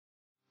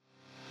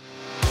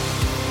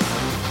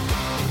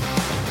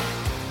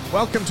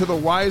Welcome to the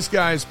Wise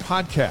Guys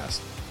podcast.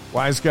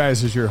 Wise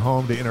Guys is your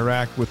home to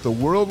interact with the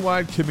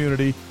worldwide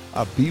community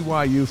of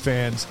BYU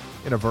fans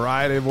in a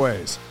variety of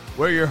ways.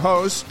 We're your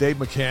hosts, Dave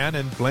McCann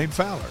and Blaine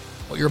Fowler.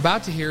 What you're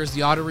about to hear is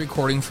the audio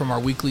recording from our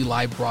weekly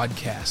live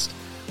broadcast.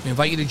 We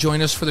invite you to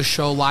join us for the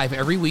show live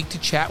every week to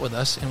chat with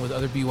us and with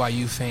other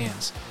BYU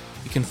fans.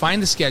 You can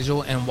find the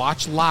schedule and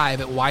watch live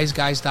at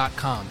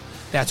wiseguys.com.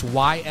 That's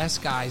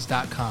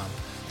ysguys.com.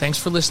 Thanks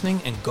for listening,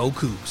 and go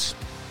Cougs.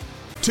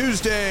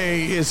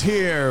 Tuesday is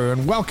here,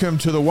 and welcome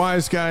to the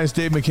Wise Guys,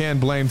 Dave McCann,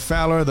 Blaine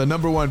Fowler, the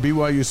number one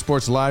BYU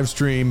sports live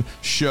stream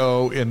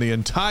show in the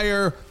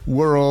entire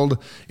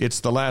world. It's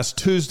the last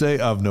Tuesday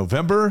of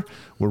November.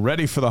 We're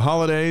ready for the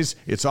holidays.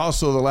 It's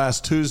also the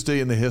last Tuesday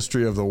in the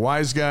history of the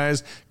Wise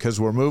Guys because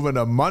we're moving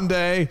to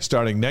Monday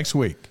starting next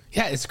week.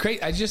 Yeah, it's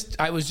great.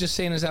 I was just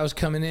saying as I was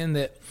coming in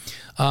that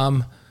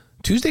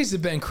Tuesdays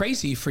have been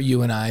crazy for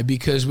you and I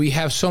because we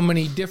have so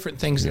many different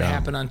things that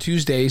happen on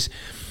Tuesdays,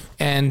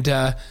 and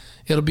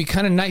it'll be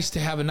kind of nice to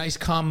have a nice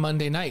calm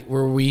Monday night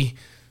where we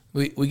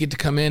get to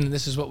come in and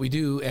this is what we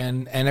do,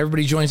 and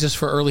everybody joins us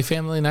for early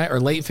family night or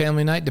late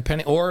family night,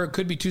 depending, or it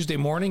could be Tuesday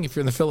morning if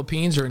you're in the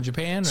Philippines or in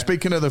Japan.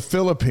 Speaking of the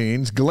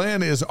Philippines,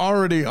 Glenn is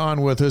already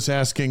on with us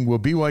asking, will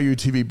BYU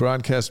TV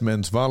broadcast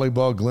men's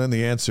volleyball? Glenn,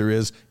 the answer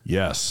is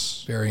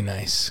yes. Very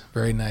nice.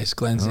 Very nice.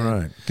 Glenn's all in.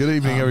 Right. Good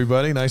evening,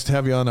 everybody. Nice to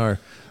have you on our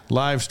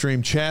live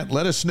stream chat.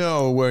 Let us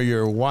know where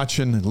you're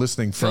watching and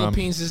listening from.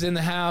 Philippines is in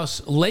the house.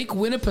 Lake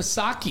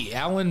Winnipesaukee.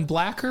 Alan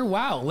Blacker.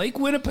 Wow. Lake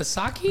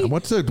Winnipesaukee?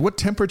 What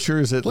temperature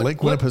is it Lake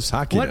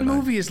Winnipesaukee What tonight?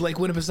 movie is Lake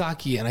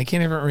Winnipesaukee? And I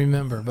can't even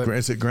remember. But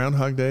is it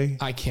Groundhog Day?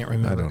 I can't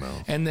remember. I don't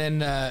know. And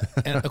then,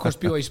 and of course,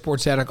 BYU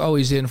Sports Attic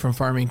always in from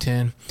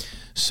Farmington.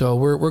 So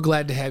we're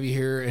glad to have you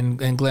here.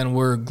 And Glenn,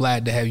 we're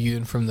glad to have you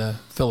in from the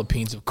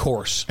Philippines, of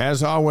course.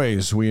 As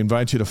always, we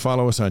invite you to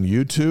follow us on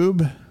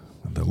YouTube.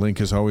 The link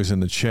is always in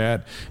the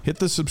chat. Hit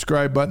the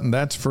subscribe button.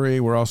 That's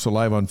free. We're also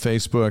live on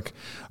Facebook,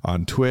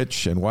 on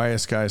Twitch, and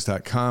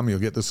ysguys.com. You'll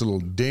get this little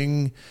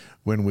ding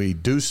when we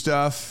do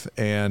stuff,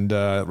 and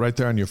right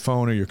there on your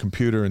phone or your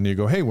computer, and you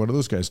go, hey, what are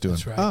those guys doing?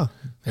 That's right.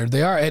 There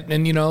they are.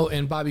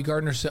 And Bobby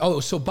Gardner said,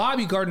 so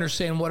Bobby Gardner's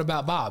saying, what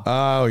about Bob?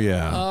 Oh,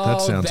 yeah.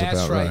 That sounds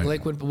that's about right.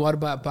 Like, what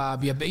about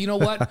Bob? Yeah, but you know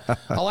what?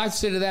 All I have to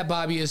say to that,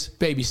 Bobby, is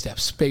baby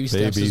steps. Baby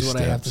steps is what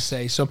I have to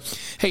say. So,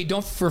 hey,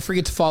 don't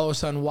forget to follow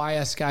us on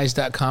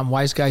ysguys.com,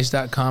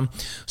 wiseguys.com.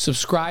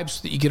 Subscribe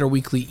so that you get our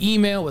weekly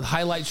email with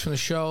highlights from the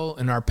show,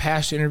 and our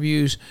past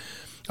interviews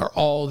are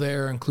all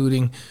there,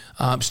 including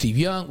Steve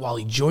Young,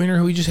 Wally Joyner,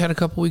 who we just had a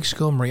couple weeks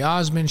ago, Marie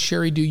Osmond,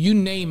 Sherry Dew, you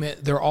name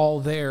it, they're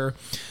all there.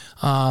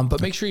 But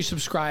make sure you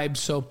subscribe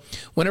so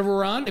whenever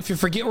we're on, if you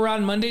forget we're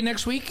on Monday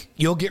next week,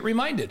 you'll get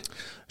reminded.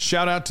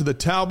 Shout out to the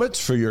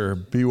Talbots for your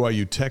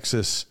BYU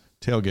Texas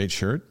tailgate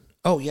shirt.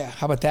 Oh, yeah.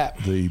 How about that?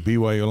 The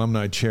BYU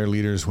alumni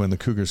cheerleaders, when the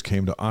Cougars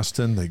came to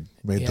Austin, they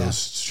made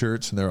those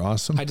shirts, and they're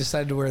awesome. I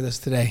decided to wear this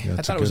today.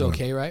 I thought it was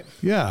okay, right?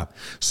 Yeah.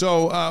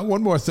 So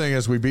one more thing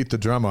as we beat the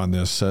drum on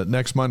this.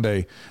 Next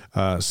Monday,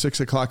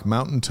 6 o'clock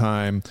Mountain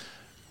Time,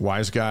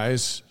 Wise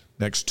Guys.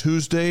 Next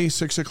Tuesday,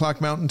 6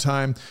 o'clock Mountain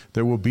Time,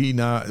 we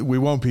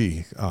won't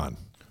be on.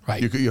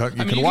 Right. You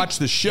can watch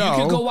the show. You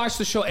can go watch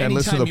the show anytime and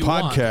listen to the you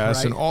podcast want,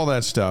 right? and all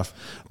that stuff.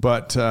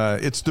 But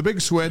it's the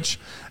big switch.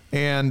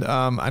 And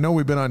I know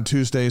we've been on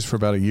Tuesdays for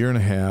about a year and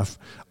a half.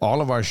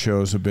 All of our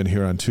shows have been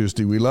here on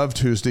Tuesday. We love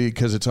Tuesday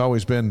because it's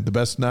always been the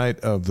best night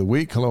of the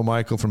week. Hello,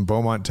 Michael from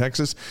Beaumont,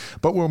 Texas.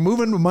 But we're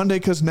moving to Monday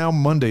because now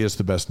Monday is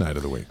the best night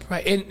of the week.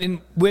 Right.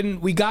 And when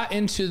we got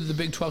into the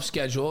Big 12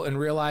 schedule and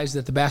realized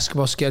that the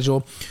basketball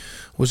schedule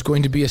was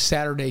going to be a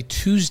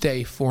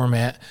Saturday-Tuesday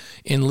format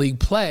in league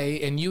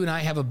play, and you and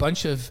I have a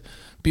bunch of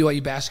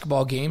BYU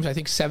basketball games, I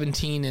think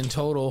 17 in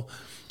total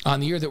on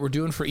the year that we're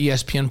doing for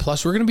ESPN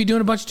Plus. We're going to be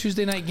doing a bunch of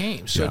Tuesday night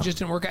games, so it just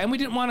didn't work out. And we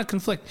didn't want to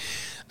conflict.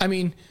 I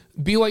mean,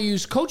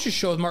 BYU's coaches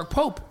show with Mark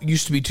Pope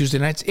used to be Tuesday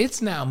nights.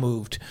 It's now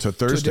moved to a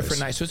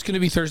different night, so it's going to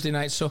be Thursday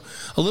night. So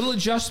a little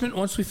adjustment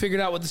once we figured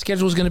out what the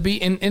schedule is going to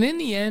be. And in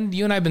the end,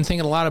 you and I have been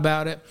thinking a lot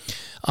about it.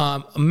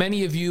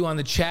 Many of you on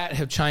the chat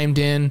have chimed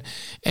in,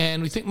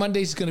 and we think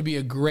Monday is going to be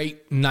a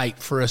great night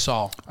for us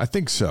all. I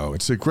think so.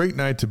 It's a great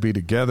night to be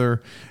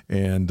together,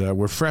 and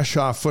we're fresh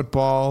off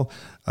football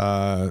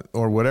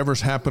or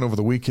whatever's happened over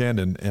the weekend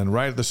and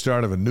right at the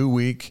start of a new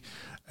week.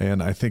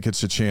 And I think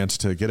it's a chance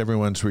to get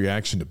everyone's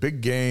reaction to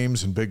big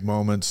games and big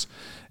moments.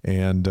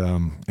 And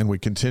we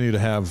continue to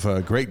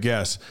have great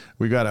guests.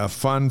 We got a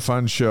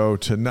fun show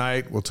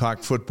tonight. We'll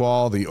talk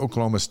football, the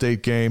Oklahoma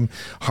State game.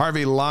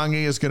 Harvey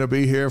Langi is going to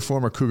be here,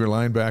 former Cougar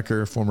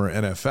linebacker, former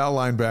NFL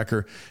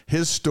linebacker.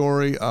 His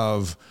story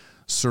of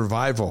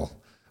survival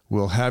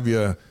will have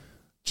you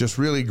just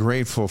really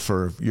grateful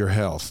for your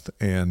health.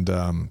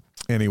 And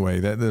anyway,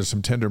 there's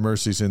some tender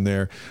mercies in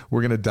there.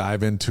 We're going to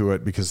dive into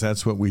it because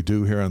that's what we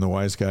do here on the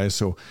Wise Guys.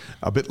 So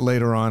a bit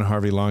later on,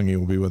 Harvey Langi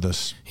will be with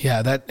us.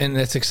 Yeah,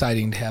 that's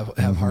exciting to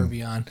have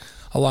Harvey on.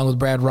 along with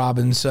Brad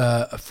Robbins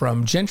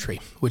from Gentry,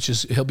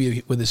 he'll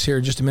be with us here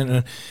in just a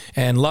minute.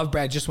 And love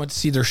Brad. Just went to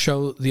see their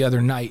show the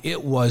other night.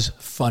 It was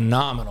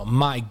phenomenal.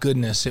 My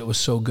goodness, it was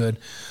so good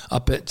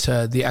up at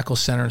the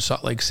Eccles Center in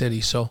Salt Lake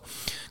City. So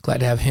glad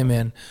to have him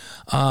in.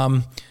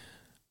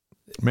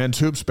 Men's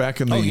hoops back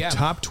in the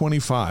top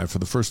 25 for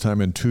the first time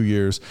in 2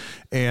 years.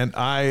 And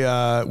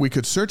we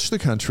could search the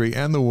country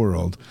and the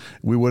world.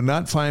 We would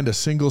not find a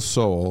single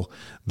soul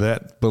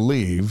that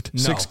believed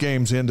 6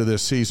 games into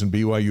this season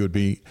BYU would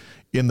be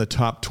in the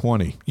top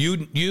 20.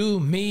 You,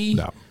 me?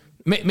 No.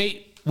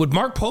 Would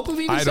Mark Pope have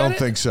even said it? I don't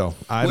think so.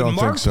 Would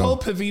Mark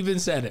Pope have even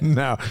said it?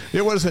 No.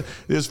 It was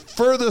his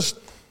furthest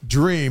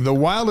dream, the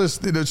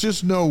wildest. There's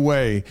just no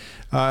way.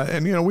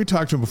 And we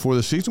talked to him before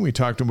the season. We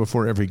talked to him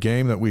before every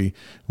game that we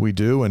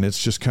do, and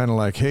it's just kind of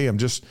like, hey, I'm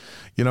just,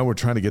 we're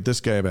trying to get this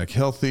guy back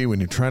healthy. When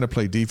you're trying to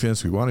play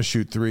defense, we want to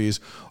shoot threes.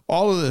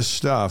 All of this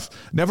stuff.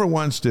 Never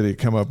once did he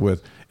come up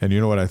with, and you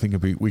know what? I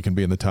think we can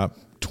be in the top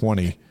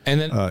 20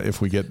 and then,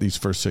 if we get these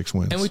first 6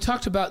 wins. And we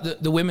talked about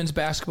the women's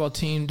basketball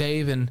team,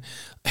 Dave, and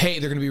hey,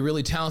 they're going to be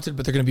really talented,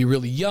 but they're going to be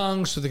really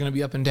young, so they're going to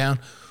be up and down.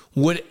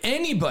 Would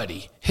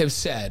anybody have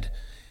said,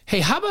 hey,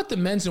 how about the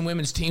men's and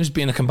women's teams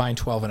being a combined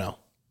 12-0?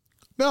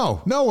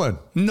 No, no one.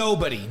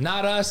 Nobody.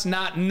 Not us,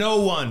 not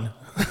no one.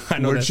 I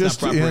know we're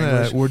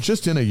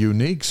just in a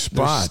unique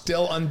spot. They're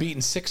still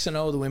unbeaten,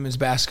 6-0, the women's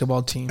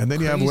basketball team. And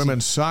then you have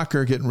women's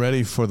soccer getting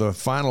ready for the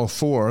Final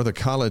Four, the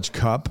College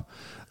Cup.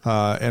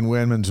 And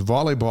women's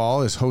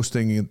volleyball is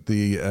hosting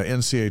the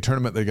NCAA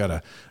tournament. They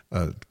got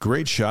a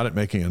great shot at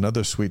making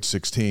another Sweet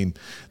 16.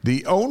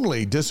 The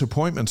only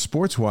disappointment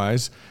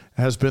sports-wise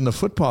has been the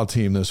football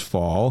team this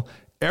fall.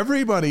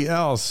 Everybody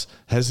else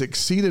has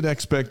exceeded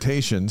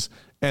expectations,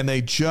 and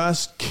they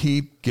just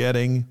keep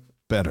getting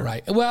better.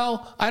 Right.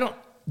 Well,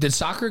 did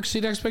soccer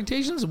exceed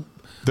expectations?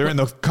 They're in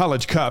the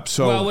College Cup,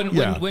 so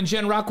when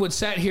Jen Rockwood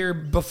sat here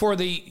before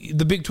the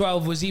Big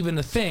 12 was even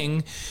a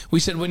thing, we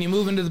said, when you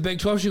move into the Big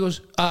 12, she goes,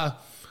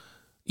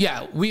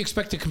 we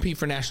expect to compete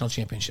for national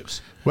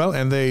championships. Well,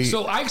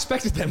 so I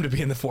expected them to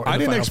be in the four. I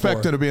didn't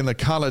expect them to be in the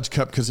College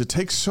Cup because it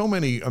takes so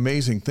many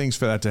amazing things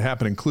for that to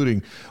happen,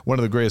 including one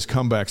of the greatest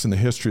comebacks in the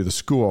history of the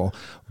school.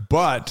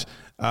 But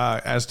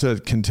as to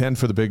contend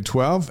for the Big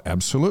 12,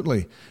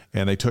 absolutely.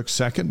 And they took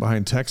second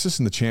behind Texas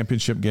in the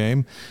championship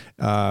game,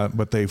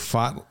 but they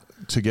fought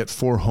to get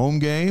 4 home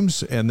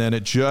games, and then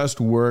it just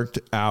worked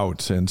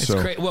out. And it's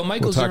so great. Well,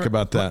 we'll talk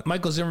about that.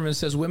 Michael Zimmerman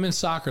says women's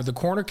soccer, the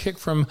corner kick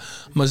from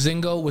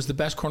Mozingo was the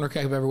best corner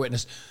kick I've ever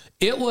witnessed.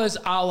 It was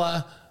a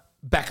la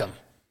Beckham.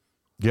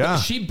 Yeah.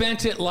 She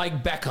bent it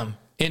like Beckham.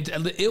 And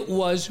it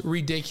was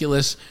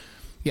ridiculous.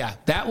 Yeah,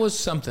 that was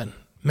something.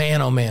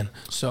 Man, oh man!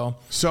 So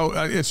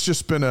it's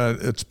just been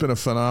a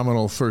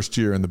phenomenal first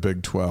year in the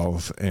Big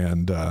 12,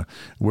 and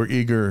we're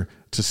eager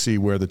to see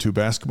where the 2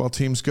 basketball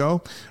teams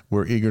go.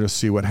 We're eager to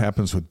see what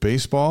happens with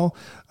baseball,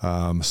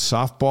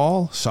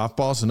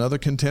 softball's another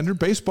contender.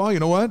 Baseball, you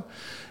know what?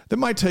 That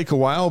might take a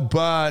while,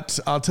 but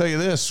I'll tell you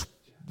this.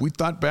 We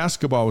thought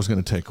basketball was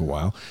going to take a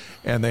while,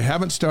 and they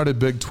haven't started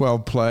Big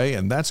 12 play,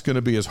 and that's going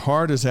to be as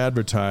hard as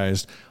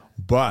advertised,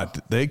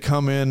 but they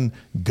come in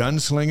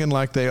gunslinging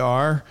like they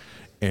are.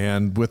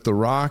 And with the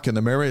Rock and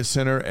the Marriott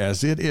Center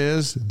as it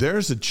is,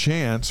 there's a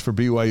chance for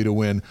BYU to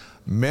win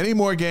many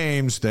more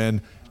games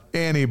than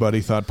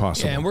anybody thought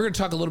possible. Yeah, and we're going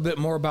to talk a little bit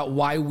more about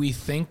why we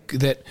think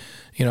that,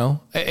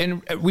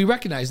 and we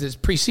recognize this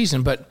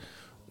preseason, but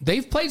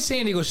they've played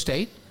San Diego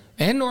State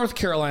and North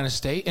Carolina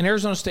State and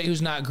Arizona State,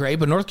 who's not great,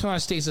 but North Carolina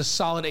State is a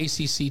solid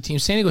ACC team.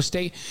 San Diego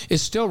State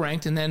is still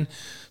ranked, and then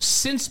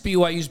since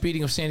BYU's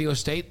beating of San Diego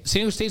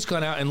State's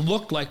gone out and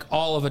looked like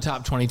all of a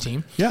top 20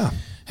 team. Yeah.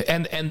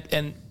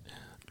 And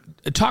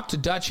talked to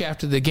Dutch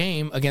after the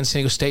game against San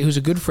Diego State, who's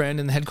a good friend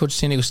and the head coach of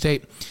San Diego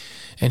State.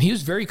 And he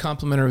was very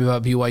complimentary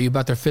about BYU,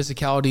 about their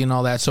physicality and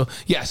all that. So,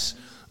 yes,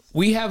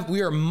 we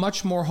are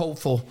much more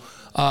hopeful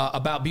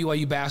about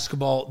BYU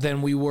basketball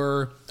than we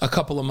were a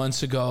couple of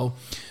months ago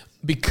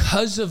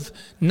because of,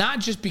 not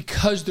just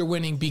because they're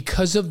winning,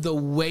 because of the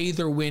way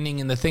they're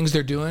winning and the things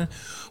they're doing,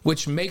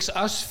 which makes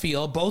us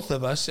feel, both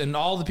of us and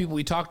all the people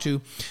we talk to,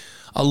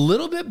 a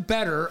little bit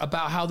better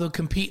about how they'll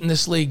compete in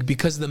this league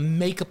because of the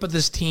makeup of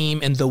this team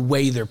and the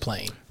way they're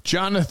playing.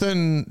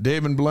 Jonathan,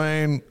 Dave, and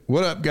Blaine,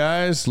 what up,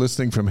 guys?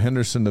 Listening from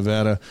Henderson,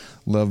 Nevada.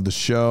 Love the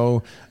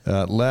show.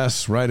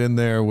 Les, right in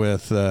there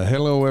with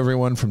hello,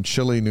 everyone from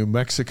Chile, New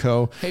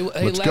Mexico. Hey,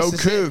 Let's Les, go,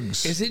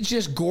 Cougs. Is it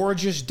just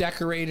gorgeous,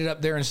 decorated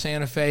up there in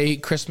Santa Fe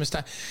Christmas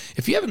time?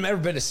 If you haven't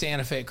ever been to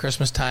Santa Fe at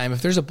Christmas time,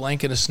 if there's a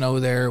blanket of snow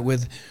there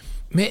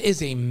it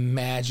is a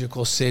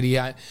magical city.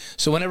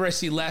 So whenever I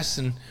see Les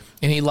and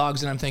he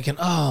logs in, I'm thinking,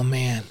 oh,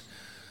 man,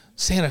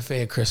 Santa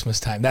Fe at Christmas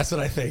time. That's what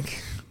I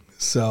think.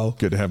 So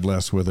good to have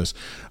Les with us.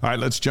 All right,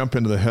 let's jump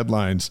into the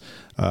headlines.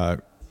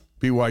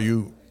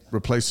 BYU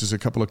replaces a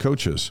couple of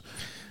coaches.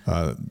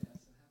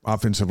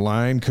 Offensive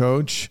line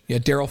coach. Yeah,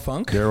 Daryl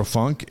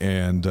Funk,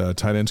 and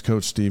tight ends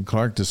coach Steve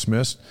Clark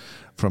dismissed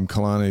from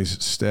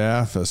Kalani's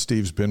staff.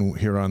 Steve's been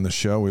here on the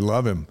show. We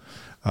love him.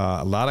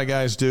 A lot of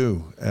guys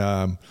do.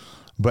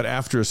 But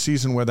after a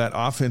season where that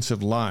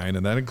offensive line,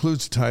 and that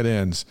includes tight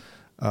ends,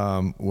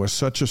 was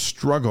such a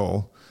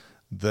struggle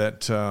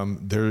that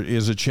there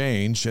is a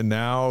change. And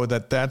now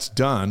that that's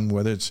done,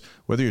 whether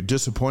you're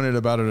disappointed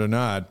about it or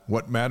not,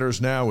 what matters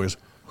now is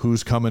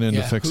who's coming in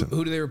to fix it.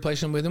 Who do they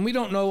replace him with? And we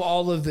don't know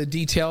all of the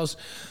details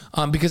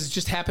because it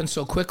just happened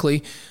so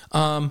quickly.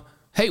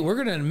 Hey, we're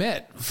going to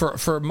admit,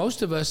 for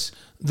most of us,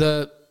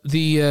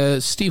 the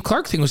Steve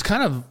Clark thing was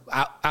kind of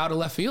out of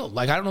left field.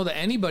 Like, I don't know that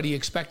anybody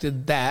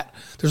expected that.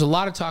 There's a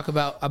lot of talk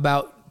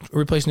about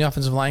replacing the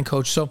offensive line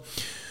coach. So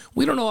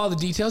we don't know all the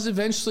details.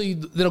 Eventually,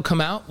 that'll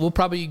come out. We'll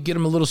probably get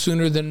them a little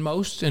sooner than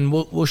most, and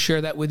we'll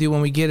share that with you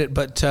when we get it.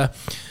 But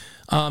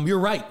you're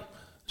right.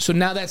 So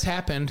now that's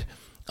happened.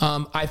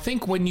 I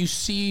think when you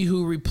see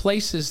who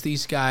replaces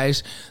these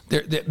guys,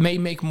 that may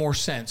make more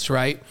sense,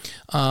 right?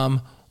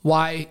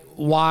 Why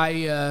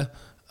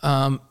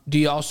do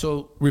you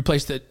also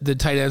replace the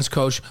tight ends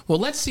coach? Well,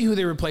 let's see who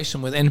they replace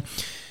him with. And,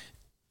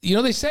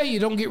 they say you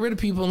don't get rid of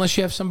people unless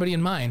you have somebody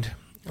in mind,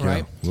 right?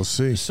 Yeah, we'll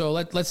see. So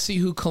let's see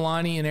who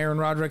Kalani and Aaron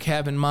Roderick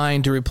have in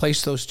mind to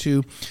replace those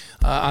two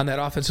on that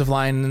offensive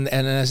line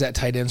and as that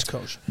tight ends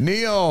coach.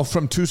 Neil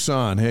from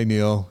Tucson. Hey,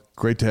 Neil.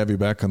 Great to have you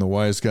back on the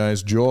Wise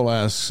Guys. Joel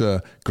asks,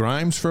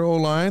 Grimes for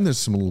O-line? There's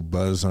some little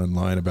buzz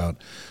online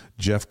about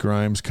Jeff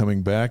Grimes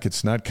coming back.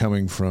 It's not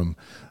coming from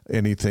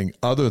anything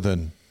other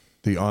than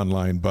the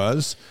online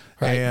buzz.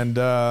 Right. And,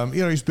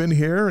 he's been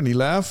here and he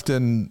left,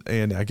 and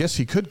I guess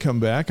he could come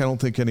back. I don't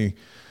think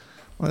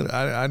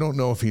I don't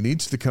know if he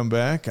needs to come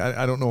back.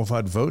 I don't know if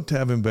I'd vote to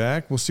have him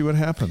back. We'll see what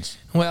happens.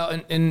 Well,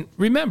 and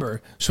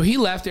remember, so he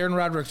left, Aaron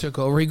Roderick took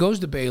over, he goes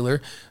to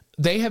Baylor.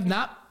 They've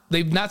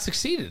not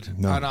succeeded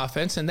on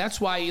offense, and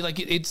that's why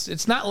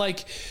it's not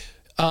like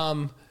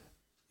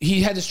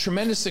he had this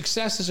tremendous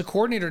success as a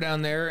coordinator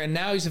down there, and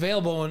now he's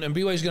available, and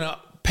BYU's going to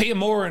pay him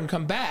more and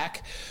come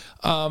back.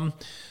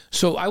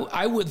 So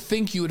I would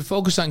think you would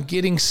focus on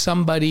getting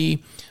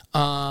somebody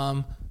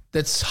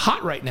that's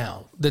hot right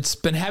now, that's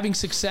been having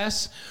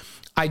success.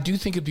 I do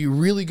think it'd be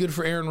really good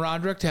for Aaron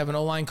Roderick to have an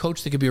O-line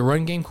coach that could be a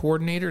run game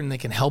coordinator, and they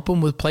can help him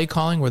with play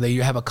calling, where they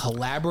have a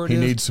collaborative. He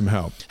needs some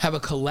help. Have a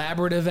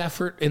collaborative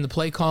effort in the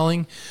play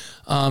calling.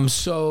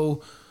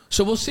 So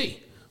we'll see.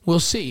 We'll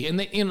see.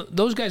 And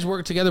those guys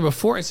worked together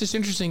before. It's just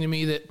interesting to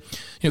me that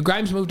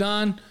Grimes moved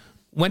on,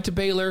 went to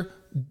Baylor.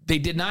 They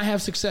did not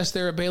have success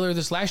there at Baylor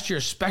this last year,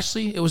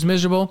 especially. It was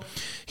miserable.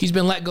 He's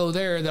been let go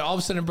there. That all of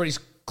a sudden everybody's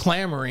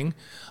clamoring.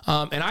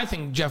 And I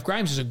think Jeff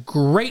Grimes is a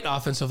great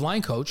offensive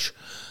line coach.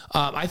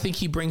 I think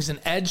he brings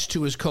an edge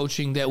to his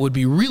coaching that would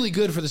be really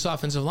good for this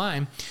offensive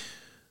line.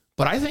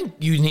 But I think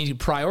you need to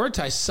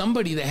prioritize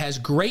somebody that has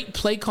great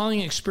play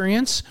calling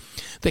experience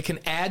that can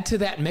add to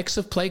that mix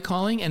of play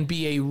calling and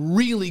be a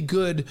really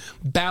good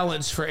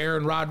balance for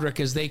Aaron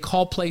Roderick as they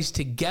call plays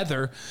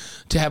together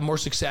to have more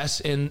success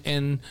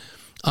in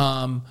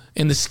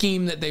the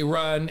scheme that they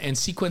run and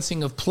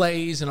sequencing of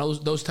plays and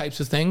those types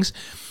of things.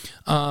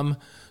 So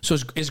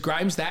is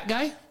Grimes that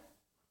guy?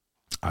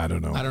 I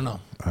don't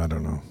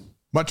know.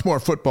 Much more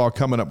football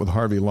coming up with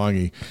Harvey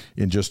Longy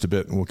in just a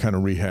bit, and we'll kind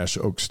of rehash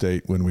Oak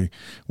State when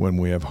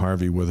we have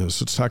Harvey with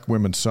us. Let's talk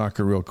women's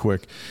soccer real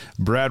quick.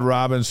 Brad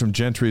Robbins from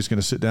Gentry is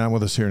going to sit down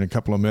with us here in a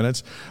couple of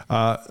minutes.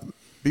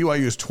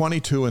 BYU is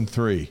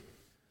 22-3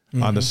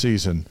 on the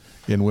season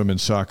in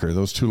women's soccer.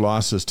 Those two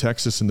losses,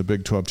 Texas in the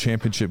Big 12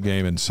 championship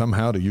game, and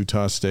somehow to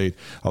Utah State,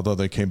 although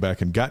they came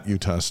back and got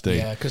Utah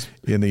State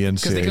in the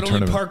NCAA tournament. Because they could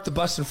only park the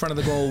bus in front of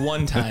the goal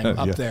one time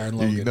up there in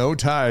Logan. No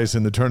ties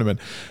in the tournament.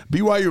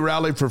 BYU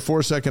rallied for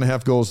 4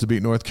 second-half goals to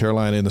beat North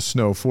Carolina in the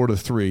snow,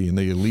 4-3 in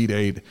the Elite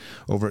Eight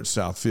over at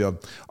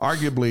Southfield.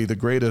 Arguably the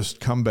greatest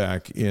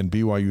comeback in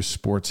BYU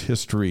sports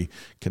history,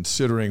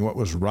 considering what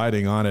was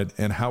riding on it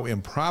and how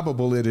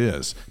improbable it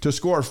is to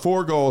score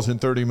 4 goals in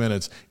 30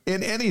 minutes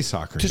in any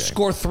soccer game.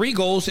 Score 3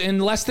 goals in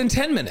less than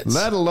 10 minutes.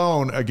 Let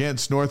alone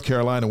against North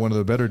Carolina, one of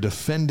the better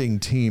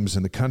defending teams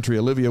in the country.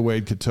 Olivia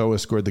Wade-Katoa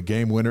scored the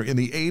game winner in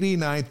the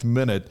 89th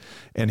minute,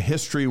 and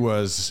history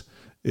was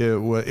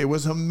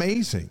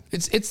amazing.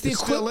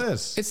 Still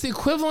is. It's the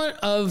equivalent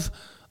of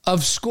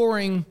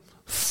scoring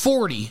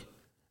 40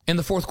 in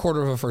the fourth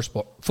quarter of a first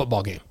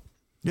football game.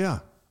 Yeah.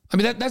 I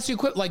mean, that's the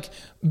equivalent, like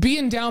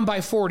being down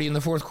by 40 in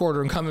the fourth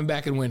quarter and coming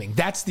back and winning.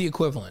 That's the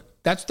equivalent.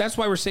 That's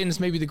why we're saying this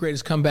may be the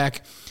greatest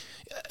comeback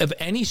of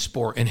any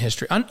sport in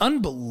history.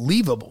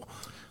 Unbelievable.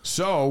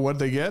 So what did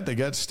they get? They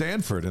got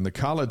Stanford in the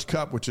College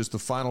Cup, which is the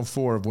Final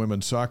Four of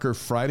women's soccer,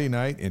 Friday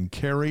night in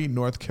Cary,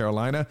 North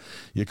Carolina.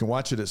 You can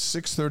watch it at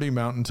 6:30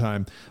 Mountain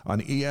Time on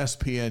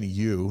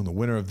ESPNU. And the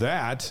winner of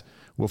that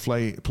will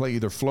play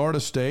either Florida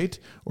State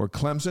or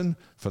Clemson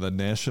for the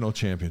national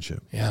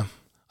championship. Yeah.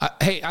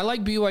 I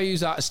like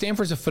BYU's.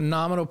 Stanford's a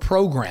phenomenal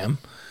program,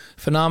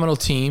 phenomenal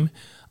team,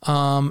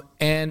 but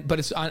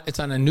it's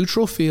on a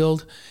neutral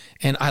field.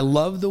 And I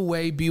love the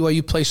way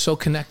BYU plays so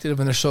connected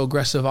and they're so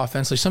aggressive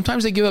offensively.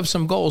 Sometimes they give up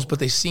some goals, but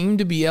they seem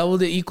to be able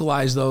to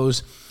equalize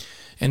those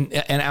and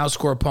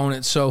outscore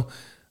opponents. So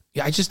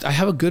Yeah, I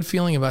have a good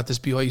feeling about this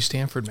BYU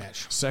Stanford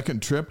match.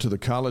 Second trip to the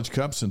College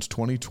Cup since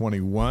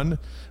 2021.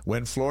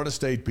 When Florida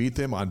State beat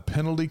them on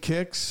penalty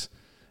kicks,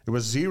 it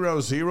was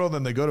 0-0.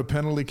 Then they go to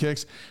penalty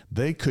kicks.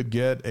 They could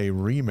get a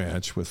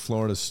rematch with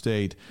Florida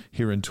State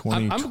here in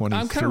 2023.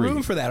 I'm kind of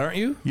rooting for that, aren't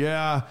you?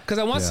 Yeah. Because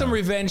I want some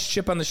revenge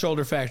chip on the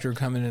shoulder factor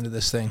coming into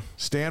this thing.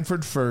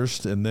 Stanford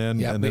first, and then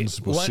we'll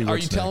see what's Are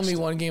you telling next.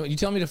 me one game? You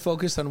telling me to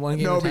focus on one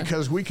game at a time? No,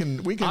 because we can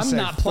I'm say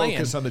not playing.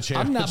 focus on the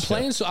championship. I'm not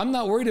playing, so I'm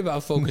not worried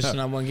about focusing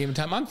on one game at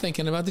a time. I'm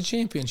thinking about the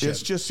championship.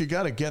 It's just you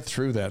got to get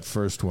through that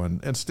first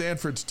one. And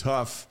Stanford's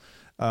tough.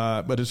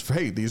 But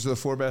these are the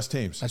 4 best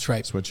teams. That's right.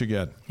 That's what you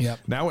get. Yep.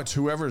 Now it's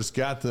whoever's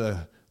got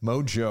the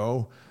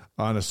mojo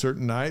on a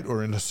certain night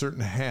or in a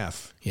certain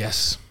half.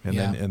 Yes.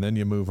 And then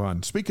you move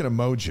on. Speaking of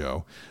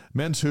mojo,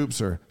 men's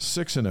hoops are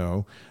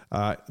 6-0.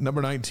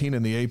 Number 19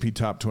 in the AP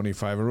Top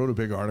 25. I wrote a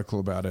big article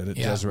about it at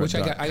Deseret.com. Which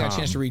I got a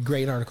chance to read.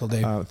 Great article,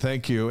 Dave.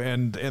 Thank you.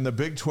 And the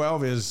Big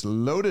 12 is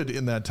loaded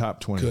in that top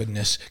 20.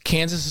 Goodness.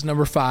 Kansas is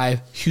number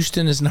 5.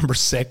 Houston is number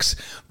 6.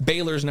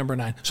 Baylor is number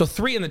 9. So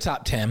 3 in the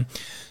top 10.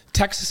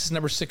 Texas is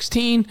number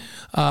 16.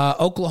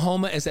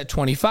 Oklahoma is at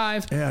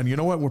 25. Yeah, and you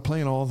know what? We're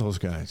playing all those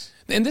guys.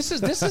 And this is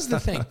the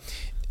thing.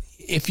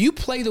 If you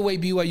play the way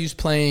BYU's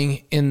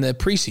playing in the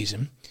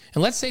preseason,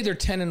 and let's say they're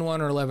 10-1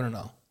 or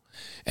 11-0,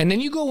 and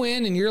then you go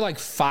in and you're like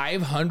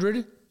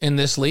 500 in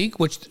this league,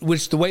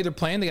 which the way they're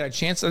playing, they got a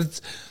chance.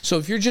 So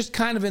if you're just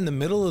kind of in the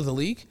middle of the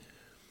league,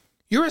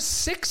 you're a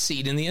 6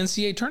 seed in the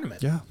NCAA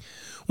tournament. Yeah.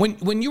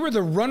 When you were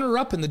the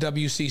runner-up in the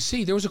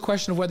WCC, there was a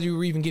question of whether you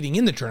were even getting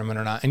in the tournament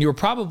or not, and you were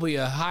probably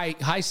a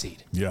high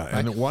seed. Yeah, right?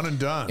 And one and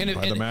done by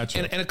the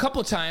matchup. And a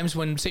couple of times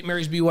when St.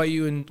 Mary's,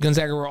 BYU, and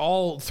Gonzaga were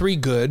all 3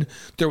 good,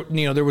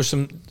 there was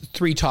some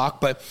 3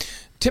 talk, but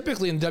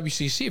typically in the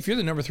WCC, if you're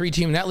the number 3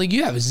 team in that league,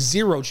 you have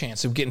 0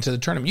 chance of getting to the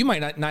tournament. You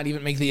might not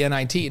even make the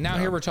NIT. And now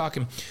here we're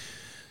talking,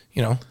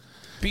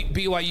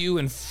 BYU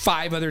and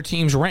 5 other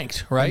teams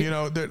ranked, right?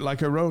 And,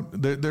 like I wrote,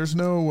 there's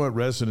no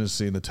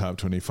residency in the top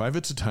 25.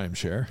 It's a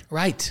timeshare.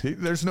 Right.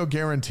 There's no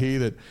guarantee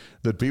that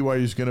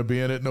BYU is going to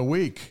be in it in a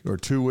week or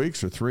 2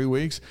 weeks or 3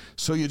 weeks.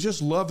 So you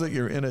just love that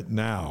you're in it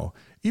now.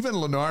 Even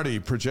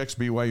Lenardi projects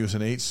BYU as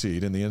an 8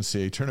 seed in the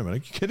NCAA tournament.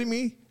 Are you kidding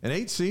me? An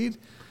 8 seed?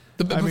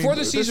 Before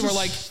the season, we're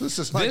like,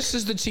 this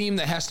is the team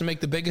that has to make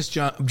the biggest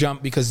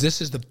jump because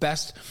this is the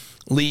best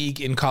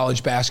league in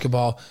college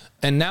basketball.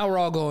 And now we're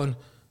all going,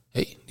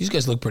 hey, these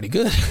guys look pretty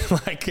good.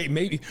 Like, hey,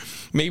 maybe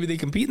they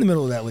compete in the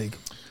middle of that league.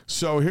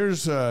 So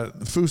here's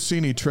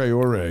Fousseyni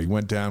Traore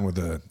went down with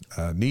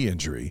a knee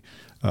injury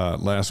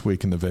last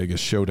week in the Vegas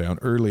showdown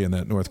early in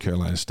that North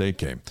Carolina State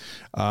game.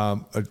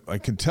 I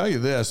can tell you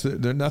this,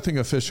 there's nothing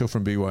official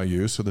from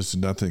BYU, so this is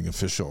nothing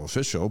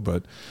official,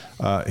 but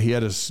he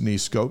had his knee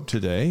scoped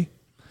today,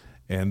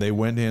 and they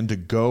went in to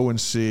go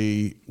and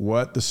see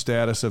what the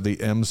status of the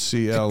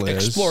MCL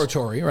is.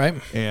 Exploratory, right?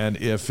 And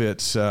if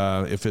it's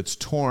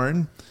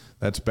torn,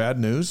 that's bad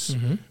news.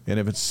 Mm-hmm. And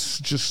if it's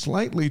just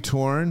slightly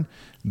torn,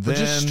 then,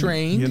 just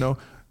strained.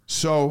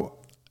 So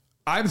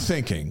I'm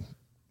thinking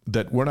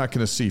that we're not going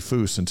to see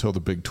Foose until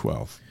the Big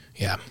 12.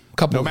 Yeah.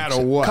 No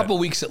matter what. A couple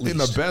weeks at least. In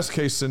the best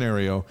case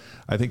scenario,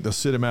 I think they'll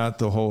sit him out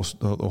the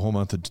whole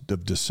month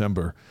of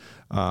December.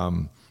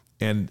 And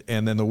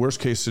then the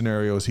worst case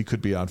scenario is he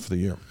could be out for the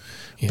year.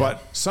 Yeah.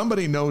 But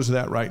somebody knows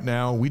that right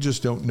now. We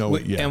just don't know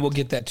it yet. And we'll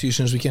get that to you as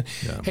soon as we can.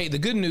 Yeah. Hey, the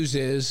good news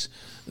is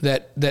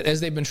that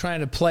as they've been trying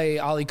to play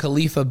Ali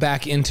Khalifa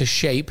back into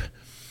shape,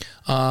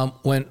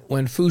 when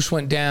Foose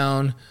went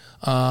down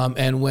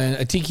and when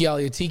Atiki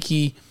Ali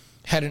Atiki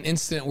had an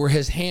incident where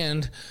his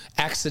hand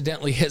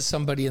accidentally hit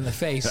somebody in the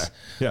face.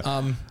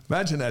 Yeah.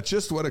 Imagine that.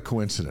 Just what a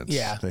coincidence.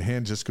 Yeah. The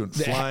hand just went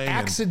flying.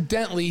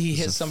 Accidentally, he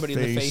hit somebody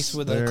in the face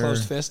with a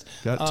closed fist.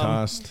 Got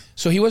tossed.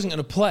 So he wasn't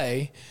going to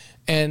play.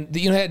 And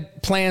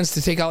had plans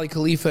to take Ali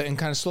Khalifa and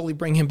kind of slowly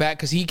bring him back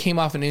because he came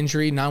off an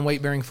injury,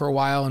 non-weight bearing for a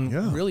while, and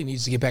really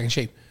needs to get back in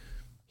shape.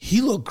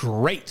 He looked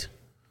great.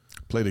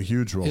 Played a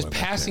huge role. His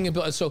passing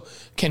ability. So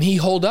can he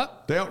hold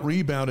up? They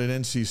out-rebounded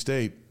NC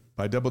State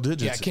by double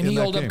digits. Yeah, can he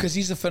hold up? Because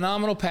he's a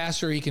phenomenal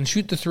passer. He can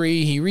shoot the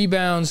 3. He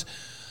rebounds.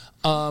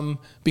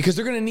 Because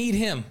they're going to need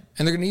him,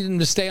 and they're going to need him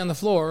to stay on the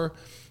floor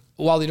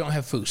while they don't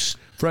have Foose.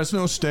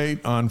 Fresno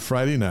State on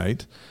Friday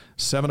night,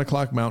 7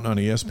 o'clock Mountain on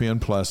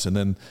ESPN+, and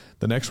then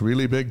the next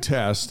really big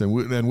test,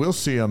 and then we'll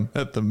see them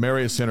at the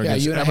Marriott Center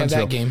against you and Evansville.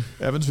 I have that game.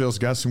 Evansville's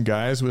got some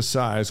guys with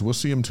size. We'll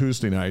see them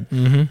Tuesday night,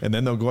 and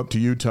then they'll go up to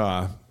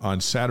Utah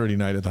on Saturday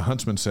night at the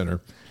Huntsman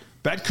Center.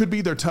 That could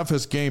be their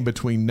toughest game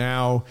between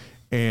now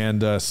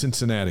and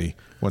Cincinnati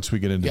once we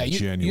get into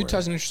January.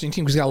 Utah's an interesting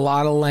team because they got a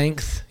lot of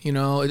length.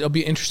 It'll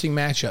be an interesting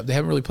matchup. They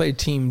haven't really played a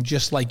team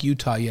just like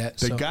Utah yet.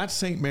 They got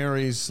St.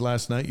 Mary's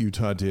last night,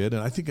 Utah did,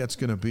 and I think that's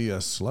going to be a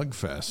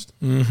slugfest.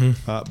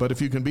 But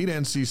if you can beat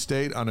NC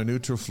State on a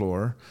neutral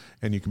floor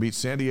and you can beat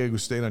San Diego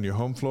State on your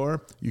home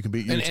floor, you can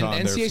beat Utah on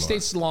their floor. NC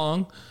State's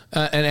long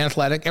and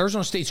athletic.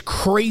 Arizona State's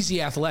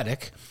crazy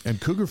athletic.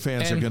 And Cougar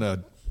fans are going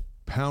to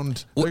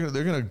pound. They're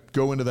going to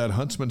go into that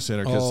Huntsman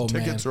Center because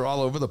tickets are all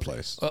over the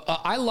place.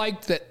 I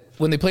liked that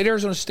when they played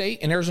Arizona State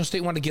and Arizona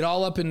State wanted to get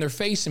all up in their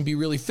face and be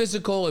really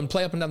physical and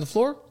play up and down the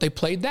floor, they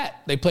played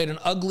that. They played an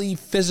ugly,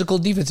 physical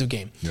defensive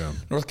game. Yeah.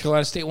 North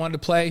Carolina State wanted to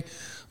play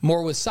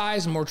more with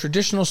size, more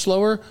traditional,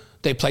 slower.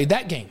 They played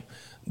that game.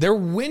 They're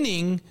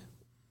winning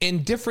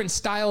in different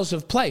styles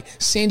of play.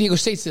 San Diego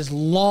State's this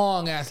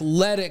long,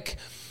 athletic,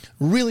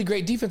 really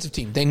great defensive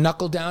team. They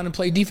knuckled down and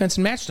played defense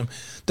and matched them.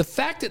 The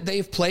fact that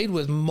they've played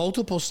with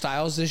multiple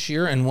styles this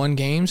year and won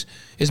games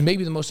is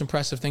maybe the most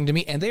impressive thing to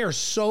me. And they are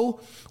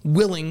so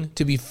willing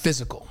to be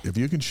physical. If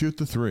you can shoot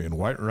the three, and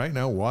right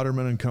now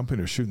Waterman and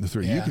company are shooting the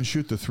three. Yeah. You can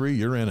shoot the three,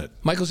 you're in it.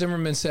 Michael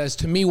Zimmerman says,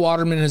 to me,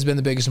 Waterman has been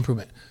the biggest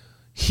improvement.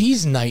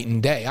 He's night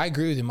and day. I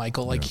agree with you,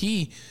 Michael. Like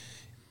he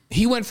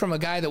went from a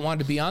guy that wanted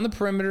to be on the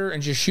perimeter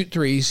and just shoot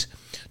threes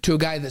to a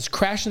guy that's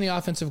crashing the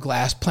offensive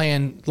glass,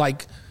 playing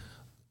like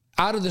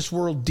out of this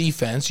world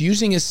defense,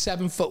 using his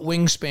 7-foot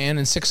wingspan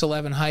and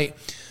 6'11" height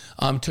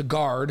to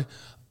guard.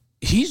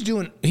 He's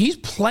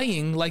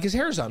playing like his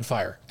hair is on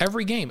fire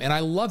every game, and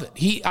I love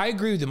it. I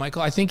agree with you,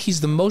 Michael. I think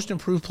he's the most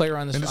improved player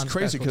on this. And it's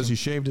crazy because he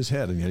shaved his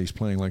head, and yet he's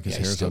playing like his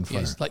hair is on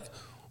fire.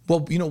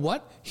 Well, you know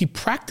what? He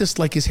practiced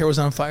like his hair was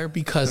on fire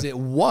because it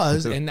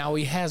was, and now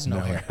he has no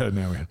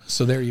hair.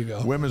 So there you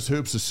go. Women's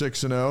hoops is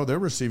 6-0. They're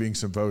receiving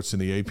some votes in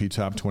the AP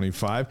Top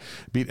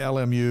 25. Beat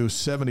LMU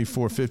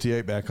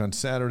 74-58 back on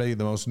Saturday.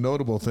 The most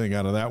notable thing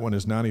out of that one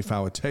is Nani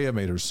Fauatea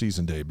made her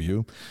season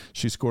debut.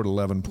 She scored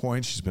 11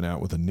 points. She's been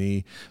out with a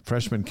knee.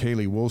 Freshman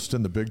Kaylee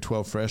Woolston, the Big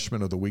 12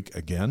 freshman of the week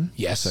again.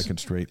 Yes. Second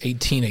straight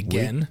 18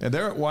 again. week. And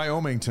they're at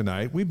Wyoming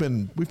tonight.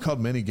 We've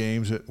called many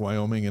games at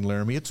Wyoming and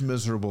Laramie. It's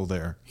miserable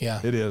there. Yeah.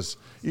 It is.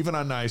 Even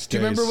on nice days. Do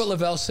you remember what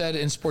Lavelle said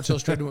in Sports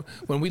Illustrated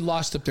when we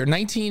lost up there?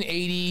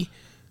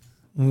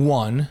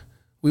 1981,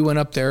 we went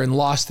up there and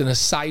lost in a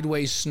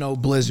sideways snow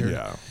blizzard.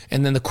 Yeah.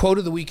 And then the quote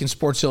of the week in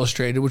Sports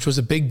Illustrated, which was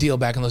a big deal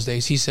back in those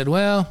days, he said,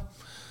 well,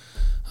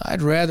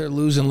 I'd rather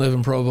lose and live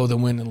in Provo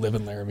than win and live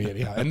in Laramie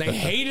anyhow. And they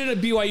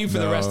hated BYU for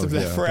the rest of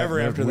that forever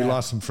after that. We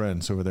lost some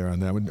friends over there on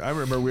that one. I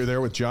remember we were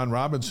there with John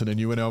Robinson and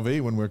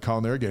UNLV when we were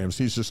calling their games.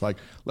 He's just like,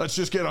 let's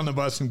just get on the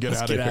bus and get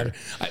out of here.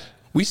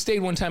 We stayed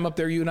one time up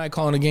there, you and I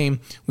calling a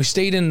game. We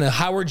stayed in the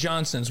Howard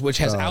Johnson's, which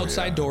has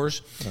outside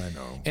doors. I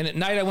know. And at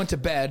night I went to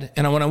bed,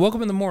 and when I woke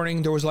up in the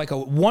morning, there was like a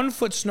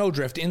 1-foot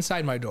snowdrift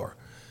inside my door.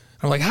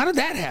 I'm like, how did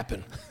that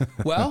happen?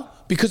 Well,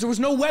 because there was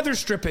no weather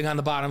stripping on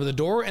the bottom of the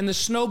door, and the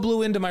snow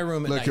blew into my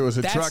room at night. It was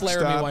a That's truck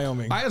Laramie, stop.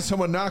 Wyoming. I had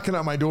someone knocking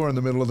on my door in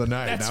the middle of the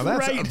night. That's now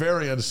that's right.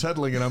 very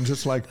unsettling, and I'm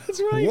just like,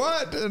 That's right.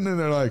 What? And then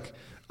they're like,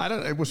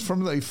 it was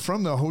from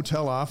the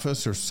hotel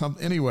office or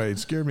something. Anyway, it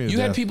scared me to You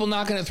death. had people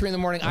knocking at 3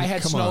 a.m. I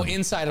had snow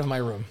inside of my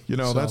room. You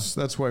know,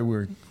 that's why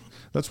we're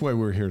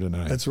here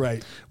tonight. That's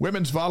right.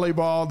 Women's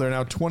volleyball, they're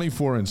now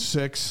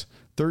 24-6.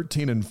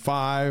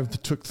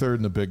 13-5, took third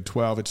in the Big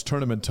 12. It's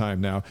tournament time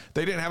now.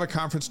 They didn't have a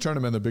conference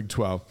tournament in the Big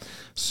 12.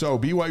 So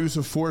BYU's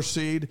a 4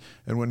 seed,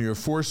 and when you're a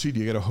 4 seed,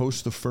 you get to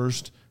host the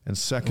first and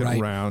second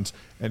rounds.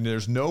 And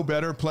there's no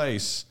better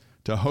place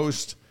to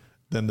host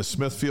than the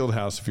Smith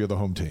Fieldhouse if you're the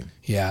home team.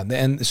 Yeah,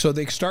 and so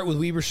they start with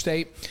Weber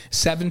State,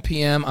 7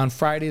 p.m. on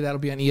Friday. That'll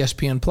be on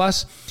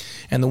ESPN+.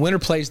 And the winner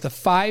plays the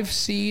 5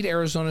 seed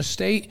Arizona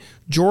State,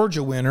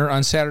 Georgia winner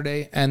on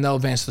Saturday, and they'll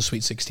advance to the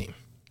Sweet 16.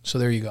 So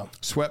there you go.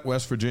 Swept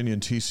West Virginia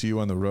and TCU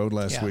on the road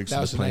last week. So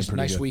that was a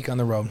nice week on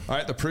the road. All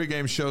right, the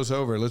pregame show's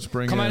over. Let's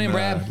bring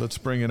Brad. Let's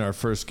bring in our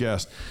first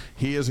guest.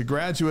 He is a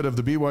graduate of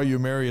the BYU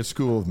Marriott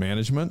School of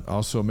Management,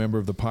 also a member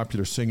of the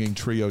popular singing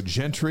trio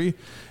Gentry.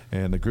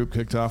 And the group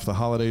kicked off the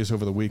holidays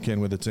over the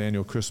weekend with its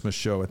annual Christmas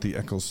show at the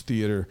Eccles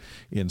Theater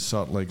in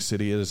Salt Lake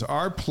City. It is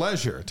our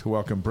pleasure to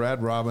welcome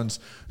Brad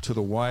Robbins to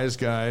the Wise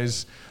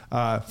Guys.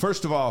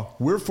 First of all,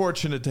 we're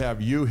fortunate to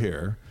have you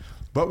here.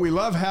 But we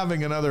love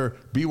having another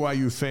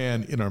BYU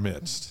fan in our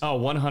midst. Oh,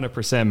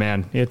 100%,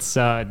 man. It's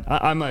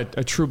I'm a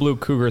true blue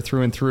Cougar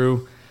through and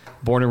through,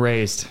 born and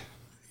raised.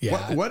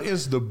 Yeah. What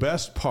is the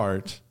best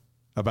part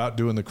about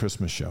doing the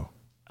Christmas show?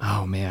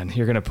 Oh, man,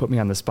 you're going to put me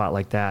on the spot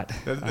like that.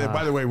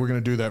 By the way, we're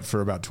going to do that for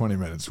about 20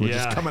 minutes. We're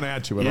just coming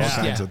at you with all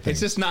kinds of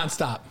things. It's just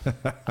nonstop.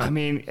 I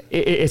mean,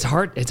 it's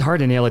hard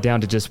to nail it down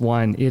to just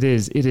one. It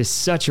is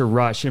such a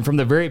rush. And from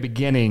the very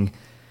beginning,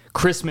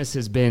 Christmas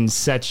has been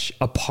such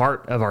a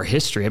part of our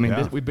history. I mean,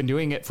 we've been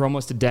doing it for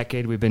almost a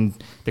decade.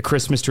 The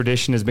Christmas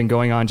tradition has been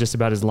going on just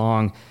about as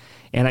long.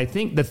 And I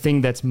think the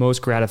thing that's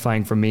most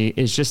gratifying for me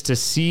is just to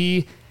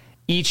see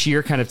each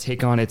year kind of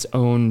take on its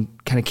own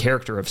kind of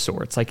character of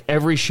sorts. Like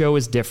every show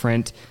is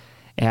different,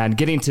 and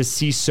getting to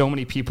see so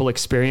many people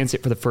experience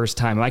it for the first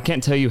time. I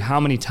can't tell you how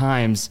many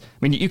times. I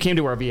mean, you came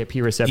to our VIP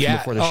reception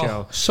before the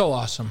show. So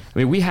awesome. I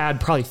mean, we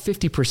had probably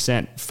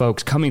 50%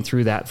 folks coming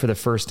through that for the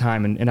first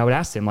time. And I would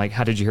ask them, like,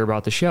 how did you hear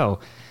about the show?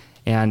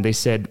 And they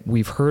said,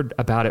 we've heard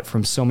about it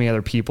from so many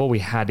other people. We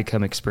had to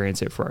come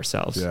experience it for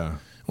ourselves. Yeah.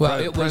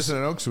 Well,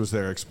 President Oaks was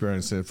there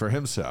experiencing it for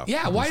himself.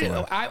 Yeah.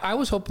 I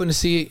was hoping to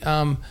see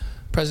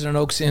President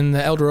Oaks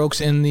Elder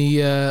Oaks in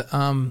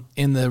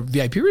the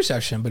VIP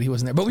reception, but he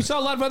wasn't there. But we saw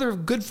a lot of other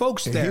good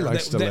folks there. He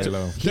likes to lay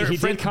low. He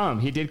did come.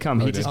 He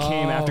just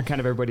came after kind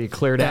of everybody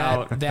cleared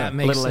out. That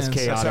makes a little sense. less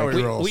chaotic. That's how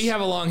he rolls. We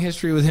have a long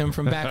history with him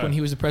from back when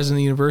he was the president of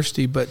the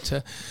university.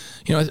 But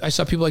I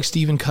saw people like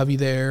Stephen Covey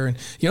there, and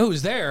who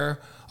was there?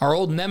 Our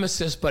old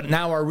nemesis, but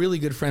now our really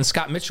good friend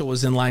Scott Mitchell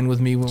was in line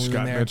with me when we were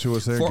there. Scott Mitchell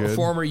was there. Good.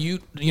 Former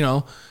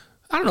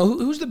I don't know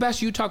who's the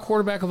best Utah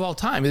quarterback of all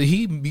time.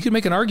 You could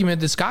make an argument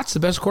that Scott's the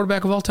best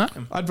quarterback of all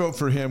time. I'd vote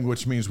for him,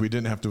 which means we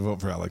didn't have to vote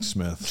for Alex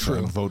Smith. True.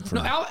 So I'd vote for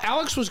him.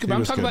 Alex was good. But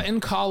I'm talking about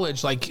in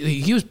college. Like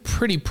he was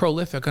pretty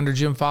prolific under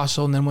Jim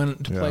Fossil, and then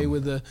went to play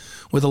with the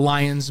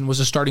Lions and was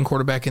a starting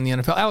quarterback in the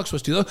NFL. Alex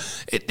was too.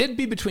 It'd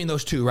be between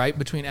those two, right?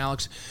 Between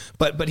Alex,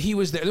 but he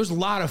was there. There was a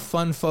lot of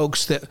fun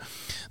folks that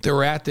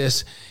were at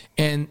this,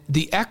 and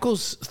the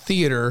Eccles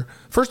Theater.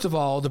 First of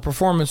all, the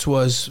performance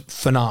was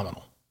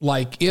phenomenal.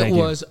 Like it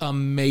was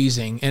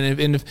amazing,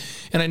 and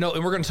I know,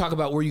 and we're going to talk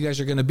about where you guys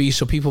are going to be,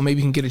 so people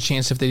maybe can get a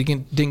chance if they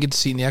didn't get to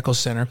see it in the Eccles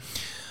Center.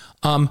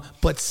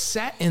 But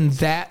set in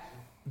that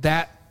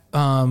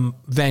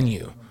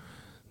venue,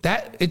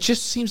 that it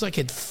just seems like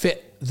it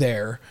fit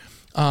there,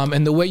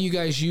 and the way you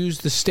guys use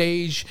the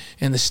stage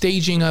and the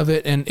staging of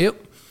it, and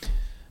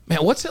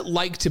what's it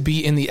like to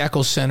be in the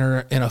Eccles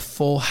Center in a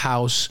full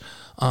house?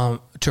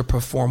 To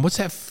perform. What's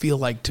that feel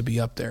like to be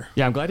up there?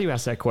 Yeah, I'm glad you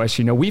asked that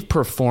question. We've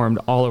performed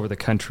all over the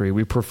country.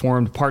 We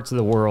performed parts of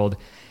the world.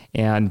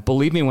 And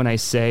believe me when I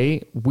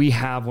say we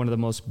have one of the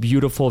most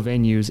beautiful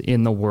venues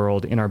in the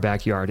world in our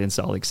backyard in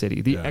Salt Lake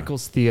City. The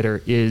Eccles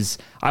Theater is,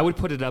 I would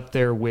put it up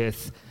there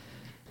with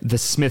the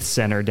Smith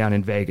Center down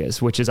in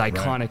Vegas, which is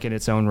iconic in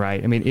its own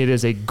right. I mean, it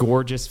is a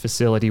gorgeous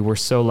facility. We're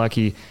so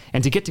lucky.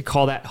 And to get to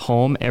call that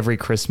home every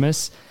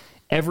Christmas,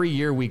 every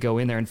year we go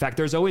in there. In fact,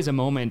 there's always a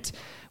moment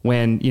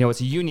when,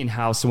 it's a union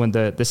house. So when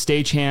the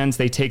stagehands,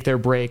 they take their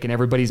break and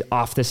everybody's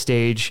off the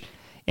stage.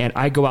 And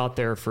I go out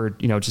there for,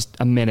 just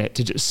a minute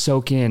to just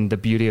soak in the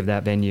beauty of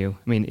that venue.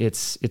 I mean,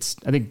 it's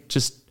I think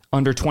just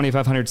under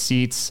 2,500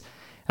 seats.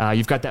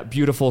 You've got that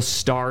beautiful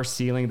star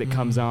ceiling that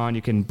comes on.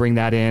 You can bring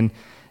that in.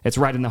 It's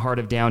right in the heart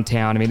of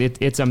downtown. I mean,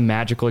 it's a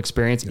magical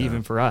experience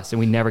even for us, and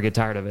we never get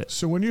tired of it.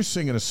 So when you're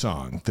singing a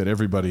song that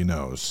everybody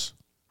knows,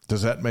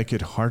 does that make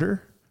it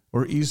harder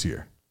or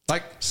easier?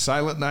 Like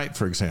Silent Night,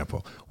 for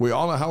example. We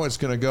all know how it's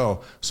going to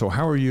go. So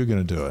how are you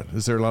going to do it?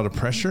 Is there a lot of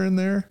pressure in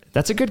there?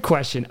 That's a good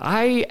question.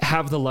 We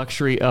have the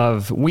luxury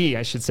of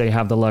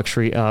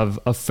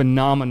a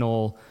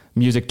phenomenal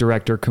music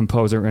director,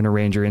 composer, and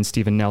arranger in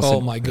Stephen Nelson.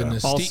 Oh, my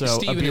goodness. Also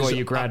a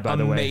BYU grad, by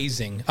the way.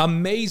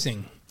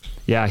 Amazing.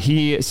 Yeah,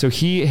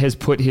 he has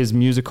put his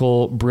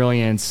musical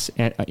brilliance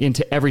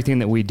into everything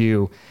that we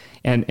do.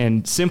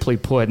 And simply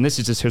put, and this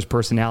is just his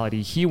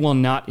personality, he will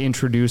not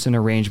introduce an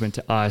arrangement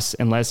to us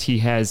unless he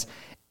has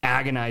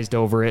agonized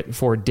over it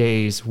for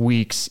days,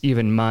 weeks,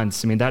 even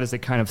months. I mean, that is the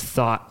kind of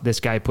thought this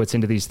guy puts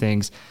into these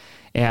things.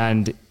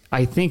 And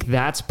I think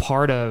that's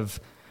part of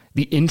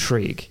the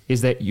intrigue, is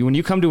that when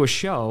you come to a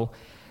show,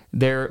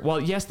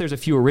 yes, there's a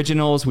few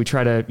originals. We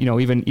try to,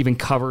 even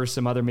cover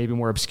some other maybe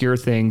more obscure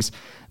things,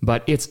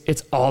 but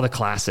it's all the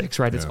classics,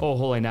 right? Yeah. It's Oh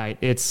Holy Night.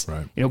 It's,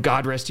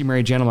 God Rest You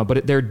Merry Gentlemen,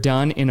 but they're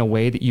done in a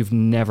way that you've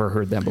never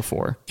heard them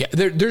before. Yeah.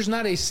 There's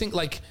not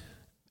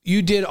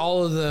you did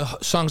all of the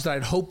songs that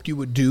I'd hoped you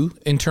would do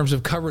in terms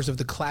of covers of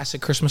the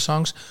classic Christmas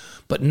songs,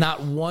 but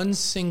not one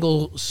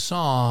single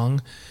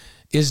song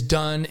is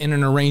done in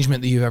an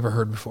arrangement that you've ever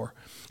heard before.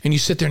 And you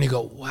sit there and you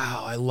go,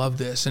 wow, I love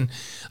this. And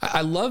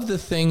I love the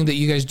thing that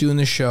you guys do in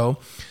the show.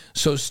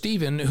 So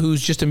Stephen,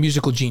 who's just a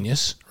musical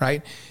genius,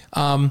 right?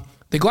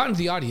 They go out into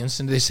the audience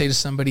and they say to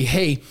somebody,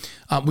 hey,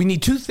 we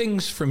need two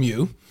things from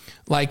you.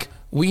 Like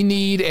we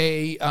need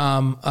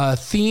a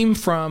theme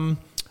from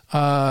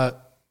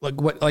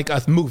like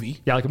a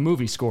movie. Yeah, like a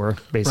movie score,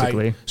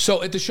 basically. Right.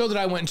 So at the show that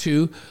I went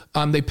to,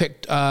 they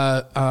picked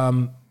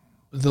The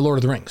Lord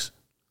of the Rings.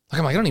 Like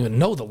I'm like, I don't even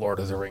know the Lord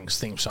of the Rings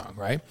theme song,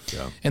 right?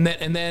 Yeah. And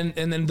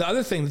then the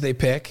other thing that they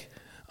pick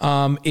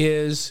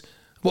is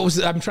what was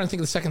it? I'm trying to think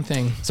of the second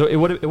thing. So it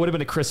would have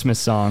been a Christmas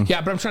song. Yeah,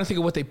 but I'm trying to think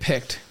of what they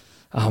picked.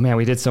 Oh man,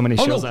 we did so many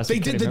shows last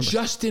week. They did the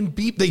Justin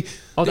Bieber. They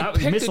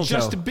picked the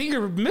Justin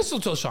Bieber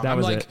Mistletoe song.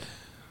 I'm like,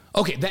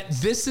 okay,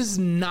 this is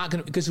not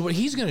gonna, because what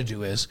he's gonna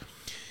do is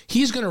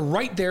he's gonna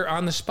right there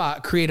on the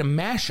spot create a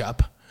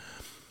mashup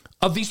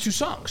of these two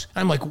songs.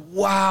 And I'm like,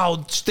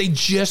 wow, they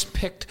just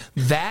picked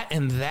that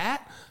and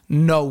that.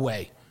 No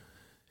way.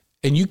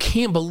 And you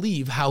can't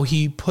believe how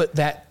he put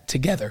that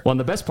together. Well, and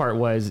the best part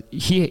was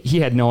he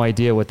had no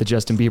idea what the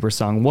Justin Bieber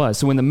song was.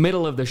 So in the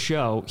middle of the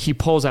show, he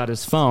pulls out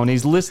his phone.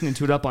 He's listening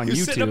to it up on YouTube.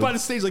 He's sitting up on the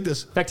stage like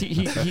this. In fact,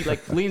 he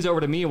like leans over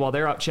to me while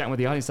they're out chatting with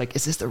the audience, like,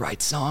 "Is this the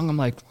right song?" I'm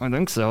like, "I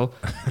think so."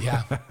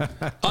 Yeah,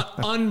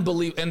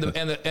 unbelievable.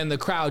 And the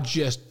crowd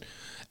just,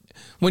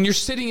 when you're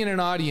sitting in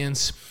an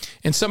audience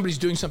and somebody's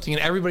doing something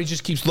and everybody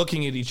just keeps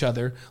looking at each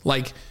other,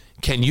 like,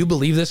 "Can you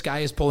believe this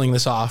guy is pulling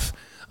this off?"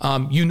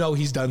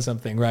 he's done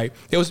something right.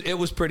 It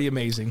was pretty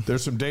amazing.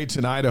 There's some dates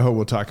in Idaho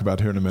we'll talk about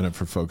here in a minute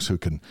for folks who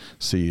can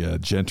see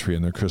Gentry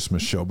in their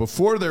Christmas show.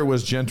 Before there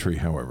was Gentry,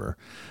 however,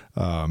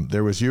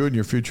 there was you and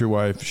your future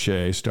wife,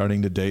 Shay,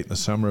 starting to date in the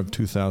summer of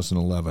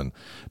 2011.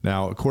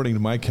 Now, according to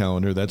my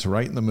calendar, that's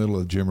right in the middle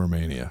of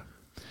Jimmermania.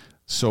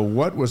 So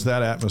what was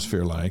that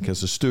atmosphere like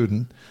as a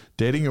student,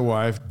 dating your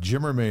wife,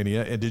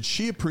 Jimmermania, and did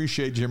she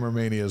appreciate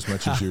Jimmermania as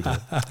much as you did?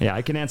 Yeah,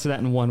 I can answer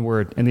that in one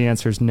word, and the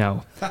answer is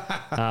no.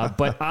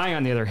 But I,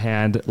 on the other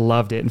hand,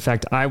 loved it. In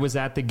fact, I was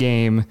at the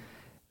game.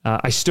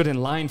 I stood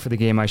in line for the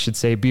game, I should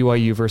say,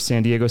 BYU versus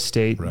San Diego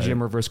State, right.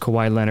 Jimmer versus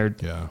Kawhi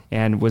Leonard,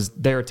 and was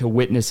there to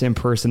witness in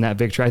person that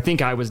victory. I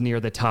think I was near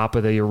the top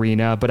of the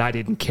arena, but I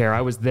didn't care.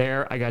 I was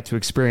there. I got to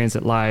experience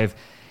it live.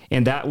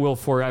 And that will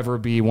forever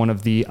be one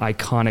of the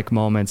iconic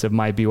moments of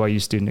my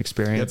BYU student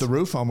experience. Yet the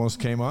roof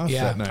almost came off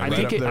that night.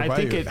 I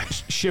think it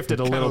shifted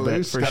a little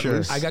bit for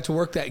sure. I got to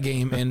work that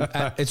game, and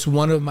it's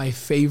one of my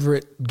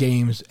favorite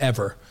games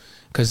ever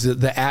because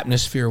the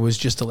atmosphere was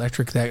just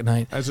electric that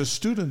night. As a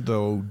student,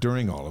 though,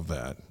 during all of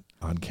that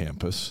on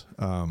campus,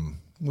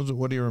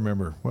 what do you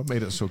remember? What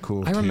made it so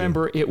cool? I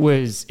remember it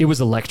was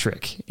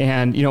electric,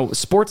 and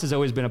sports has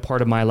always been a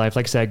part of my life.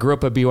 Like I said, I grew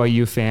up a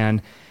BYU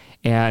fan,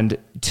 and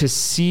to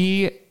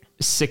see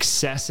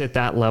success at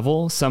that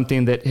level,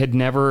 something that had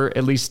never,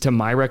 at least to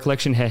my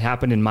recollection, had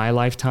happened in my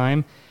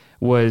lifetime,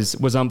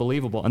 was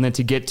unbelievable. And then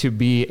to get to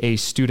be a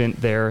student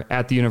there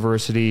at the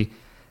university,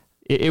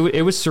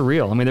 it was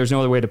surreal. I mean, there's no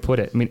other way to put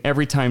it. I mean,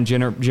 every time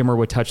Jimmer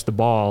would touch the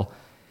ball,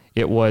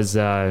 it was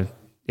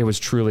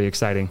truly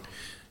exciting.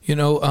 By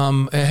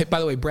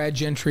the way,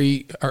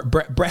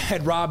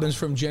 Brad Robbins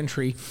from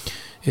Gentry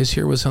is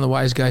here with some of the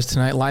Wise Guys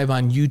tonight, live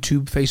on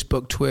YouTube,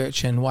 Facebook,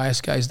 Twitch, and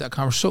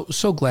wiseguys.com. We're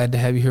so glad to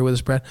have you here with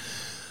us, Brad.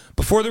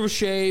 Before there was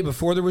Shay,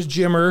 before there was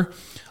Jimmer,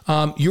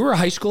 you were a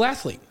high school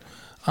athlete.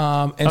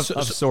 Of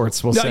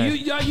sorts, we'll say.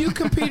 You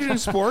competed in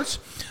sports,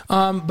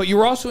 but you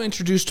were also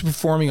introduced to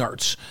performing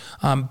arts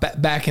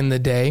back in the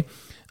day.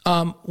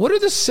 What are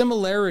the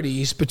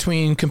similarities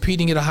between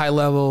competing at a high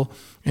level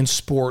in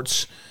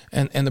sports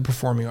and the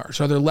performing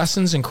arts? Are there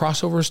lessons and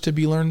crossovers to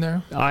be learned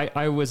there?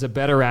 I was a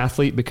better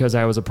athlete because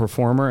I was a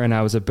performer, and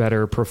I was a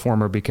better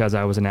performer because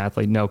I was an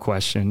athlete, no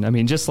question. I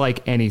mean, just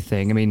like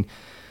anything. I mean,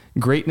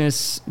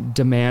 greatness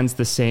demands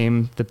the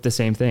same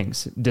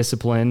things: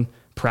 discipline,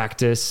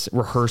 practice,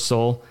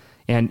 rehearsal,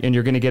 and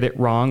you're going to get it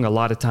wrong a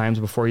lot of times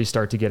before you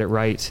start to get it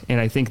right. And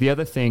I think the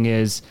other thing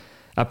is,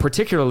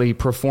 particularly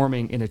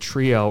performing in a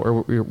trio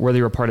or whether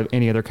you're a part of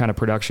any other kind of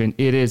production,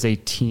 it is a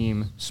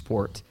team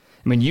sport.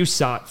 I mean, you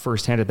saw it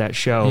firsthand at that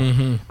show.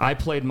 Mm-hmm. I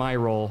played my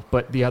role,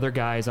 but the other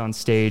guys on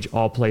stage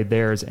all played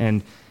theirs.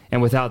 And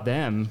without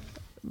them,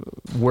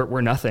 we're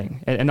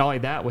nothing. And not only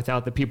that,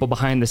 without the people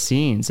behind the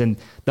scenes and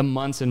the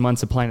months and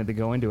months of planning to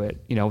go into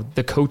it,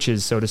 the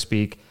coaches, so to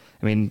speak,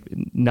 I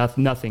mean,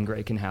 nothing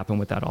great can happen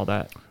without all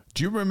that.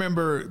 Do you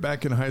remember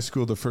back in high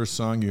school the first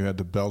song you had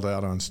to belt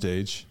out on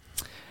stage?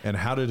 And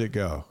how did it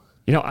go?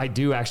 I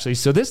do actually.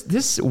 So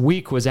this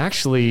week was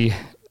actually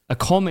a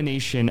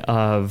culmination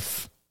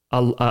of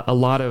a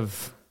lot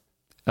of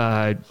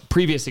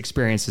previous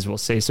experiences, we'll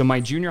say. So my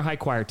junior high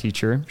choir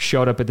teacher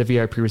showed up at the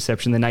VIP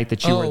reception the night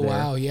that you were there.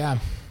 Oh, wow, yeah.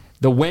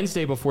 The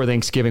Wednesday before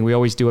Thanksgiving, we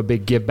always do a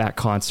big give back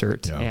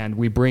concert. Yeah. And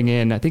we bring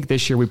in, I think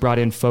this year we brought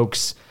in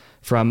folks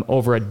from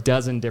over a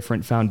dozen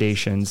different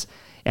foundations.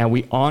 And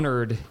we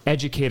honored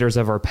educators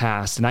of our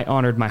past. And I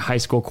honored my high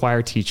school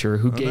choir teacher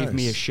who gave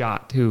me a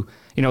shot, who,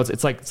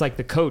 it's like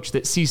the coach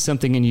that sees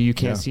something in you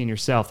can't see in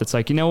yourself. It's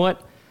like, you know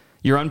what?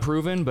 You're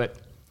unproven, but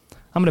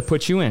I'm going to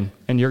put you in,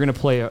 and you're going to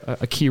play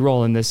a key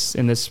role in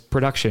this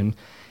production.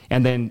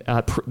 And then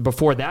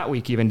before that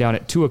week, even down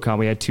at Tuacahn,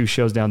 we had 2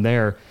 shows down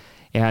there,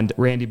 and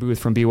Randy Booth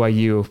from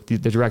BYU,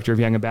 the director of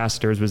Young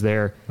Ambassadors, was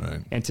there.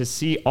 Right. And to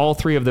see all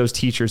 3 of those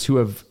teachers who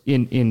have,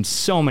 in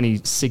so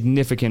many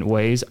significant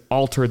ways,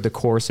 altered the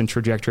course and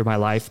trajectory of my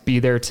life, be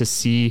there to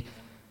see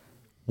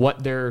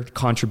what their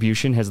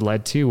contribution has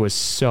led to was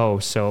so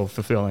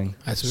fulfilling.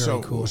 That's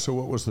very cool. So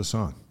what was the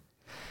song?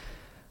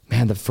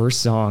 Man, the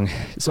first song.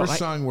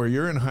 Song where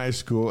you're in high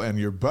school and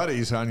your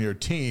buddies on your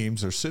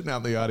teams are sitting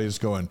out in the audience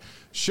going,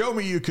 show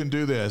me you can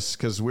do this,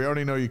 because we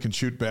already know you can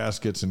shoot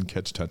baskets and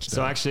catch touchdowns.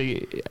 So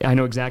actually, I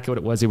know exactly what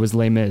it was. It was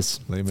Les Mis.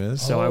 Les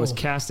Mis? So I was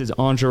cast as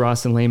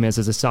Enjolras in Les Mis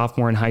as a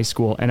sophomore in high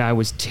school, and I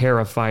was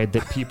terrified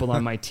that people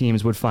on my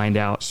teams would find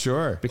out.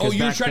 Sure. Because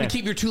you were trying to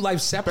keep your 2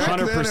 lives separate?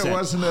 100%. It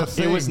wasn't a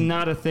thing. It was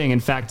not a thing. In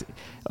fact,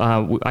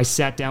 I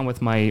sat down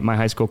with my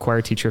high school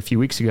choir teacher a few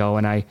weeks ago,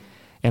 and I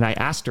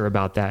asked her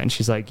about that, and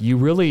she's like, you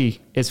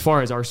really, as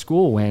far as our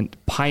school went,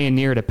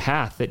 pioneered a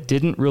path that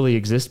didn't really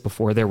exist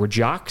before. There were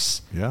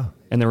jocks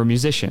and there were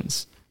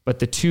musicians, but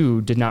the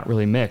 2 did not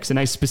really mix. And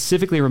I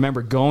specifically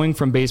remember going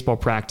from baseball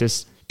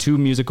practice to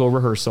musical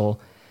rehearsal,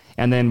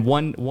 and then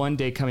one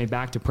day coming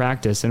back to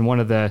practice, and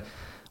one of the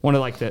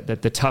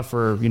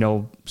tougher,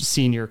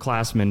 senior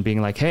classmen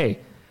being like, hey,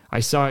 I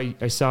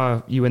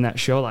saw you in that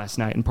show last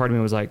night. And part of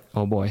me was like,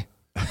 oh boy.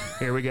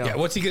 Here we go. Yeah,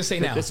 what's he going to say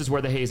now? This is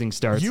where the hazing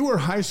starts. You were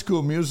High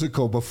School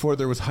Musical before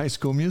there was High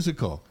School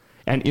Musical.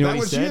 And you know that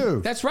what was he said?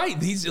 you. That's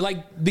right. He's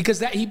like, because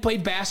he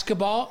played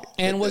basketball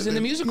and was in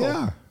the musical.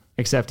 Yeah.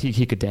 Except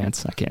he could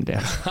dance. I can't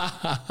dance.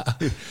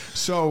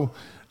 So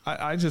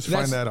I just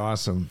find that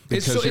awesome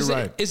because you're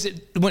right. Is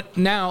it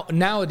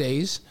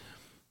nowadays?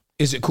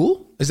 Is it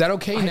cool? Is that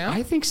okay now?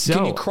 I think so.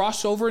 Can you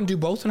cross over and do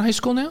both in high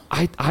school now?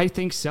 I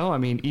think so. I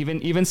mean,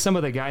 even some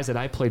of the guys that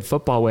I played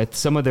football with,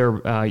 some of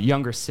their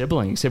younger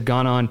siblings have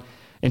gone on.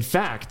 In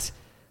fact,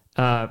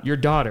 your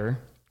daughter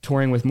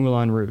touring with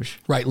Moulin Rouge.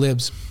 Right,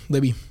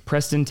 Libby.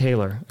 Preston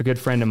Taylor, a good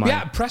friend of mine.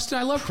 Yeah, Preston.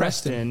 I love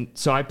Preston.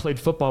 So I played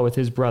football with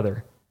his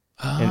brother.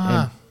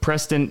 And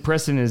Preston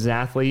is an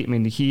athlete. I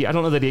mean, I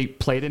don't know that he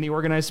played any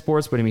organized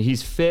sports, but I mean,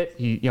 he's fit.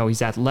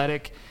 He's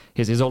athletic.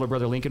 His older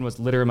brother Lincoln was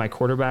literally my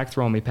quarterback,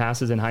 throwing me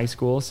passes in high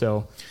school.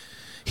 So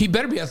he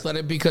better be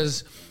athletic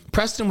because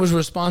Preston was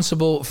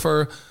responsible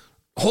for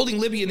holding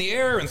Libby in the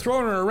air and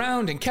throwing her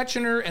around and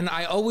catching her. And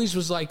I always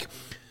was like,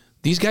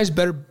 these guys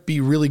better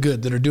be really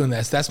good that are doing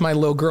this. That's my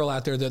little girl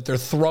out there that they're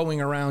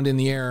throwing around in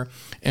the air.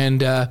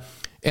 And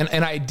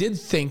I did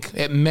think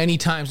at many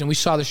times, and we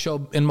saw the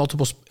show in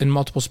multiple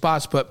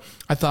spots, but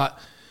I thought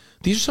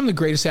these are some of the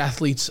greatest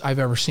athletes I've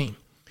ever seen.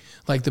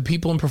 Like the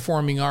people in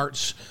performing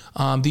arts,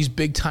 these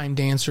big time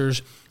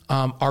dancers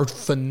are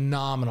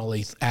phenomenal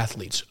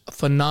athletes.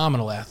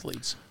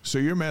 So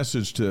your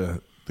message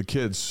to the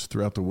kids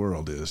throughout the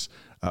world is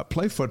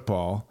play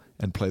football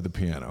and play the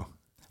piano.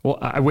 Well,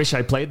 I wish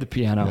I played the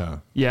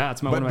piano. Yeah,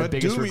 it's one of my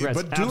biggest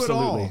regrets. But do Absolutely. it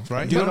all,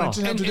 right? Do you it don't all.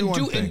 have to do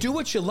one thing. And do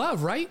what you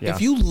love, right? Yeah.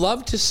 If you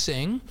love to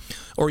sing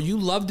or you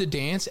love to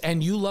dance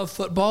and you love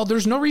football,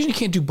 there's no reason you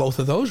can't do both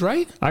of those,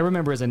 right? I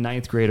remember as a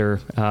ninth grader,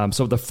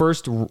 so the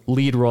first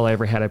lead role I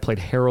ever had, I played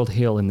Harold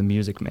Hill in The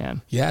Music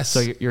Man. Yes.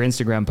 So your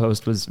Instagram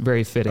post was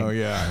very fitting. Oh,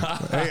 yeah.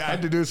 Hey, I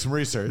had to do some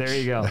research. There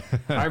you go.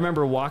 I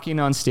remember walking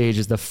on stage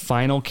as the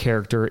final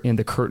character in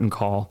The Curtain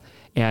Call,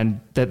 and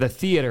the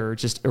theater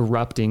just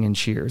erupting in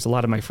cheers. A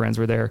lot of my friends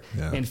were there,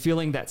 and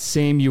feeling that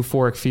same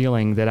euphoric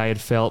feeling that I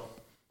had felt,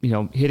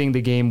 hitting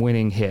the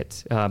game-winning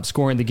hit,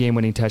 scoring the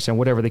game-winning touchdown,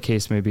 whatever the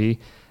case may be.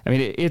 I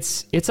mean,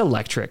 it's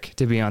electric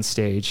to be on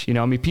stage.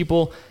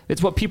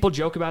 It's what people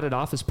joke about at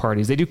office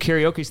parties. They do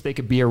karaoke so they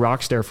could be a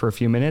rock star for a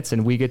few minutes,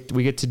 and we get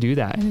to do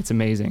that, and it's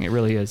amazing. It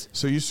really is.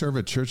 So you serve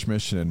a church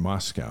mission in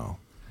Moscow.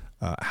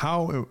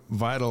 How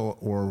vital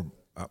or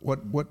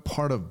what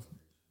part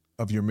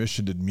of your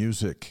mission did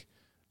music?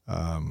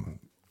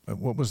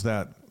 What was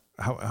that?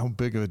 How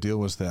big of a deal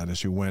was that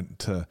as you went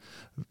to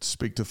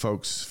speak to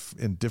folks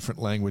in different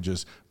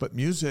languages? But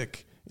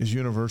music is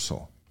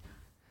universal.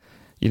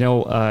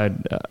 A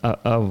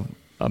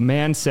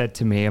man said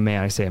to me,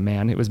 I say a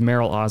man, it was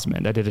Merrill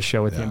Osmond. I did a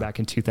show with him back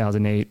in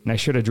 2008, and I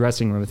shared a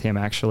dressing room with him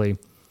actually.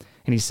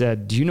 And he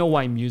said, "Do you know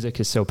why music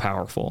is so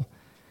powerful?"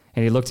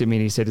 And he looked at me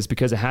and he said, "It's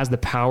because it has the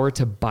power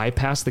to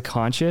bypass the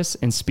conscious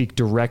and speak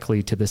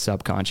directly to the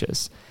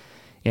subconscious."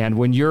 And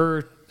when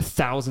you're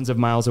thousands of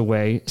miles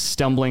away,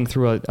 stumbling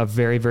through a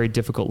very, very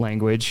difficult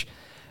language,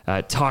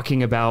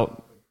 talking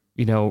about,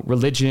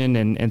 religion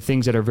and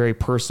things that are very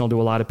personal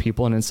to a lot of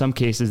people. And in some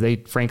cases, they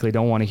frankly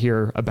don't want to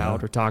hear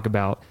about or talk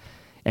about.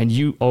 And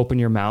you open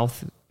your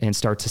mouth and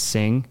start to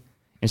sing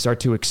and start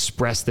to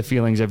express the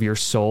feelings of your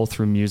soul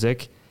through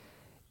music.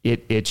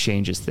 It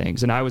changes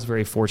things. And I was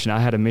very fortunate. I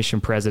had a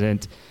mission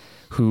president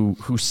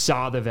who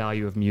saw the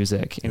value of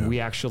music. And we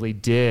actually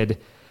did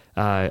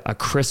a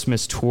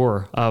Christmas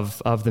tour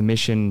of the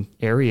mission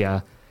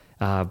area,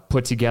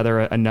 put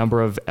together a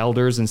number of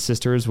elders and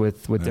sisters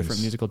with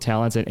different musical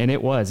talents. And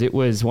it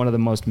was one of the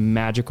most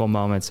magical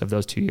moments of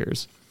those 2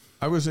 years.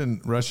 I was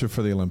in Russia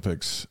for the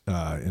Olympics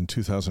in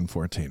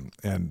 2014,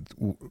 and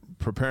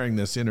preparing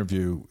this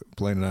interview,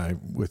 Blaine and I,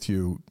 with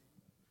you,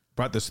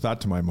 brought this thought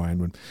to my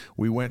mind when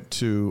we went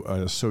to a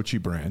Sochi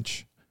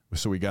branch.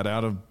 So we got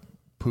out of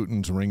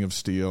Putin's Ring of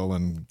Steel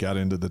and got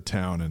into the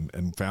town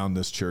and found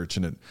this church,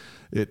 and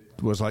it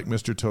was like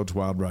Mr. Toad's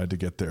Wild Ride to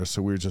get there.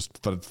 So we were just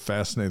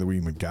fascinated that we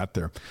even got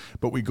there.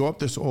 But we go up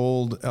this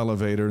old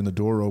elevator and the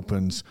door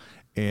opens,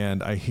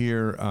 and I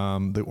hear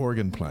the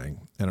organ playing,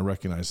 and I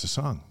recognize the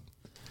song.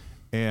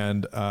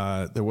 And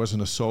there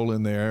wasn't a soul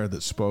in there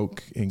that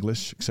spoke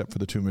English except for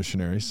the two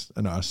missionaries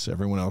and us.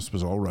 Everyone else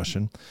was all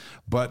Russian.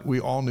 But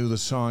we all knew the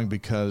song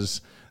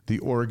because the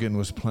organ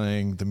was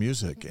playing the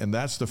music. And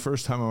that's the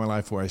first time in my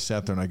life where I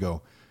sat there and I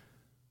go,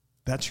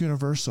 that's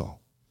universal.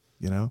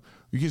 You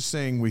can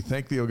sing, "We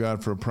thank thee, O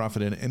God, for a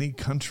prophet," in any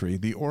country.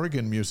 The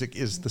organ music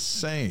is the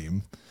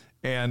same.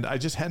 And I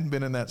just hadn't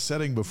been in that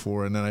setting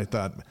before. And then I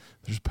thought,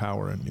 there's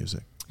power in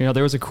music.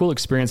 There was a cool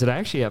experience that I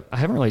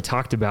haven't really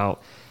talked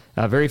about.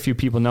 Very few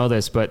people know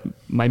this, but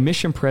my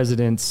mission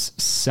president's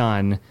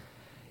son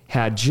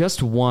had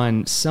just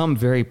won some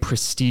very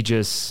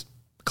prestigious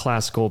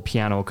classical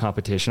piano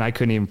competition. I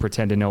couldn't even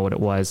pretend to know what it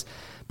was,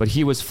 but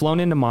he was flown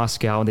into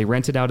Moscow and they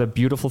rented out a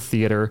beautiful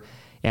theater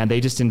and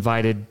they just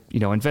invited,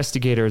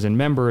 investigators and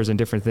members and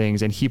different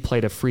things. And he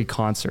played a free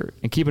concert.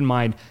 And keep in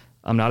mind,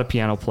 I'm not a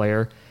piano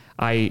player.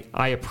 I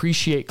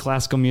appreciate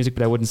classical music,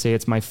 but I wouldn't say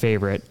it's my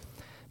favorite.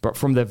 But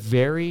from the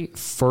very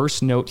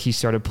first note he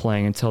started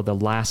playing until the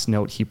last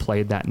note he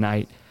played that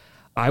night,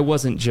 I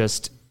wasn't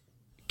just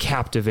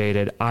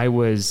captivated. I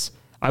was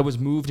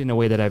moved in a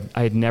way that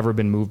I had never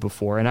been moved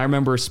before. And I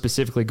remember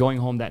specifically going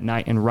home that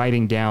night and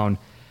writing down,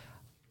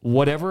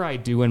 whatever I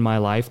do in my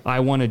life, I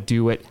want to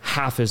do it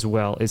half as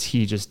well as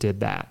he just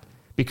did that,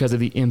 because of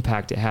the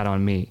impact it had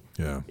on me.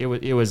 Yeah.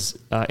 It was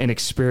an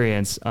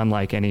experience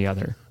unlike any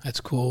other. That's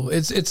cool.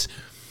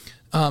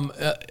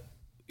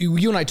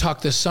 You and I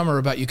talked this summer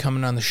about you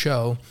coming on the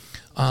show.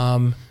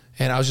 And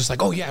I was just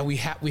like, oh yeah, we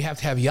have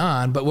to have you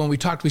on. But when we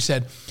talked, we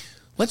said,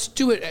 let's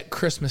do it at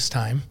Christmas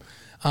time.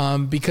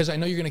 Because I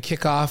know you're going to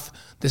kick off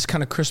this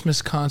kind of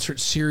Christmas concert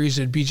series.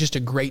 It'd be just a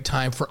great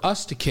time for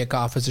us to kick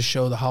off as a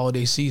show the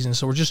holiday season.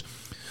 So we're just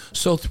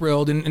so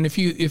thrilled. And if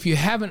you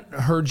haven't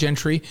heard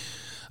Gentry,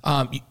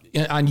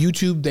 on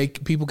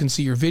YouTube, people can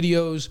see your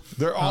videos.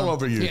 They're all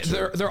over YouTube.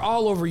 Yeah, they're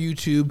all over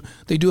YouTube.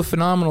 They do a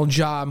phenomenal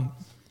job.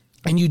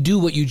 And you do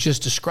what you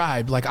just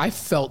described. Like I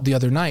felt the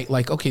other night,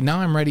 like, okay, now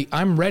I'm ready.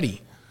 I'm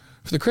ready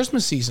for the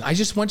Christmas season. I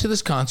just went to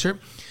this concert.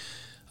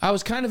 I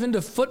was kind of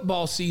into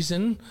football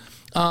season.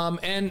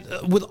 And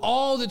with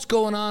all that's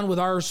going on with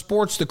our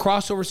sports, the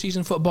crossover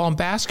season, football and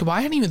basketball,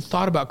 I hadn't even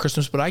thought about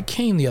Christmas, but I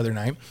came the other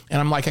night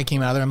and I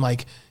came out of there. I'm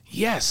like,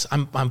 yes,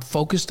 I'm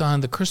focused on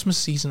the Christmas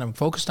season. I'm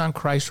focused on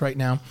Christ right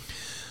now.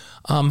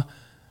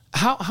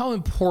 How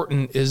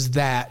important is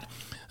that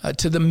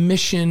to the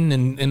mission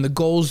and the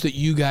goals that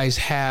you guys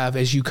have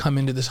as you come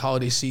into this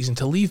holiday season,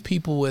 to leave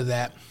people with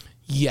that?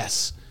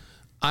 Yes,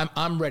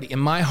 I'm ready. In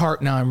my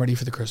heart now, I'm ready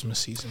for the Christmas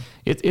season.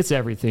 It's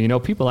everything. You know,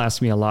 people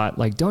ask me a lot,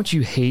 like, don't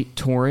you hate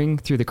touring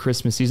through the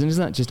Christmas season?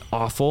 Isn't that just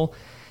awful?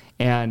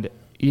 And,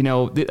 you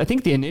know, I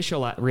think the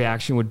initial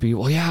reaction would be,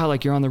 well, yeah,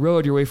 like you're on the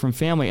road, you're away from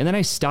family. And then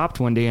I stopped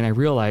one day and I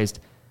realized,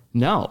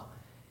 no,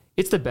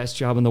 it's the best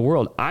job in the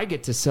world. I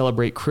get to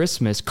celebrate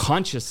Christmas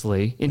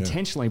consciously,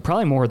 intentionally,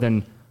 probably more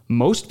than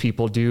most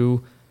people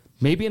do,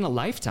 maybe in a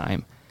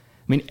lifetime.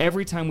 I mean,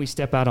 every time we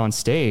step out on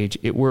stage,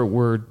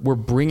 we're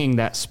bringing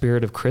that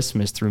spirit of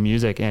Christmas through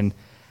music. And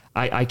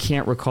I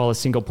can't recall a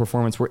single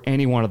performance where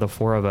any one of the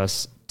four of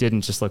us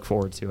didn't just look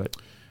forward to it.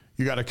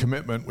 You got a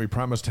commitment. We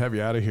promised to have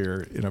you out of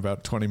here in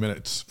about 20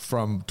 minutes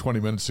from 20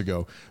 minutes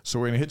ago. So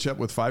we're going to hit you up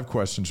with 5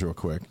 questions real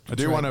quick. I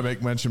do want to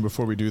make mention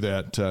before we do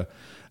that,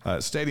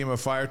 Stadium of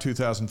Fire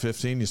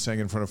 2015, you sang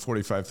in front of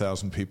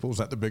 45,000 people. Was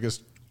that the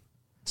biggest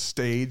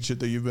stage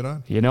that you've been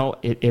on? You know,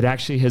 it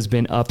actually has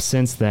been up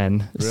since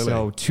then. Really?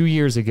 So 2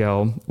 years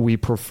ago, we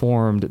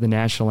performed the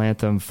national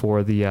anthem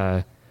for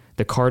the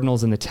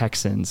Cardinals and the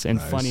Texans. And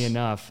Nice. Funny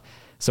enough,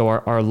 so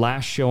our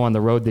last show on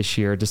the road this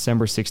year,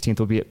 December 16th,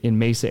 will be in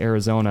Mesa,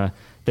 Arizona.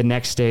 The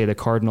next day, the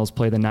Cardinals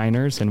play the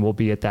Niners, and we'll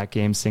be at that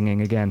game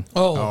singing again.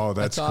 Oh,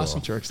 that's cool.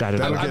 awesome. We're excited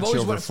That'll about it. get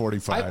you over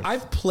 45.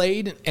 I've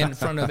played in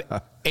front of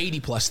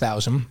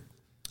 80,000+.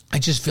 I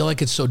just feel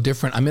like it's so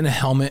different. I'm in a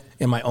helmet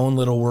in my own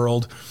little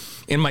world,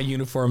 in my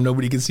uniform.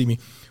 Nobody can see me.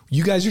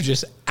 You guys are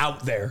just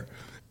out there,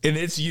 and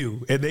it's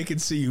you, and they can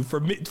see you.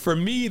 For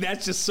me,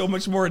 that's just so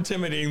much more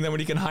intimidating than when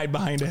you can hide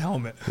behind a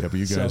helmet. Yeah, but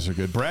you guys are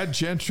good.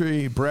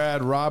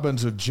 Brad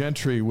Robbins of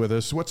Gentry with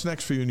us. What's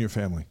next for you and your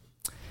family?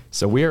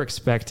 So we are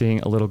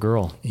expecting a little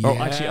girl.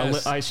 Yes.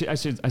 Oh, actually, I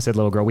said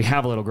little girl. We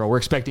have a little girl. We're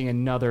expecting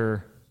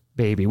another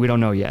baby. We don't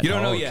know yet. You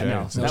don't know yet?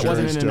 No, So that jury's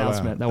wasn't an still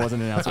announcement. out. That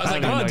wasn't an announcement. I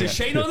was like, oh, does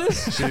Shay know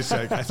this? She's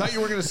like, I thought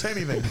you were going to say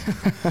anything.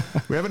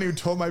 We haven't even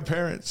told my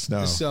parents.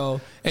 No.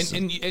 So,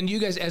 and you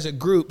guys as a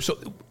group, so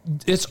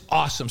it's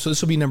awesome. So this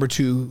will be number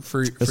 2 for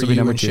will be you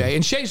number and 2. Shay.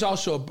 And Shay's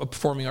also a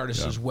performing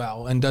artist as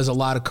well, and does a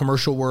lot of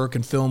commercial work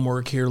and film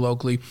work here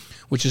locally,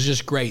 which is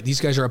just great. These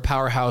guys are a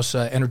powerhouse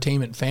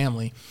entertainment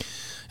family,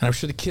 and I'm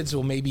sure the kids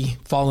will maybe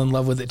fall in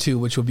love with it too,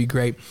 which will be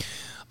great.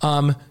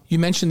 You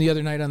mentioned the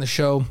other night on the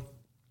show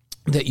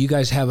that you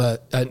guys have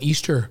an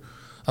Easter,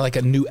 like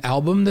a new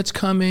album that's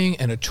coming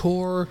and a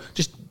tour.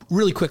 Just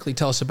really quickly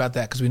tell us about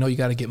that, because we know you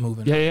got to get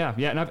moving. Yeah.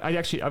 And I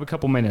actually have a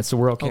couple minutes, so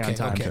we're okay on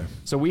time. Okay.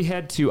 So we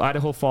head to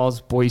Idaho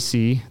Falls,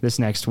 Boise this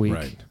next week.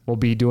 Right. We'll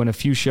be doing a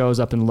few shows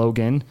up in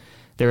Logan.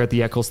 They're at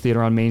the Eccles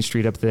Theater on Main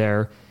Street up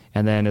there.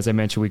 And then, as I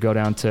mentioned, we go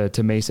down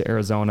to Mesa,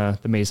 Arizona,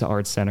 the Mesa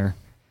Arts Center.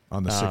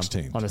 On the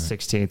 16th. On the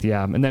 16th,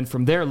 yeah. And then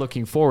from there,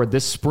 looking forward,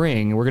 this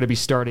spring, we're going to be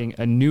starting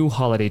a new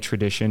holiday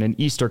tradition, an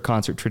Easter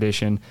concert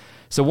tradition.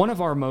 So one of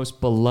our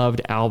most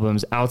beloved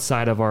albums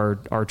outside of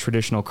our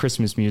traditional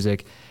Christmas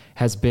music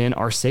has been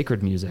our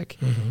sacred music.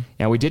 Mm-hmm.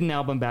 And we did an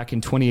album back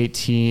in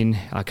 2018,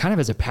 kind of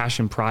as a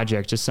passion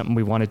project, just something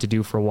we wanted to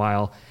do for a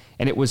while.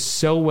 And it was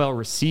so well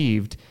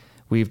received,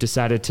 we've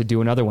decided to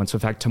do another one. So in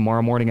fact,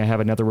 tomorrow morning, I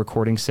have another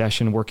recording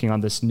session working on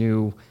this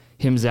new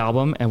hymns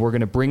album, and we're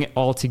going to bring it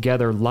all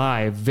together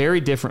live, very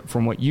different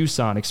from what you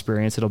saw and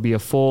experienced. It'll be a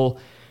full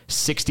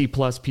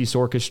 60+ piece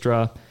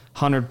orchestra,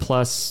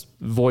 100+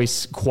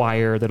 voice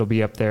choir that'll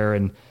be up there.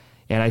 And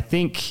I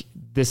think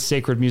this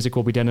sacred music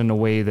will be done in a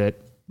way that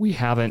we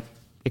haven't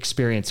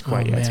experienced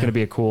quite yet. Man. It's going to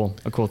be a cool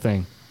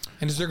thing.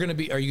 And is there going to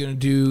be, are you going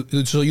to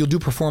do, so you'll do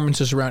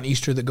performances around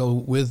Easter that go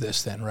with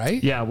this then,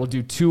 right? Yeah, we'll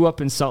do 2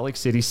 up in Salt Lake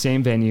City,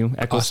 same venue,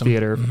 Eccles Awesome.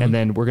 Theater, and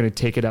then we're going to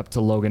take it up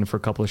to Logan for a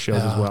couple of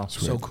shows as well.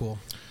 So cool.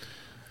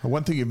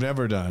 One thing you've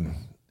never done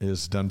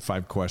is done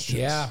 5 questions.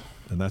 Yeah.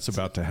 and that's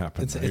about to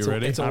happen. Are you a,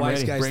 ready? It's a I'm wise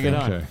ready. guy's Bring thing. it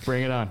on. Okay.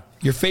 Bring it on.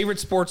 Your favorite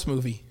sports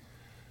movie?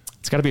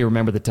 It's got to be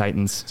Remember the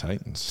Titans.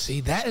 Titans.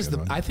 See, that is Good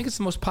one. I think it's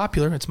the most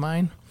popular. It's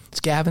mine. It's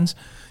Gavin's.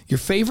 Your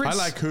favorites?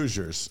 I like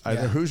Hoosiers.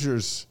 Yeah.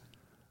 Hoosiers,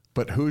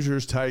 but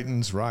Hoosiers,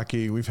 Titans,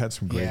 Rocky. We've had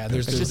some great. Yeah,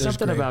 picks. There's just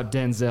something great. about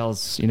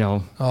Denzel's,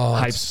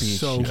 hype it's speech.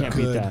 so You can't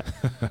good.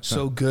 beat that.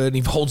 So good.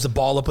 He holds the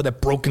ball up with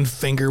that broken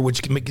finger,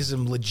 which gives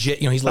him legit.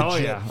 He's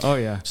legit. Oh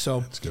yeah. So,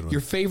 a good one.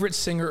 your favorite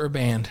singer or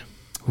band?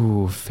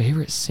 Ooh,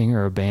 favorite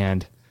singer or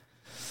band?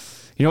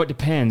 It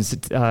depends.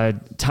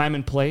 Time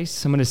and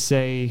place. I'm going to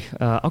say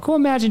I'll go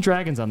Imagine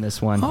Dragons on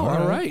this one. Oh,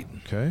 all right.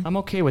 Okay. I'm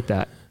okay with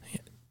that.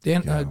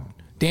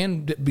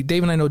 Dan,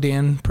 Dave and I know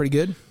Dan pretty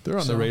good. They're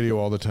on the radio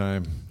all the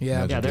time.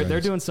 Yeah. Yeah,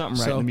 they're doing something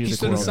right in the he music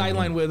stood on the world.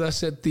 sideline with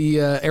us at the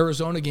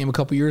Arizona game a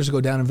couple years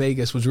ago down in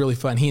Vegas. It was really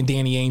fun. He and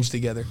Danny Ainge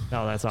together.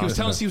 Oh, that's He was awesome.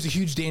 telling us he was a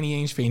huge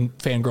Danny Ainge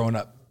fan growing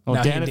up. Well,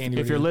 Now he Dan, and Danny if were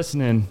you're together.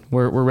 listening,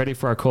 we're ready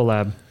for our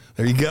collab.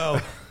 There you go.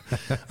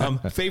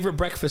 Favorite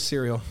breakfast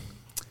cereal?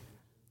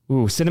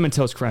 Ooh, Cinnamon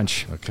Toast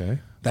Crunch. Okay.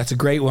 That's a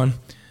great one.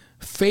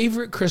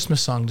 Favorite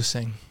Christmas song to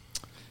sing?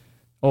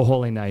 Oh,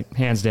 Holy Night,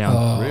 hands down.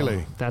 Oh.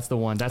 Really? That's the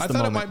one. That's I the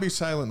thought moment. it might be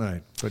Silent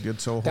Night, but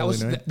it's so That Holy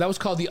was Night. that was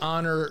called the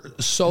honor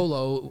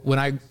solo when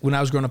I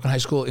was growing up in high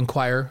school in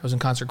choir. I was in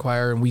concert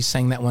choir, and we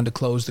sang that one to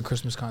close the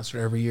Christmas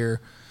concert every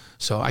year.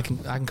 So I can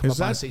come Is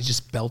up on that- stage,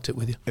 just belt it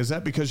with you. Is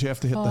that because you have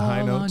to hit the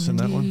high notes in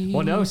that one?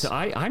 Well, no. So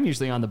I'm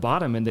usually on the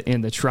bottom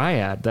in the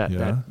triad,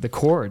 Yeah. the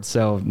chord.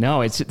 So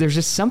no, there's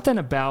just something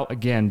about,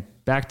 again,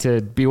 back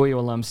to BYU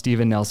alum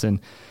Steven Nelson.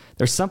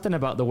 There's something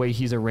about the way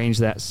he's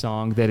arranged that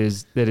song that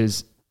is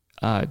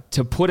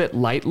to put it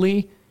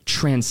lightly,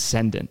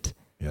 transcendent.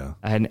 Yeah.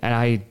 And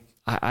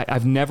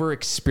I've never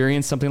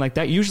experienced something like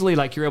that. Usually,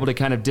 like, you're able to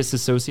kind of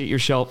disassociate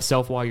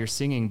yourself while you're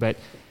singing, but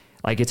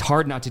like, it's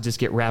hard not to just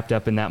get wrapped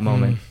up in that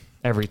moment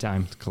every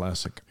time.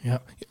 Classic. Yeah.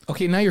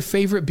 Okay, now your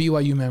favorite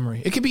BYU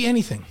memory. It could be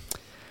anything.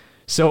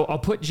 So I'll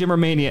put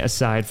Jimmermania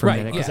aside for a Right,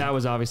 minute, because yeah. that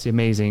was obviously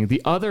amazing.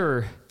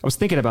 I was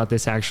thinking about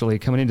this actually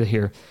coming into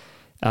here.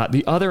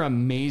 The other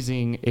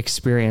amazing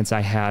experience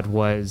I had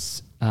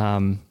was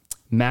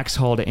Max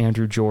Hall to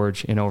Andrew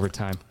George in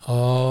overtime.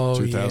 Oh,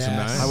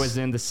 2009? yes. I was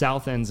in the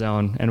south end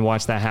zone and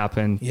watched that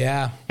happen.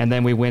 Yeah. And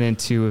then we went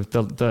into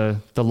the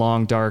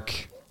long,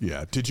 dark.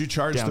 Yeah. Did you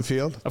charge down. the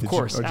field? Of Did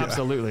course, you- okay.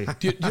 absolutely.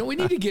 We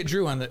need to get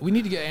Drew on we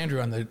need to get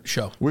Andrew on the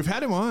show. We've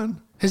had him on.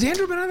 Has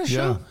Andrew been on the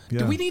show? Yeah.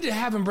 Do we need to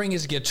have him bring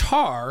his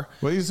guitar?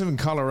 Well, he's in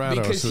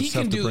Colorado, Because so he it's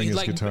can tough to do, bring his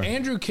like, guitar.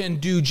 Andrew can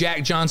do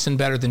Jack Johnson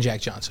better than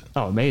Jack Johnson.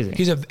 Oh, amazing.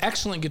 He's an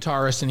excellent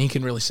guitarist and he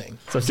can really sing.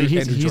 So see,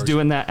 he's Andrew George.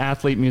 doing that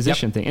athlete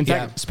musician Yep. thing. In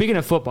fact, Yeah. speaking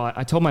of football,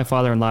 I told my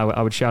father-in-law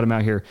I would shout him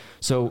out here.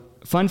 So,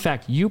 fun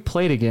fact, you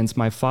played against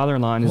my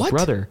father-in-law and his What?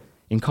 brother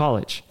in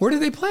college. Where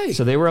did they play?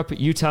 So they were up at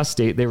Utah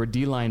State. They were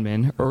D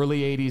linemen,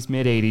 early 80s,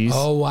 mid 80s.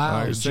 Oh,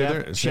 wow. All right, say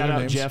their Shout out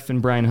names. Jeff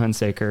and Brian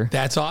Hunsaker.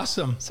 That's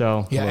awesome.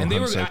 So Yeah, and they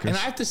were, Hunsakers. and I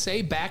have to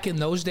say, back in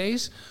those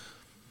days,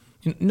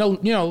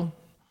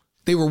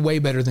 they were way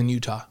better than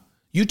Utah.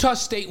 Utah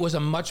State was a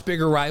much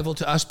bigger rival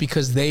to us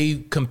because they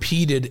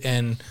competed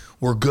and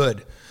were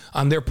good.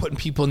 They're putting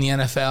people in the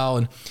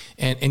NFL,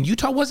 and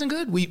Utah wasn't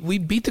good. We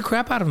beat the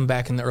crap out of them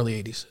back in the early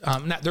 80s.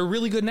 They're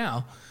really good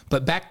now,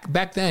 but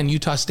back then,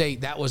 Utah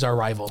State, that was our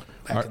rival.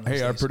 Back in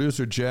those Our days.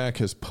 producer Jack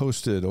has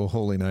posted "Oh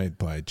Holy Night"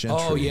 by Gentry.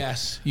 Oh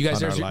yes, you guys.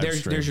 on There's our live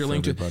stream there's your for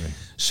link to it. everybody.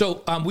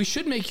 So we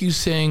should make you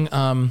sing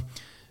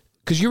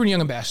because you were in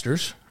Young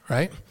Ambassadors,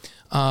 right?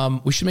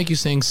 We should make you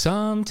sing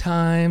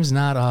 "Sometimes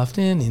Not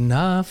Often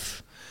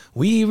Enough."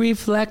 We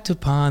reflect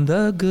upon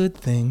the good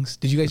things.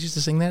 Did you guys used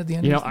to sing that at the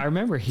end? I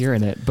remember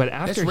hearing it, but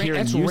after hearing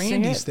that's you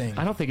sing Randy's it, thing.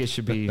 I don't think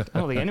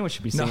anyone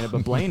should be singing it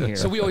but Blaine here.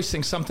 So we always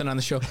sing something on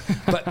the show.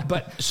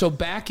 But so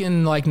back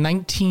in like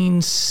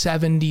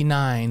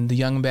 1979, the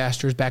Young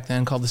Ambassadors, back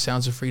then called the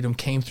Sounds of Freedom,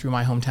 came through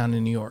my hometown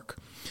in New York.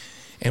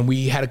 And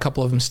we had a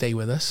couple of them stay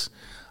with us.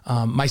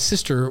 My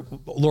sister,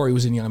 Lori,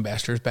 was in Young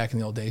Ambassadors back in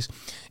the old days.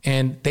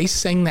 And they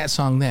sang that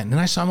song then. And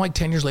I saw them like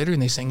 10 years later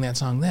and they sang that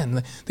song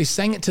then. They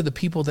sang it to the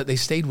people that they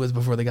stayed with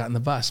before they got in the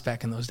bus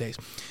back in those days.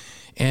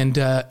 And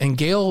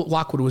Gail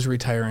Lockwood was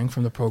retiring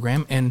from the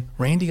program, and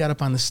Randy got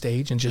up on the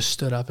stage and just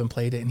stood up and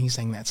played it, and he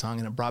sang that song,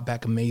 and it brought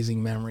back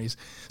amazing memories.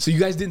 So you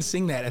guys didn't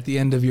sing that at the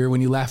end of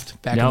when you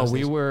left back in No, those we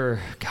days. were,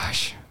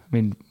 gosh, I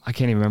mean, I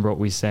can't even remember what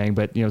we sang,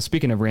 but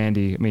speaking of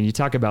Randy, I mean, you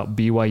talk about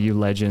BYU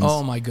legends.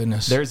 Oh my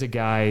goodness. There's a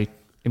guy,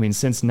 I mean,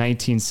 since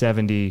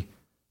 1970,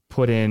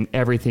 put in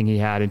everything he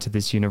had into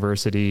this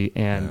university.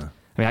 And I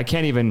mean, I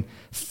can't even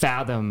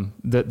fathom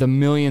the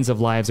millions of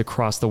lives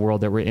across the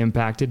world that were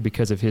impacted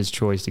because of his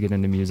choice to get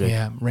into music.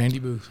 Yeah, Randy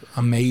Booth.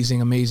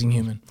 Amazing, amazing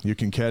human. You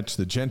can catch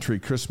the Gentry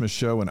Christmas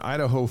Show in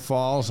Idaho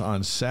Falls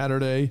on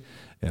Saturday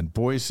and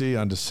Boise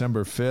on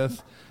December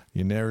 5th.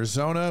 In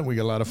Arizona, we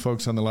got a lot of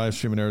folks on the live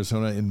stream in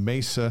Arizona, in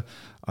Mesa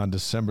on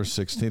December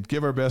 16th.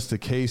 Give our best to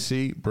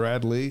Casey,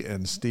 Bradley,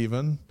 and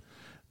Steven,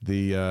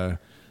 the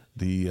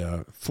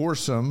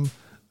foursome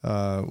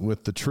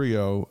with the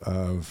trio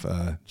of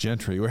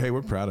Gentry. Hey,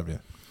 we're proud of you.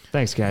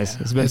 Thanks, guys.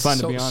 It's been fun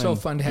to be on. So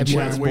fun to have you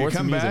on. Will you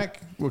come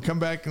back? We'll come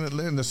back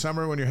in the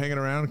summer when you're hanging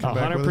around. Come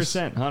back with us.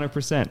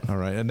 100%. All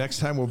right. And next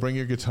time we'll bring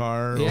your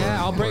guitar.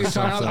 Yeah, I'll bring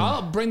guitar.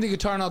 I'll bring the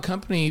guitar and I'll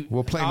accompany.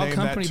 We'll play I'll Name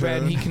accompany That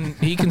Brad. Tune. And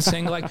he can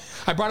sing. Like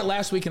I brought it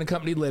last week and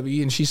accompanied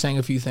Libby, and she sang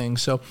a few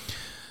things. So,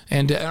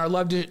 and our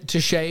love to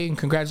Shay, and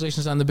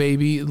congratulations on the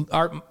baby.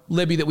 Our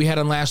Libby that we had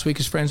on last week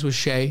is friends with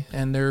Shay,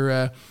 and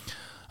they're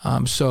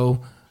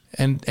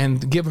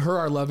and give her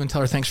our love and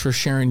tell her thanks for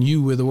sharing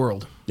you with the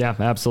world. Yeah,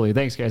 absolutely.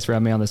 Thanks, guys, for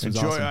having me on. This was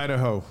Enjoy awesome.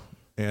 Idaho.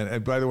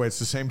 And by the way, it's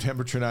the same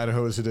temperature in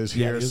Idaho as it is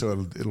here,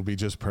 so it'll be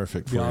just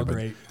perfect for you.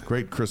 Great.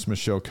 Great Christmas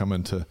show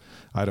coming to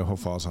Idaho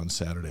Falls on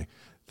Saturday.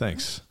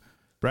 Thanks.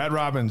 Brad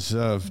Robbins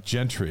of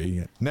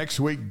Gentry. Next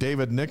week,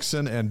 David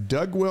Nixon and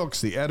Doug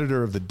Wilkes, the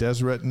editor of the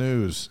Deseret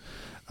News,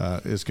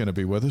 is going to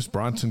be with us.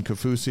 Bronson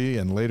Kafusi,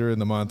 and later in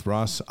the month,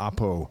 Ross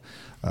Oppo,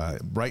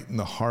 right in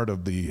the heart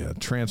of the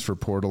transfer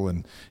portal.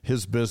 And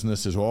his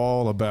business is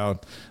all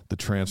about the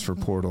transfer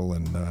portal.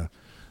 And,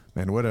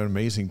 man, what an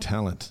amazing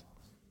talent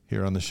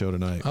here on the show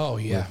tonight. Oh,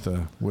 yeah.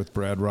 With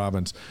Brad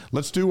Robbins.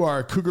 Let's do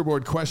our Cougar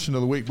Board question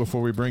of the week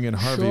before we bring in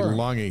Harvey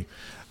Longy.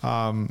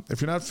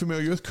 If you're not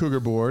familiar with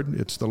Cougar Board,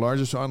 it's the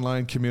largest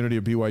online community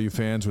of BYU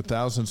fans with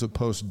thousands of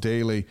posts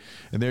daily.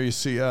 And there you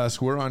see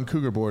us. We're on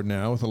Cougar Board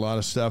now with a lot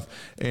of stuff.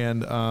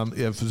 And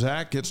if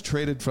Zach gets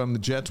traded from the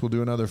Jets, we'll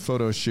do another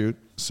photo shoot.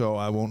 So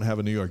I won't have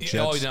a New York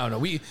Jets. Oh, no.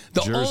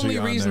 The only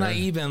reason I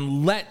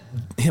even let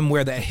him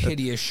wear that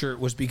hideous shirt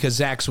was because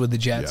Zach's with the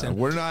Jets. Yeah, and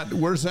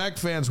we're Zach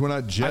fans. We're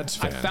not Jets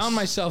fans. I found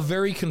myself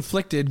very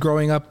conflicted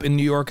growing up in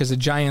New York as a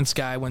Giants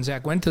guy when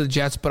Zach went to the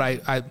Jets, but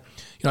I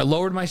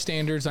lowered my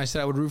standards and I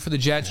said I would root for the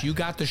Jets. You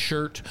got the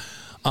shirt.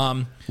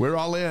 We're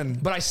all in.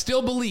 But I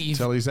still believe,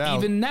 Till he's out.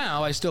 even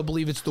now, I still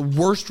believe it's the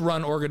worst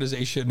run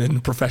organization in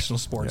professional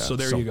sports. Yeah, so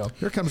there you go.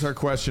 Here comes our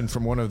question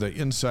from one of the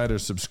insider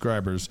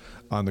subscribers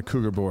on the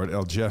Cougar Board,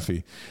 El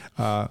Jeffy.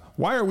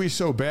 Why are we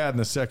so bad in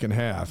the second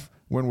half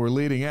when we're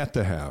leading at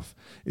the half?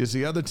 Is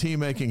the other team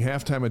making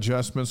halftime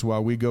adjustments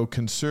while we go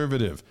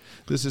conservative?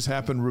 This has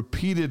happened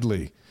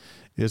repeatedly.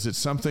 Is it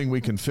something we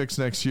can fix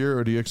next year,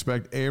 or do you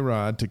expect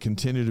A-Rod to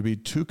continue to be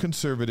too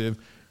conservative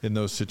in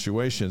those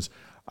situations?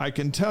 I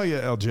can tell you,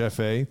 El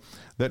Jefe,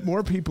 that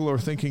more people are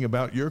thinking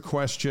about your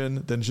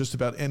question than just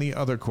about any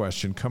other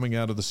question coming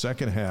out of the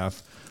second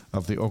half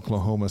of the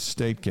Oklahoma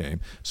State game.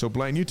 So,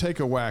 Blaine, you take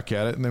a whack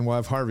at it, and then we'll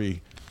have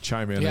Harvey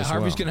chime in as well. Yeah,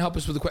 Harvey's going to help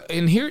us with the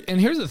question. And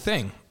here's the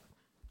thing.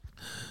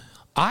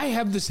 I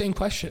have the same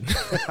question.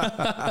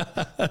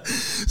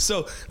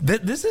 So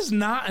this is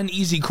not an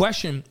easy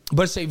question,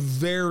 but it's a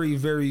very,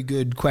 very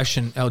good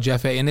question, El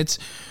Jefe. And it's...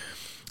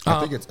 I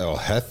think it's El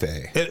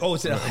Jefe. It's El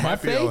Jefe?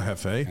 Might be El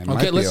Jefe. It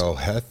might be El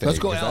Jefe. Let's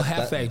go El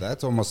Jefe.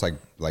 That's almost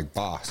like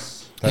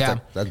boss.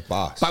 That's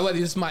boss. By the way,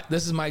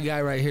 this is my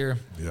guy right here.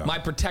 Yeah. My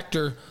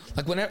protector.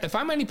 Like if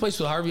I'm any place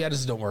with Harvey, I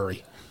just don't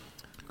worry.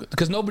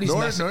 Because nobody's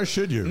messing. Nor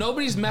should you.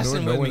 Nobody's messing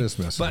with me. No one me. is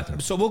messing with him.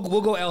 So we'll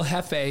go El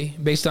Jefe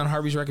based on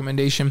Harvey's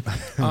recommendation.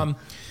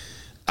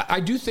 I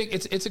do think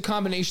it's a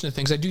combination of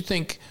things. I do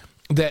think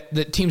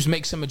that teams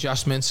make some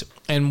adjustments,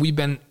 and we've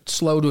been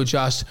slow to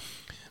adjust.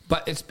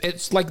 But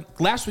it's like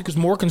last week was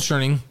more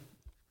concerning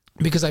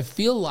because I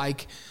feel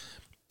like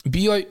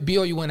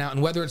BYU went out,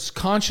 and whether it's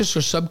conscious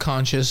or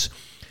subconscious,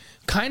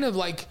 kind of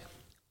like,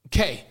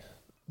 okay,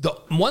 the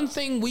one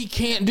thing we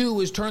can't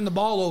do is turn the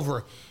ball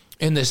over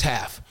in this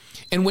half.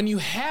 And when you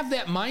have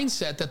that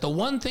mindset that the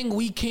one thing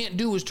we can't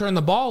do is turn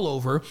the ball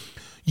over,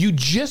 you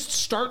just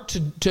start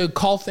to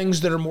call things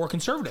that are more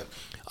conservative.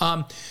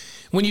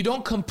 When you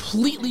don't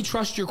completely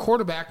trust your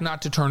quarterback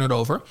not to turn it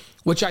over,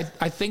 which I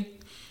think,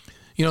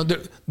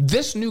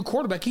 this new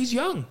quarterback, he's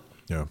young.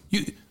 Yeah.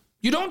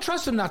 You don't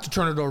trust him not to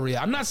turn it over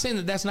yet. I'm not saying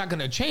that that's not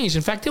going to change.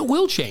 In fact, it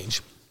will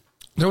change.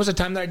 There was a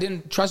time that I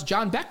didn't trust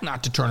John Beck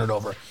not to turn it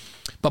over.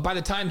 But by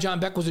the time John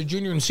Beck was a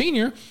junior and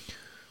senior,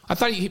 I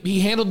thought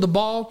he handled the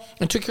ball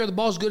and took care of the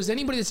ball as good as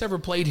anybody that's ever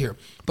played here.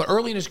 But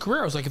early in his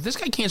career, I was like, if this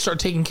guy can't start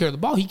taking care of the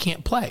ball, he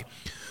can't play.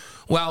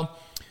 Well,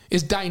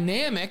 as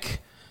dynamic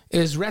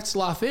as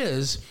Retzlaff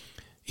is,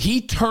 he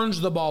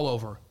turns the ball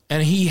over,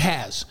 and he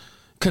has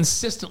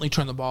consistently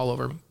turned the ball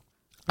over.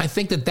 I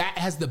think that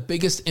has the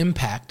biggest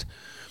impact.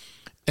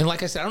 And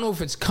like I said, I don't know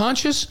if it's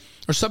conscious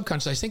or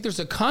subconscious. I think there's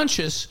a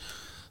conscious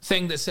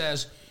thing that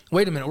says,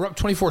 wait a minute, we're up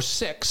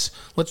 24-6.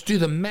 Let's do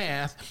the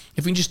math.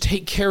 If we can just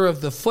take care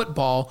of the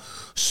football.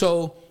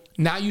 So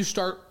now you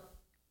start,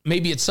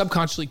 maybe it's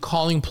subconsciously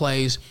calling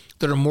plays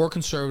that are more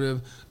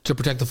conservative to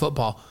protect the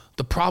football.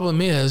 The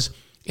problem is,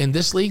 in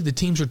this league, the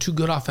teams are too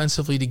good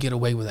offensively to get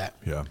away with that.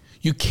 Yeah.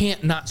 You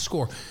can't not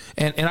score.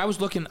 And I was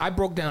looking, I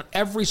broke down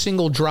every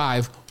single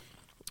drive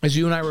as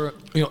you and I were,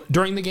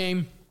 during the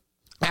game,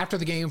 after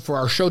the game, for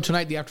our show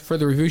tonight, the After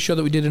Further Review show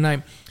that we did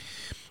tonight.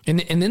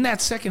 And in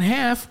that second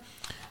half,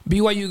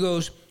 BYU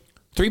goes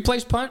 3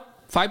 plays punt,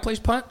 5 plays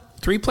punt,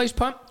 3 plays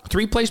punt,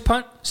 3 plays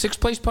punt, 6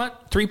 plays punt,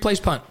 3 plays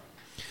punt.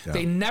 Yeah.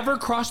 They never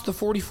crossed the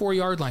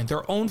 44-yard line,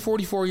 their own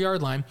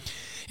 44-yard line,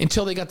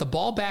 until they got the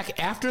ball back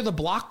after the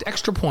blocked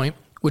extra point,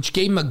 which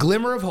gave them a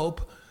glimmer of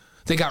hope.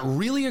 They got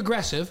really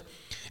aggressive,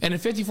 And in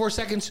 54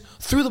 seconds,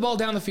 threw the ball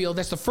down the field.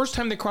 That's the first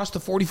time they crossed the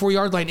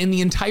 44-yard line in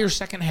the entire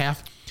second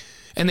half.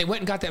 And they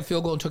went and got that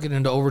field goal and took it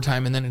into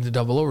overtime and then into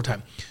double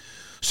overtime.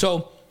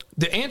 So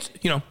the answer,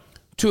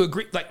 to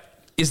agree,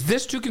 is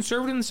this too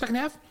conservative in the second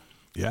half?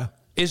 Yeah.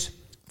 Is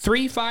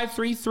 3-5,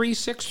 3-3,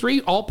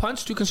 6-3 all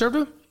punts too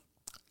conservative?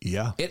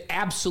 Yeah. It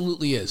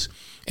absolutely is.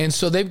 And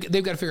so they've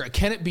got to figure out,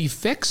 can it be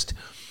fixed?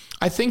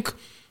 I think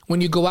when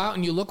you go out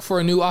and you look for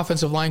a new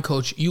offensive line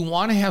coach, you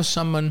want to have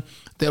someone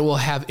that will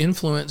have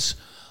influence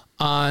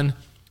on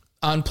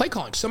play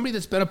calling. Somebody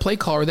that's been a play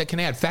caller that can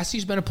add.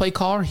 Fessie's been a play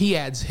caller. He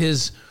adds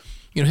his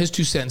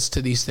 2 cents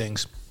to these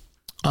things.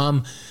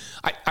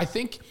 I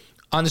think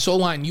on this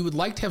O-line, you would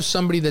like to have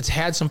somebody that's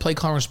had some play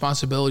calling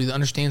responsibility, that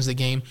understands the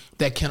game,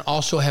 that can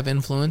also have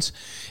influence,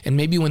 and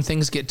maybe when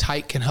things get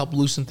tight can help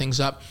loosen things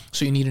up.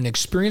 So you need an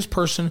experienced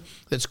person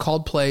that's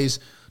called plays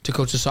to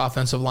coach this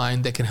offensive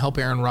line that can help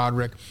Aaron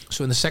Roderick.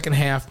 So in the second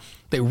half,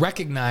 they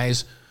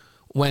recognize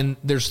when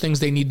there's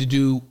things they need to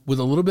do with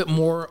a little bit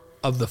more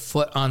of the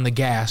foot on the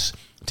gas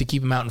to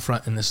keep them out in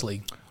front in this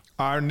league.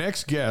 Our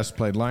next guest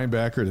played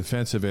linebacker,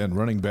 defensive end,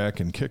 running back,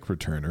 and kick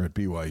returner at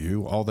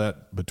BYU. All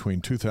that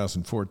between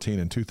 2014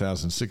 and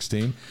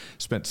 2016.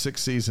 Spent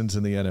 6 seasons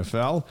in the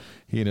NFL.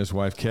 He and his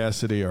wife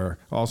Cassidy are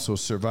also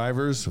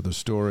survivors of the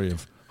story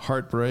of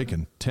heartbreak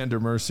and tender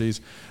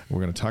mercies.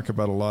 We're going to talk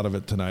about a lot of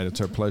it tonight.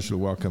 It's our pleasure to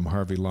welcome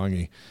Harvey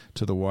Langi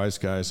to the Wise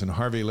Guys. And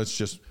Harvey, let's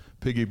just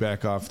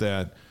piggyback off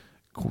that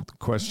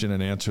question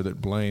and answer that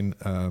Blaine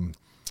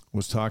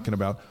was talking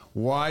about.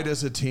 Why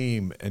does a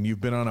team, and you've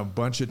been on a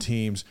bunch of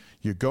teams,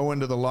 you go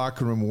into the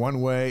locker room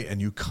one way and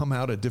you come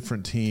out a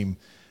different team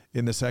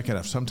in the second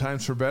half,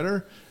 sometimes for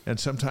better and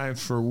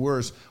sometimes for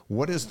worse?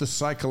 What is the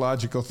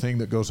psychological thing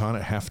that goes on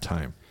at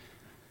halftime?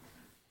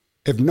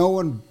 If no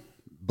one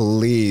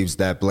believes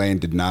that Blaine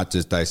did not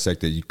just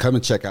dissect it, you come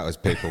and check out his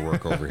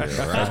paperwork over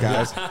here, all right,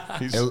 guys?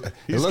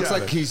 It looks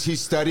like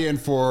he's studying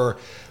for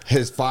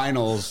his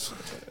finals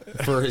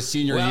for his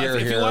senior year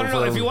if here.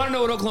 If you want to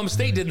know what Oklahoma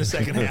State did in the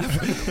second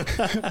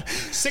half,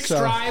 6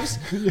 drives,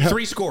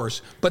 3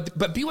 scores. But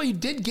BYU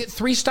did get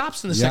 3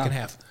 stops in the second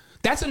half.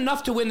 That's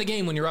enough to win the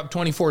game when you're up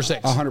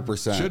 24-6.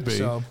 100%. Should be.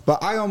 So.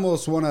 But I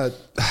almost want to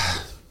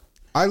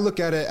 – I look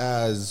at it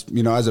as,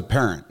 as a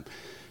parent.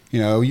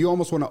 You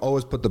almost want to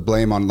always put the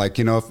blame on,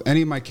 if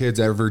any of my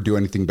kids ever do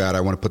anything bad, I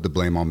want to put the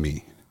blame on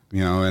me.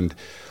 And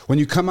when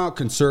you come out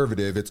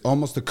conservative, it's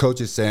almost the coach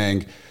is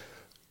saying –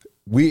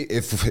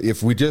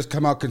 if we just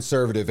come out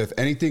conservative, if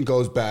anything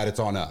goes bad,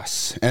 it's on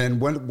us.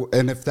 And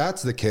if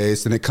that's the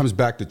case, then it comes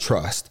back to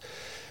trust.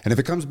 And if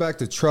it comes back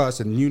to trust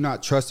and you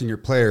not trusting your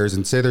players,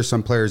 and say there's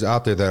some players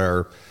out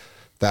there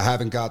that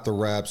haven't got the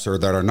reps or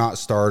that are not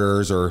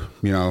starters, or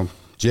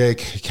Jake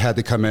had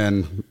to come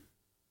in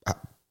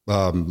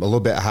a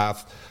little bit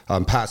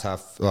past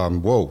half.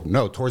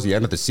 Towards the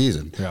end of the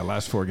season. Yeah,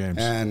 last 4 games.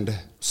 And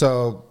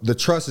so the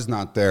trust is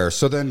not there.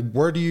 So then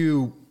where do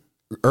you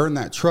earn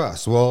that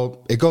trust?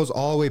 Well, it goes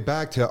all the way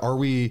back to, are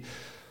we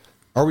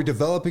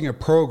developing a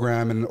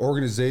program and an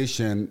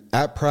organization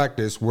at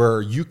practice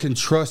where you can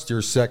trust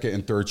your second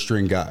and third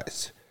string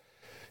guys?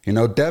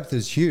 Depth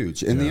is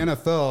huge. In the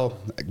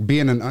NFL,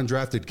 being an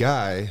undrafted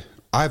guy,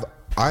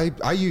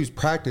 I use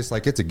practice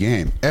like it's a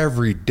game.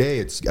 Every day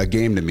it's a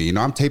game to me.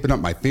 I'm taping up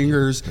my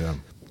fingers. Yeah.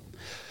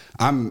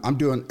 I'm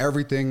doing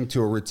everything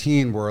to a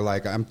routine where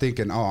I'm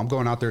thinking, I'm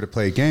going out there to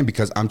play a game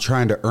because I'm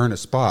trying to earn a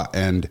spot.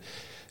 And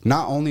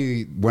not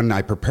only when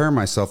I prepare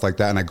myself like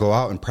that and I go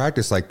out and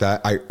practice like that,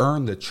 I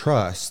earn the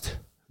trust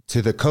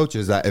to the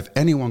coaches that if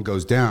anyone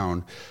goes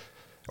down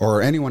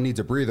or anyone needs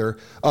a breather,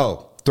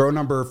 throw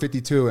number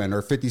 52 in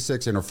or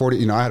 56 in or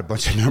 40. I had a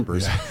bunch of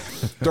numbers. Yeah.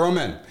 Throw them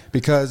in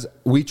because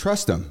we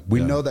trust him.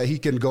 We know that he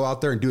can go out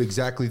there and do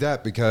exactly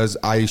that because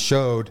I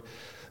showed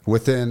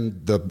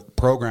within the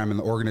program and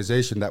the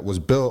organization that was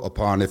built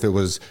upon, if it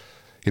was,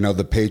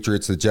 the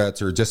Patriots, the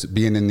Jets, or just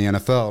being in the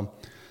NFL,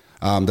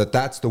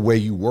 that's the way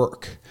you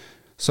work.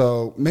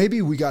 So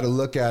maybe we got to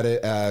look at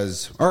it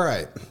as, all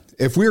right,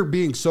 if we're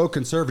being so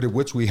conservative,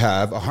 which we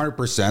have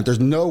 100%, there's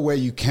no way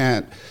you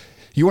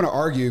want to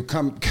argue,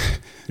 come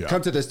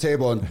to this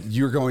table and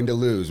you're going to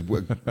lose,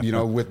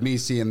 with me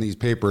seeing these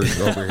papers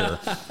over here.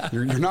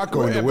 You're not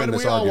going to win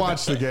this argument. We all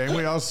watched the game.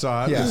 We all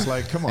saw it. Yeah. It's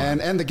like, come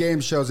on. And the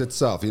game shows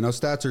itself.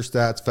 Stats are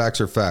stats,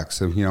 facts are facts.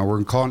 And,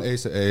 we're calling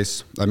ace a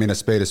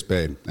spade a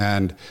spade.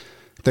 And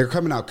they're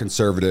coming out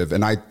conservative,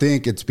 and I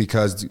think it's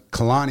because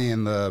Kalani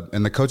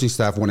and the coaching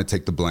staff want to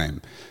take the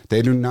blame.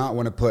 They do not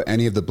want to put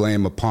any of the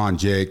blame upon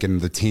Jake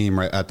and the team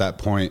right at that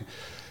point.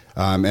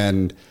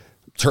 And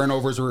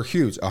turnovers were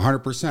huge,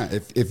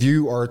 100%. If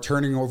you are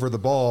turning over the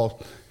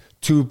ball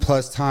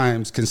 2+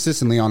 times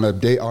consistently on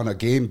a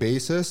game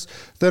basis,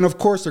 then of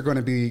course they're going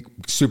to be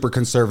super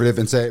conservative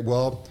and say,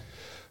 well,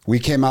 we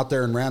came out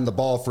there and ran the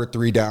ball for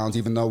 3 downs,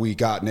 even though we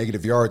got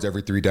negative yards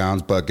every 3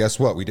 downs. But guess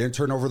what? We didn't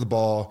turn over the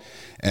ball.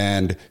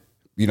 And,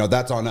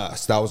 that's on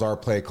us. That was our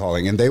play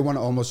calling. And they want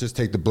to almost just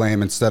take the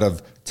blame instead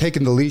of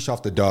taking the leash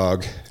off the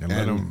dog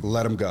and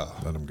let him go.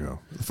 Let him go.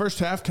 The first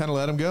half kind of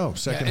let him go.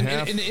 Second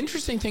half. And the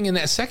interesting thing in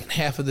that second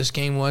half of this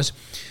game was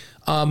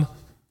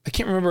I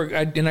can't remember,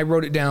 and I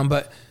wrote it down,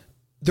 but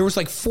there was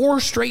like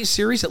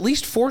at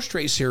least 4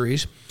 straight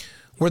series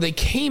where they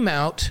came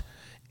out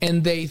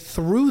and they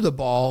threw the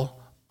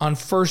ball on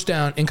first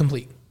down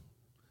incomplete.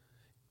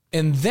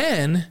 And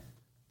then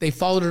they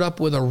followed it up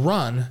with a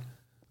run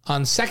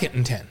on 2nd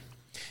and 10.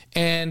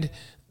 And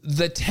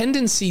the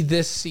tendency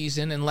this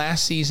season and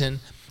last season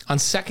on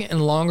 2nd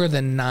and longer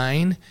than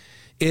 9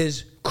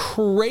 is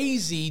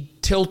crazy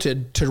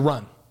tilted to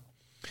run.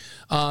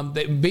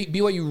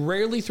 BYU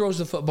rarely throws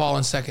the football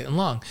on 2nd and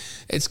long.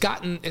 It's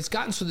gotten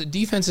so the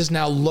defenses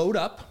now load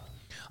up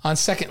on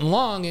 2nd and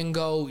long and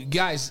go,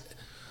 guys,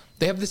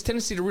 they have this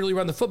tendency to really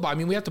run the football. I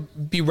mean, we have to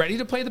be ready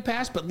to play the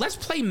pass, but let's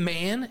play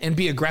man and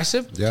be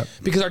aggressive. Yep.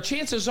 Because our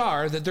chances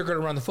are that they're going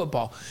to run the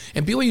football.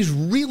 And BYU's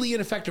really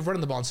ineffective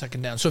running the ball on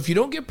 2nd down. So if you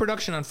don't get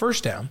production on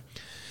first down,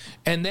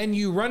 and then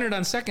you run it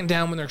on 2nd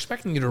down when they're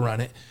expecting you to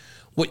run it,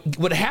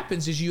 what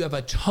happens is you have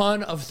a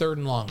ton of 3rd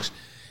and longs.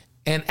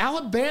 And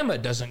Alabama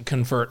doesn't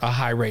convert a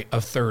high rate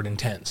of 3rd and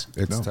 10s.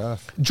 It's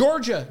tough.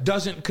 Georgia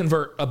doesn't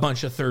convert a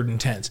bunch of 3rd and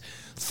 10s.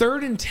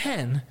 3rd and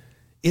 10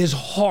 is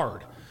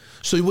hard.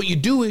 So what you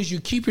do is you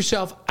keep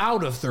yourself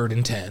out of 3rd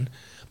and 10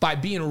 by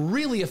being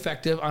really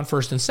effective on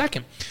 1st and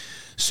 2nd.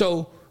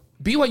 So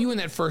BYU in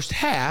that first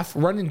half,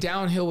 running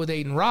downhill with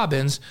Aiden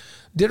Robbins,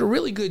 did a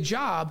really good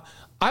job.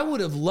 I would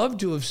have loved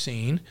to have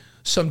seen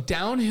some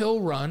downhill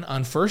run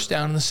on first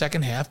down in the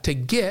second half to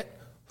get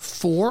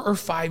 4 or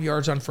 5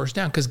 yards on first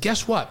down. Because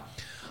guess what?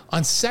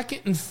 On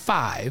 2nd and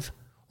 5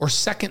 or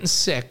 2nd and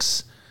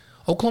 6,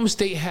 Oklahoma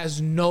State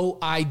has no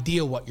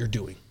idea what you're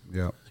doing.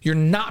 Yeah. You're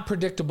not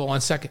predictable on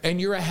 2nd, and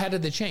you're ahead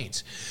of the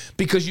chains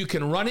because you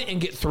can run it and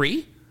get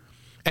 3,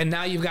 and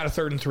now you've got a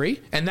 3rd and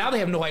 3, and now they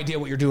have no idea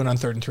what you're doing on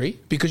 3rd and 3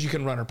 because you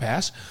can run or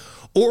pass.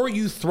 Or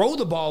you throw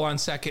the ball on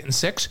 2nd and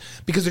 6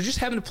 because they're just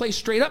having to play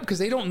straight up because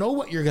they don't know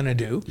what you're going to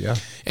do. Yeah.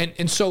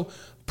 And so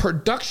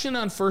production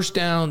on first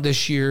down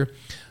this year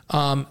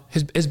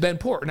has been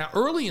poor. Now,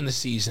 early in the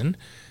season,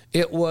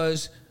 it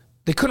was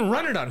they couldn't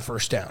run it on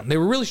first down. They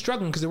were really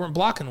struggling because they weren't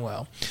blocking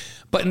well.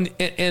 But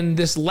in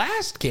this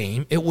last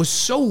game, it was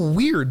so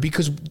weird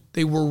because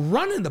they were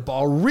running the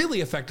ball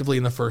really effectively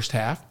in the first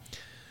half,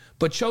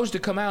 but chose to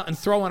come out and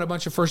throw on a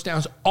bunch of first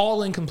downs, all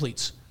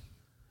incompletes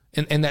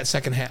in that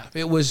second half.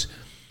 It was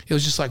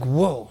just like,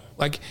 whoa.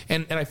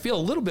 And I feel a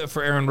little bit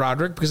for Aaron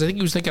Roderick because I think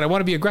he was thinking, I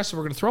want to be aggressive.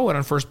 We're going to throw it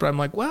on first. But I'm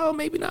like, well,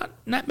 maybe not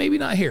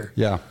here.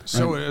 Yeah.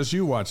 So as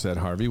you watch that,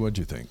 Harvey, what'd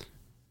you think?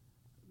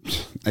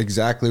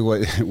 Exactly what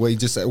you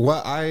just said.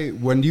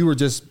 When you were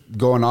just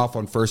going off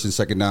on 1st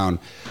and 2nd down,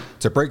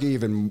 to break it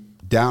even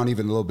down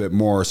even a little bit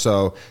more.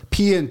 So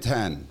P and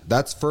 10,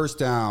 that's first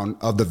down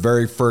of the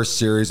very first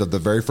series of the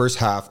very first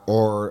half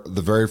or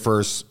the very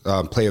first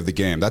play of the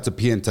game. That's a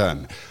P and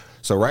 10.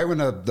 So right when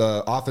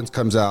the offense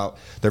comes out,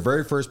 their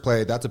very first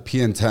play, that's a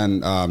P and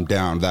 10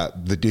 down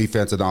that the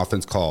defense and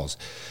offense calls.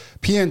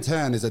 P and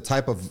 10 is a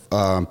type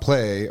of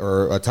play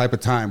or a type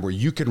of time where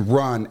you can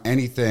run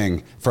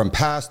anything from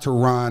pass to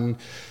run.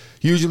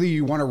 Usually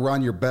you want to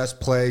run your best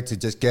play to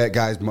just get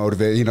guys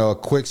motivated. You know, a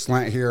quick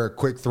slant here, a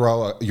quick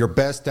throw, your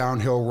best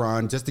downhill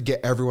run just to get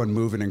everyone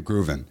moving and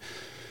grooving.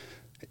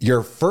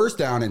 Your first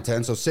down and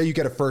 10, so say you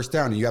get a first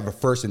down and you have a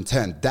 1st and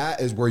 10,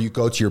 that is where you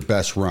go to your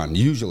best run,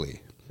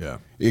 usually. Yeah.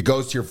 It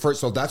goes to your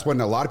first. So that's when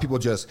a lot of people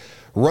just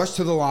rush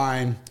to the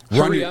line,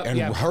 hurry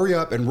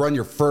up and run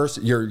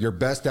your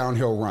best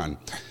downhill run.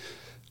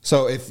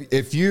 So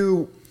if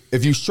you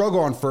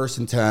struggle on 1st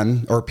and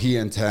 10 or P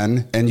and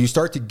 10 and you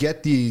start to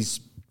get these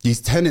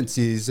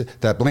tendencies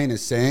that Blaine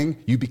is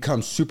saying, you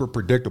become super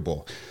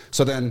predictable.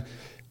 So then,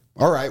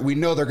 all right, we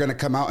know they're going to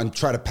come out and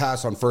try to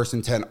pass on 1st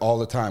and 10 all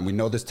the time. We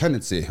know this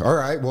tendency. All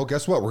right, well,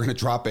 guess what? We're going to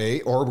drop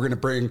 8, or we're going to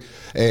bring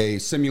a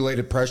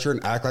simulated pressure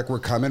and act like we're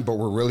coming, but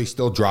we're really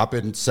still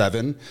dropping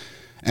 7.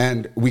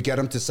 And we get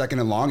them to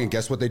 2nd and long, and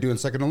guess what they do in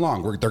 2nd and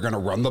long? They're going to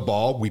run the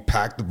ball. We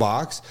pack the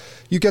box.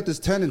 You get this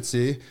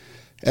tendency.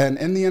 And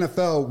in the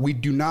NFL, we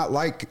do not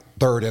like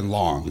 3rd and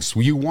longs.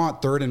 You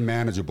want 3rd and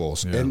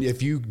manageables. Yeah. And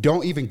if you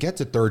don't even get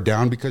to 3rd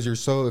down because you're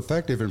so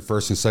effective in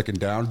 1st and 2nd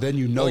down, then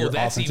you know your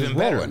offense is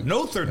rolling. Better.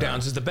 No 3rd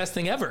downs is the best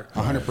thing ever.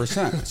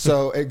 100%.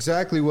 So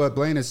exactly what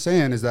Blaine is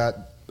saying is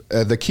that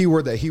the key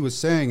word that he was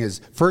saying is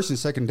 1st and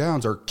 2nd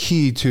downs are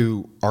key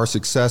to our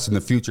success in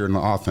the future in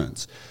the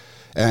offense.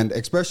 And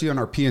especially on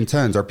our P and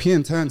 10s. Our P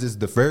and 10s is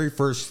the very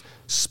first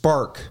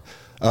spark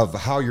of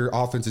how your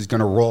offense is going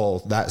to roll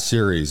that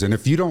series. And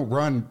if you don't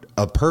run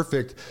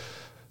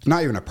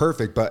not even a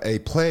perfect, but a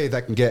play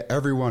that can get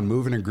everyone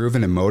moving and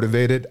grooving and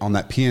motivated on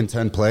that P and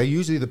 10 play,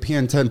 usually the P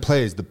and 10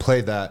 play is the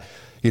play that,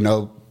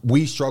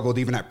 we struggled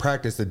even at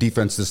practice, the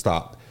defense to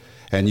stop.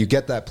 And you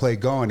get that play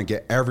going and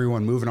get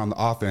everyone moving on the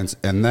offense,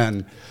 and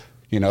then,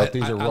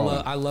 things are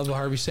rolling. I love what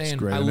Harvey's saying.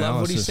 Great love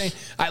analysis. what he's saying.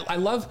 I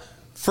love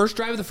first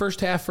drive of the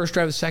first half, first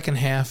drive of the second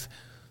half.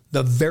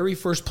 The very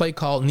first play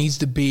call needs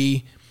to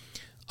be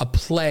a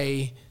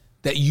play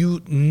that you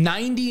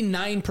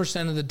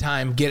 99% of the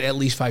time get at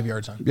least 5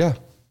 yards on. Yeah.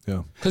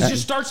 Yeah. Because it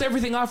just starts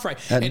everything off right.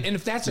 And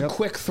if that's a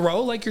quick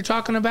throw like you're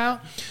talking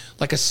about,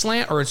 like a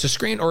slant or it's a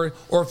screen, or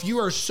if you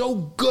are so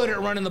good at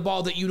running the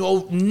ball that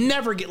you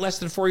never get less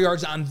than 4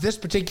 yards on this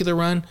particular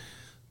run,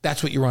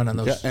 that's what you run on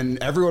those. Yeah,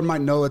 and everyone might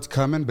know it's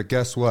coming, but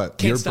guess what?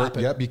 Can't stop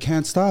it. Yep, you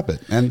can't stop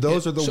it. And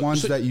those are the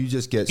ones that you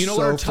just get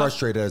so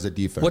frustrated as a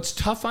defense. What's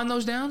tough on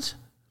those downs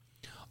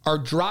are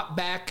drop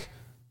back,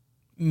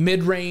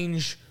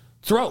 mid-range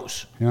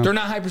throws. Yeah. They're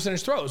not high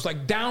percentage throws.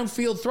 Like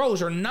downfield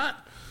throws are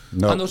not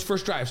on those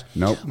first drives.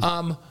 Nope.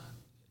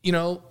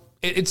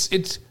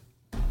 It's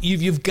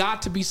you've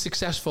got to be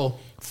successful.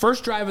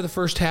 First drive of the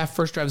first half,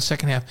 first drive of the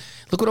second half.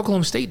 Look what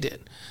Oklahoma State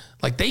did.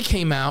 Like they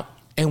came out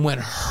and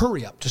went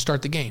hurry up to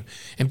start the game.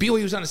 And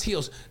BYU was on his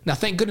heels. Now,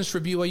 thank goodness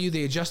for BYU,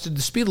 they adjusted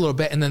the speed a little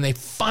bit, and then they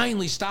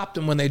finally stopped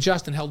them when they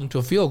adjusted and held them to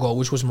a field goal,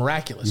 which was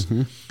miraculous.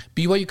 Mm-hmm.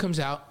 BYU comes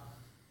out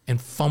and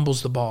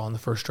fumbles the ball on the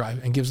first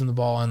drive and gives them the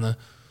ball on the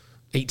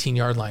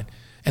 18-yard line.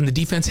 And the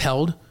defense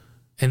held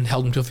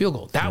them to a field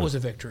goal. That was a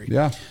victory.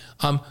 Yeah.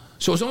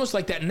 So it's almost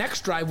like that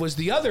next drive was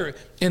the other.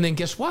 And then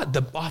guess what?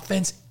 The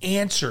offense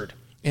answered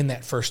in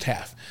that first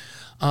half.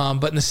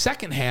 But in the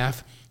second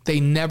half, they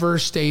never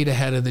stayed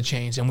ahead of the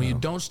chains. And when you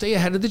don't stay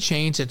ahead of the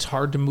chains, it's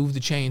hard to move the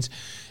chains.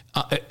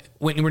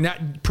 When we're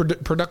not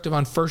productive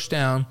on first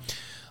down,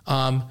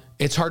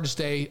 it's hard to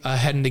stay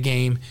ahead in the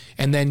game.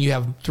 And then you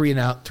have 3 and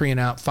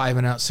out, 5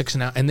 and out, 6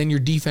 and out. And then your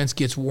defense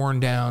gets worn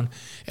down.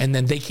 And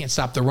then they can't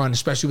stop the run,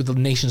 especially with the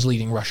nation's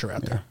leading rusher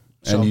out there.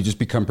 So, and you just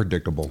become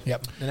predictable.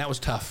 Yep, and that was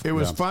tough. It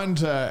was fun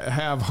to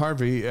have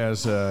Harvey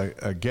as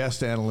a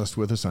guest analyst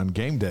with us on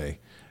game day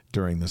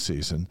during the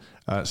season.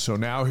 So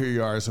now here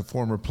you are as a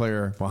former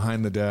player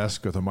behind the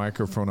desk with a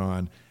microphone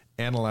on,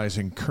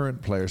 analyzing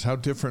current players. How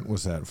different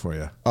was that for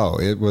you? Oh,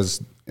 it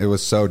was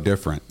so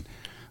different.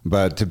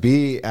 But to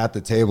be at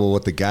the table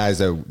with the guys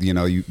that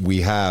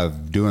we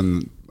have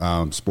doing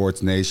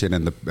Sports Nation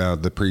and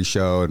the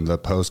pre-show and the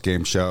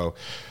post-game show,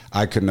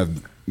 I couldn't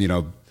have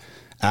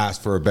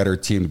asked for a better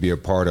team to be a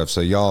part of. So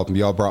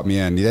y'all brought me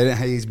in. You didn't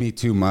haze me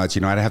too much.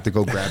 I didn't have to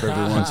go grab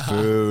everyone's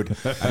food.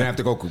 I didn't have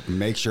to go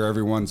make sure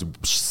everyone's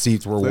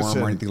seats were warm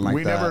or anything like that.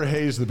 We never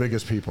haze the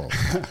biggest people.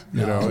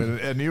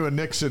 And you and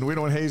Nixon, we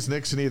don't haze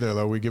Nixon either,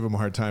 though. We give him a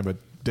hard time. But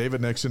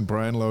David Nixon,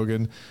 Brian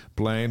Logan,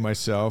 Blaine,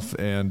 myself,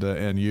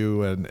 and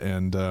you,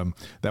 and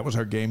that was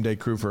our game day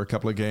crew for a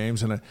couple of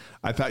games. And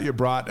I thought you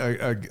brought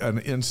an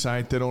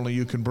insight that only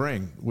you can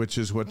bring, which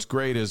is what's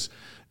great is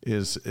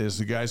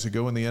the guys that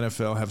go in the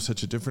NFL have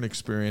such a different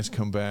experience,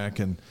 come back,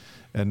 and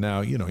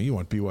now, you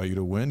want BYU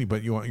to win,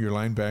 but you want your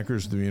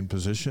linebackers to be in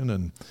position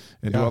and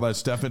do all that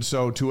stuff. And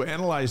so to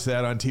analyze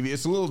that on TV,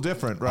 it's a little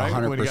different, right?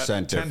 100% when you got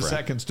 10 different.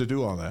 seconds to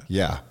do all that.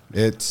 Yeah,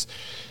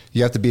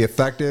 you have to be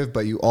effective,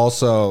 but you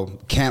also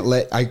can't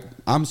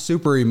I'm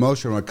super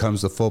emotional when it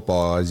comes to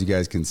football, as you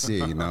guys can see,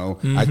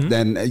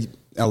 Mm-hmm.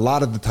 A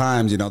lot of the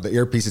times, the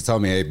earpieces tell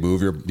me, hey,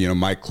 move your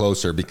mic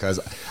closer, because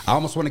I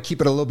almost want to keep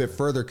it a little bit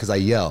further because I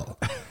yell.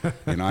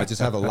 I just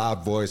have a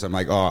loud voice. I'm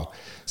like, oh.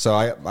 So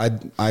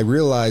I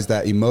realize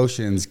that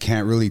emotions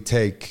can't really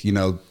take,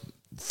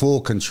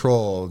 full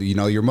control.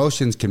 Your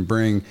emotions can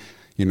bring,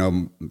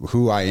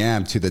 who I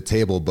am to the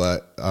table,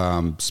 but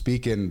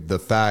speaking the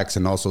facts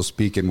and also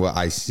speaking what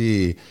I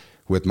see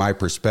with my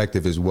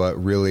perspective is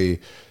what really,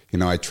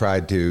 I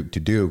tried to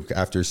do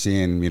after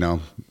seeing,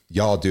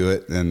 y'all do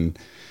it. And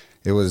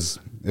it was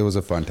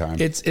a fun time.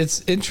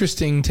 It's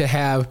interesting to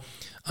have,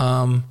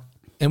 and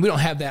we don't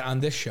have that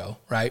on this show,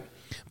 right?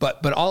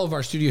 But all of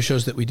our studio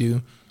shows that we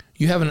do,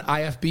 you have an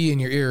IFB in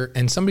your ear,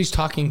 and somebody's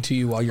talking to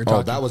you while you're talking.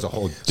 Oh, that was a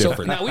whole different.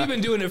 So now we've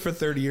been doing it for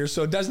 30 years,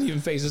 so it doesn't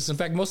even phase us. In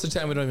fact, most of the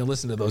time we don't even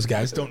listen to those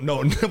guys. Don't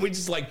know. We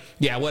just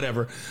yeah,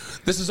 whatever.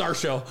 This is our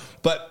show.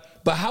 But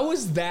how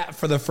was that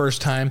for the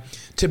first time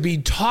to be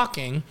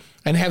talking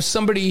and have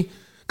somebody?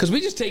 Because we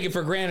just take it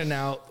for granted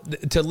now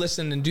to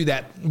listen and do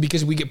that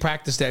because we get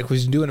practiced at it because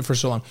we've been doing it for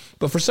so long.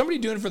 But for somebody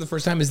doing it for the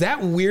first time, is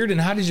that weird?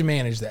 And how did you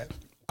manage that?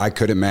 I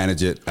couldn't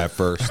manage it at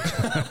first.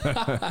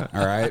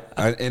 All right.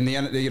 In the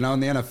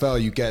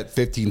NFL, you get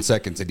 15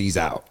 seconds and he's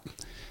out.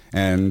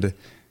 And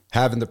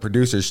having the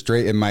producer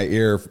straight in my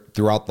ear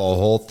throughout the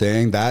whole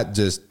thing, that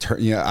just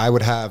I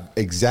would have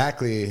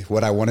exactly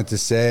what I wanted to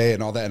say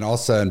and all that, and all of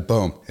a sudden,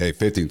 boom, hey,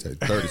 15 seconds,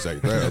 30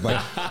 seconds. Right? I'm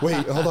like,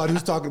 wait, hold on,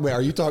 who's talking? Wait,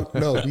 are you talking?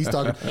 No, he's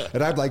talking.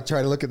 And I'd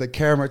try to look at the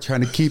camera,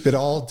 trying to keep it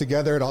all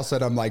together, and all of a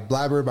sudden I'm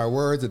blabbering my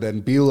words, and then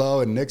Below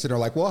and Nixon are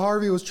like, well,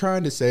 Harvey was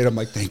trying to say it. I'm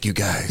like, thank you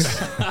guys.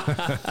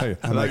 I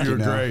thought you were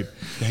great.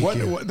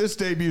 What this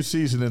debut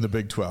season in the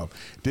Big 12,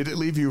 did it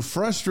leave you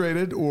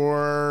frustrated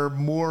or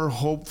more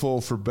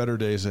hopeful for better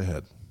days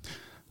ahead?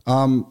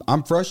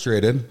 I'm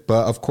frustrated,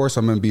 but of course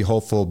I'm going to be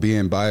hopeful,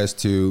 being biased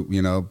to,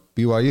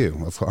 BYU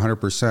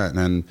 100%.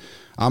 And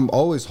I'm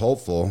always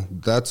hopeful.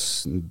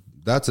 That's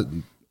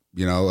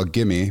a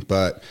gimme,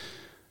 but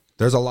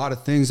there's a lot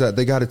of things that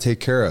they got to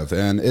take care of.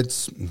 And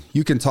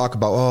you can talk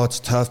about, oh, it's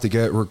tough to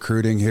get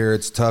recruiting here.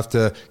 It's tough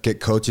to get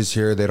coaches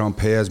here. They don't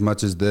pay as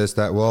much as this,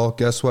 that. Well,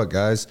 guess what,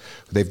 guys?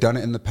 They've done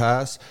it in the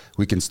past.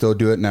 We can still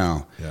do it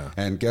now. Yeah.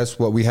 And guess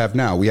what we have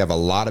now? We have a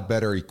lot of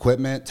better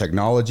equipment,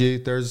 technology.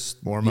 There's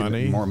more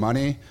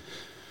money.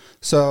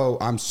 So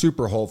I'm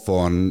super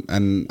hopeful,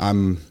 and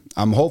I'm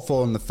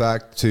hopeful in the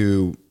fact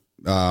to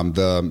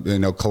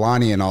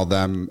Kalani and all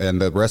them and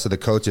the rest of the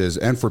coaches,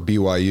 and for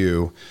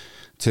BYU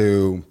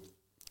to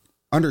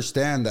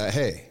understand that,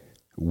 hey,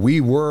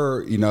 we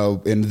were,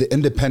 in the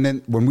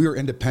independent, when we were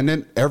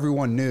independent,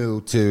 everyone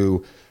knew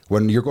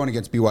when you're going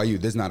against BYU,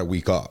 this is not a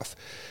week off.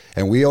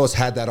 And we always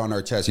had that on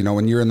our chest.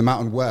 When you're in the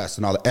Mountain West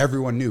and all that,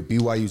 everyone knew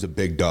BYU's a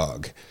big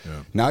dog.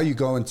 Yeah. Now you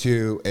go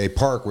into a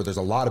park where there's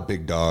a lot of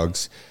big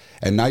dogs,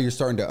 and now you're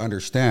starting to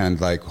understand,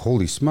 like,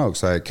 holy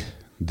smokes, like,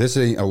 this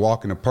ain't a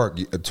walk in the park.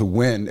 To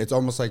win, it's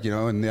almost like,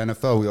 in the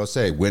NFL, we all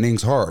say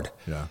winning's hard.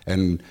 Yeah.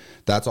 And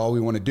that's all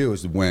we want to do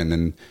is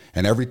win.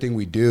 And everything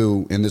we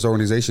do in this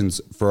organization's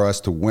for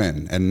us to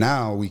win. And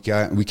now we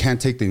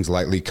can't take things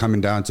lightly, coming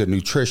down to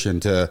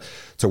nutrition, to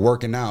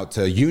working out,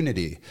 to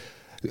unity.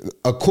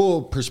 A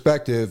cool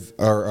perspective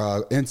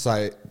or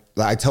insight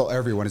that I tell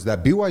everyone is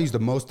that BYU is the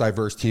most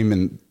diverse team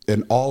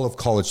in all of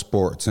college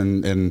sports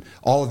and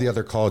all of the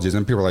other colleges.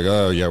 And people are like,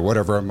 oh, yeah,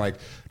 whatever. I'm like,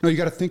 no, you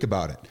got to think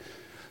about it.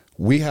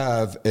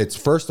 It's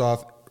first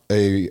off,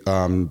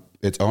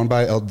 it's owned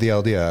by the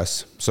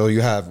LDS. So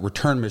you have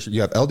return mission,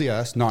 you have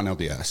LDS,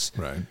 non-LDS.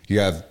 Right. You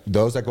have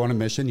those that go on a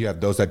mission, you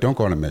have those that don't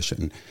go on a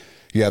mission.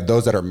 You have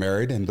those that are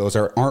married and those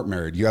that aren't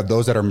married. You have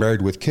those that are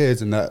married with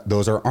kids and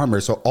those aren't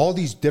married. So all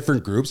these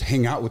different groups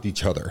hang out with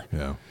each other.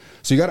 Yeah.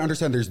 So you got to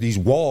understand there's these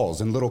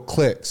walls and little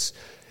cliques.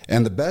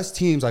 And the best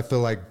teams, I feel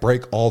like,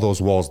 break all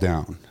those walls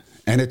down.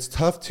 And it's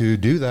tough to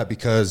do that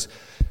because,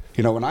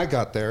 when I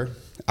got there,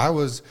 I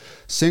was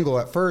single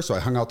at first, so I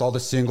hung out with all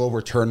the single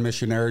return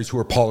missionaries who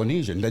were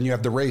Polynesian. Then you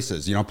have the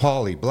races,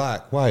 poly,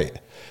 black, white.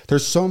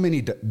 There's so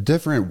many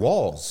different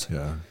walls.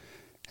 Yeah.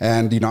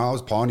 And, I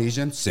was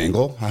Polynesian,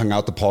 single. I hung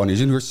out with the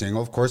Polynesian who were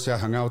single. Of course, I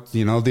hung out with,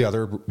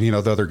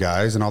 the other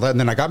guys and all that. And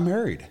then I got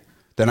married.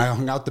 Then I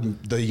hung out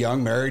the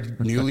young, married,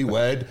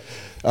 newlywed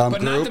but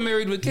group. Not the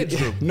married with kids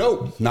group.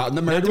 No, not in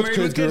the married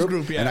with kids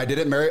group. Yeah. And I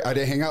didn't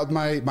hang out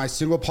with my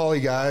single poly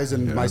guys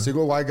and my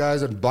single white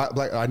guys and black.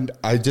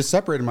 I just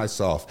separated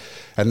myself.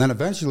 And then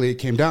eventually it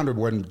came down to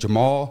when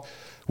Jamal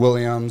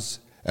Williams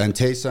and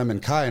Taysom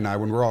and Kai and I,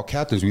 when we're all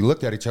captains, we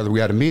looked at each other. We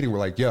had a meeting. We're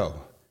like, yo,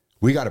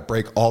 we got to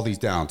break all these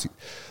down.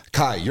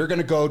 Kai, you're going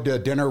to go to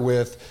dinner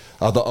with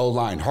the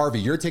O-line. Harvey,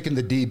 you're taking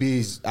the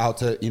DBs out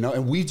to,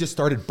 and we just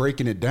started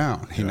breaking it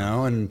down, you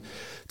know, and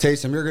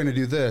Taysom, you're going to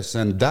do this.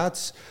 And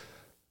that's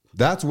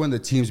when the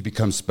teams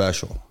become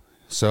special.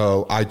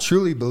 So I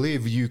truly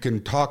believe you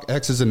can talk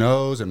X's and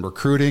O's and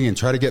recruiting and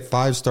try to get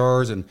 5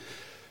 stars and,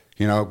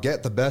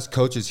 get the best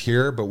coaches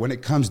here. But when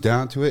it comes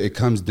down to it, it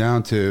comes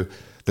down to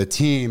the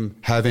team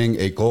having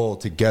a goal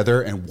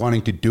together and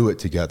wanting to do it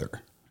together.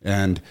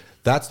 And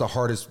that's the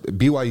hardest.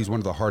 BYU is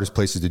one of the hardest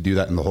places to do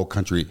that in the whole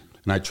country.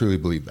 And I truly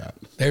believe that.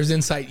 There's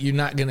insight you're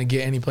not going to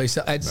get anyplace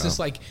else. It's just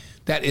like,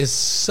 that is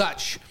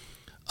such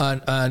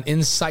an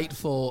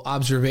insightful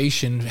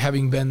observation,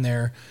 having been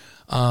there.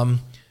 And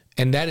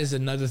that is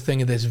another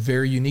thing that's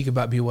very unique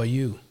about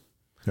BYU.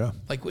 Yeah.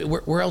 Like,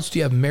 where else do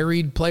you have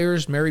married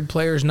players,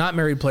 not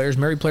married players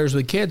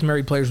with kids,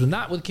 married players with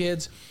not with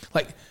kids?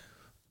 Like,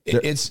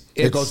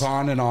 it goes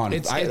on and on.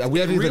 It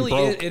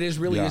is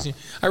really easy.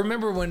 I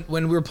remember when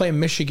we were playing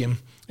Michigan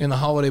in the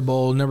Holiday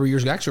Bowl a number of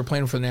years ago. Actually, we were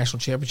playing for the national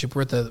championship.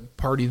 We're at the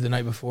party the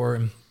night before,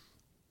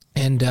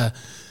 and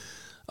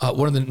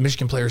one of the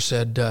Michigan players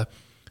said,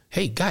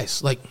 "Hey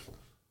guys, like,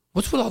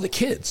 what's with all the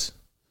kids?"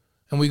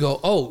 And we go,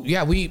 "Oh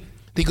yeah,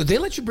 they go, they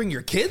let you bring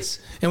your kids?"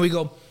 And we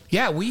go,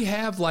 "Yeah, we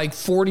have like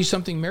 40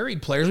 something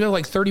married players. We have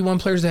like 31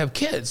 players that have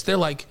kids." They're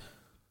like,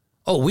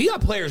 "Oh, we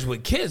got players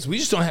with kids. We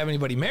just don't have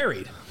anybody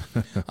married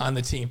on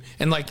the team."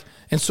 And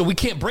so we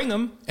can't bring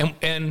them,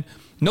 and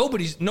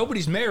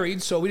nobody's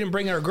married, so we didn't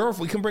bring our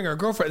girlfriend. We couldn't bring our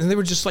girlfriend. And they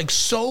were just like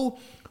so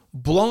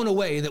blown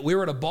away that we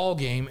were at a ball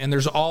game and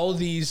there's all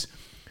these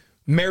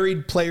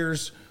married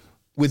players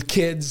with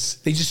kids.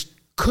 They just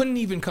couldn't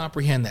even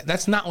comprehend that.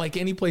 That's not like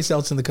any place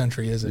else in the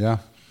country, is it? Yeah.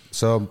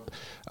 So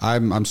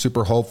I'm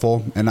super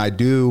hopeful, and I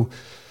do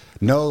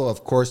know,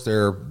 of course,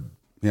 they're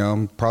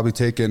probably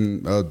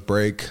taking a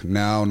break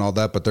now and all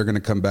that, but they're going to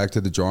come back to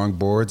the drawing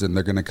boards and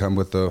they're going to come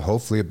with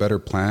hopefully a better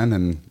plan,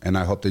 and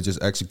I hope they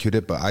just execute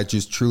it. But I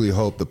just truly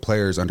hope the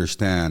players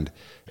understand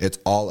it's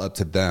all up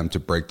to them to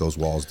break those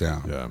walls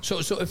down. Yeah. So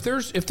if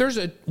there's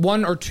a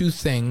one or two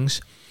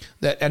things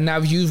that, and now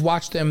you've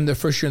watched them the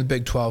first year in the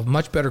Big 12,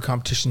 much better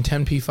competition,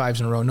 10 P5s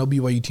in a row. No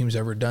BYU team's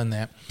ever done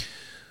that.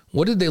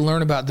 What did they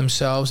learn about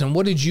themselves, and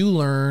what did you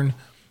learn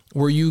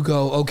where you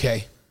go,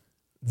 okay,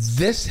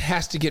 this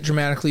has to get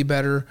dramatically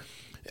better?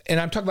 And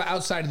I'm talking about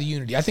outside of the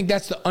unity. I think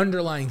that's the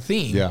underlying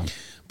theme. Yeah.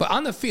 But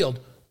on the field,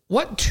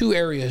 what 2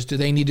 areas do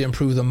they need to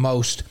improve the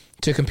most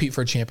to compete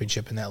for a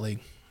championship in that league?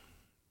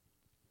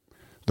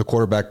 The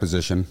quarterback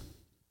position.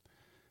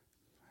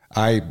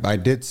 I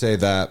did say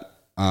that,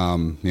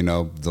 you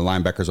know, the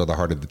linebackers are the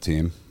heart of the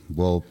team.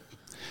 Well,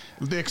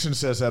 Dixon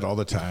says that all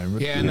the time.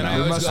 Yeah, and then I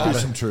always must be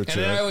some truth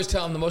to it. I always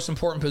tell him the most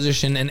important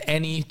position in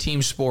any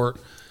team sport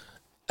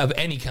of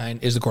any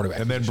kind is the quarterback.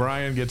 And then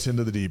Brian gets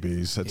into the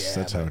DBs.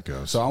 That's how it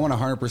goes. So I want to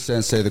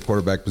 100% say the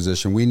quarterback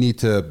position. We need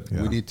to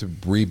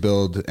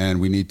rebuild, and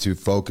we need to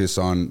focus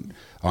on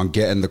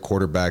getting the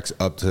quarterbacks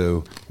up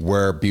to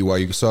where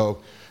BYU.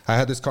 So I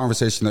had this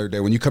conversation the other day.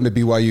 When you come to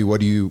BYU, what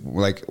do you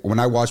like? When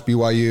I watch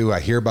BYU, I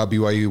hear about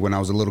BYU when I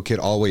was a little kid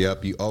all the way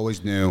up. You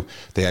always knew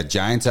they had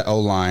giants at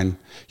O-line.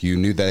 You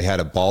knew they had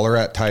a baller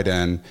at tight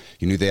end.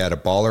 You knew they had a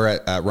baller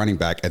at running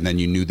back. And then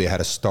you knew they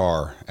had a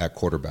star at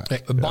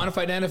quarterback. A bona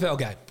fide NFL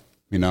guy.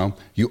 You know,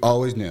 you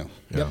always knew.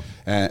 Yep.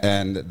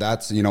 And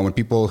that's, you know, when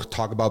people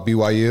talk about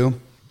BYU,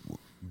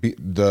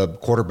 the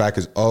quarterback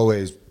is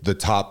always the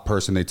top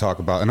person they talk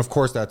about. And of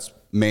course, that's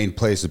main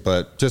places,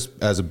 but just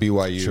as a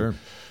BYU, sure,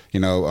 you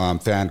know,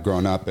 fan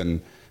growing up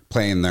and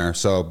playing there.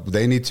 So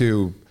they need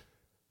to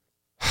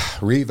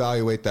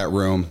reevaluate that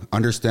room,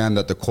 understand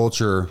that the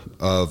culture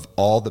of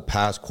all the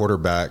past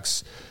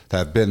quarterbacks that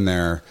have been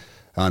there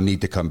need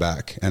to come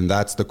back. And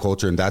that's the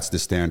culture and that's the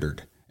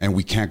standard. And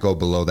we can't go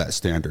below that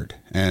standard.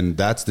 And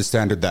that's the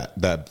standard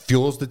that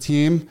fuels the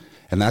team.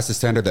 And that's the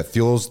standard that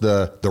fuels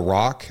the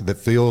rock, that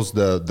fuels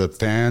the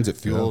fans, it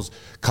fuels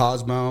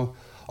Cosmo,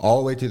 all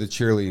the way to the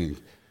cheerleading.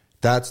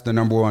 That's the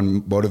number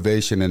one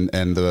motivation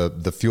and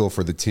the fuel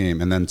for the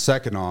team. And then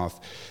second off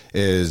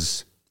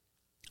is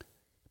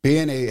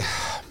being a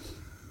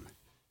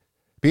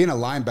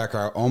linebacker.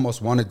 I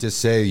almost want to just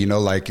say, you know,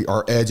 like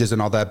our edges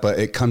and all that, but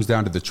it comes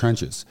down to the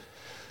trenches.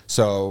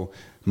 So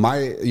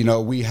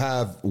we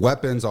have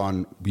weapons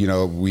on, you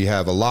know, we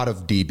have a lot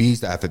of DBs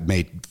that have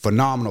made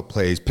phenomenal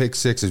plays, pick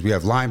sixes. We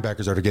have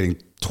linebackers that are getting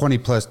 20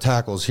 plus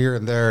tackles here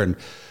and there and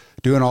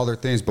doing all their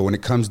things. But when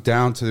it comes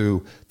down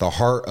to the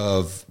heart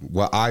of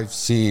what I've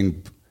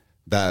seen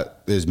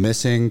that is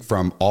missing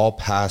from all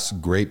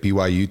past great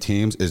BYU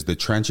teams is the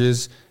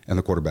trenches and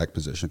the quarterback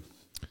position.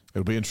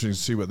 It'll be interesting to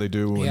see what they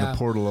do when the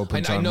portal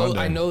opens on Monday.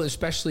 I know,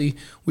 especially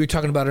we were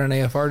talking about it on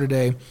AFR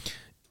today,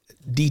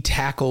 D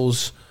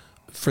tackles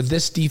for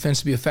this defense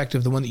to be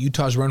effective, the one that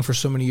Utah's run for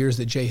so many years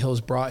that Jay Hill's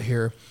brought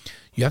here,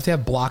 you have to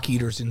have block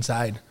eaters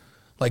inside.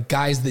 Like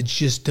guys that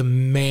just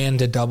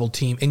demand a double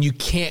team, and you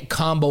can't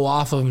combo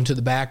off of them to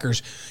the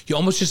backers. You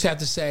almost just have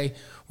to say,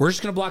 we're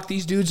just going to block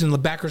these dudes, and the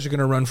backers are going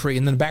to run free,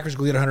 and then the backers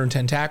will get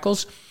 110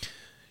 tackles.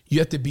 You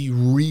have to be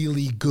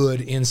really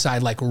good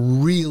inside, like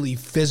really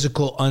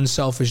physical,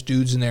 unselfish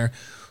dudes in there.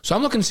 So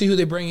I'm looking to see who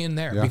they bring in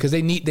there because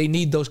they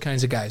need those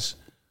kinds of guys.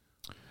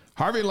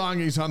 Harvey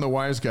Lange's on the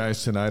Wise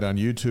Guys tonight on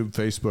YouTube,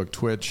 Facebook,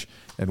 Twitch,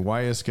 and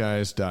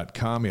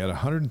wiseguys.com. He had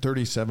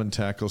 137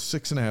 tackles,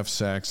 6.5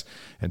 sacks,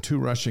 and 2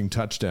 rushing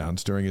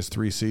touchdowns during his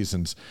 3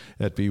 seasons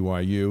at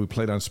BYU. He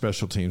played on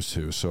special teams,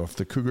 too. So if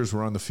the Cougars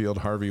were on the field,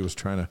 Harvey was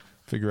trying to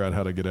figure out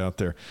how to get out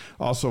there.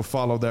 Also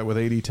followed that with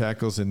 80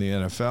 tackles in the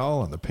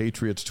NFL, on the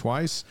Patriots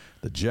twice,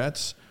 the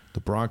Jets, the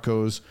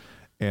Broncos,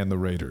 and the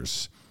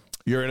Raiders.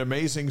 You're an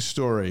amazing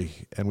story,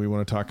 and we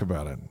want to talk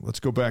about it. Let's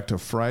go back to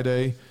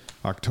Friday,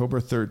 October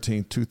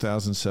 13th,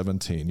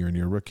 2017. You're in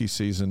your rookie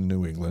season in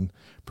New England,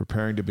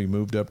 preparing to be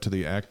moved up to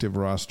the active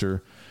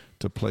roster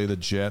to play the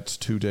Jets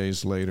 2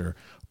 days later.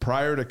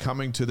 Prior to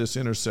coming to this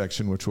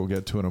intersection, which we'll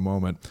get to in a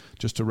moment,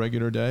 just a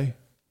regular day?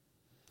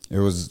 It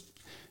was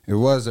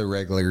a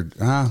regular.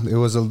 It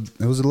was a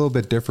little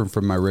bit different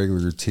from my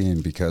regular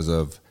routine because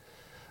of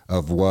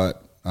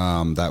what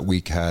that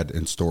week had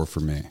in store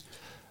for me.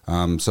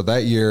 So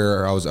that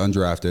year I was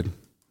undrafted.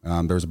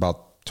 There was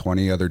about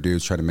 20 other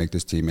dudes trying to make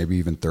this team, maybe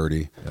even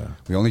 30. Yeah.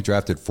 We only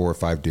drafted 4 or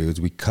 5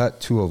 dudes. We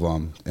cut 2 of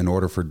them in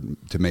order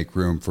to make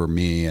room for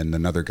me and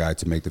another guy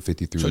to make the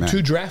 53-man. So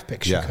 2 draft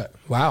picks you cut.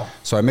 Wow.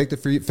 So I make the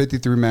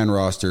 53-man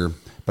roster,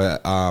 but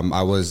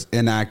I was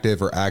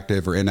inactive or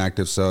active or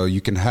inactive. So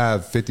you can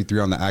have 53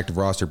 on the active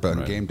roster, but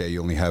on game day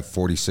you only have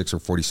 46 or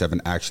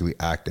 47 actually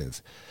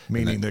active.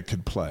 Meaning that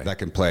could play. That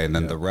can play. And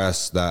then the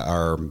rest that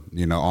are,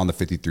 you know, on the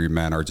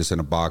 53-man are just in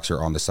a box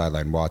or on the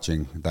sideline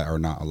watching that are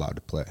not allowed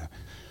to play.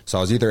 So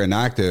I was either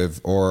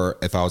inactive, or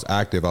if I was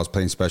active, I was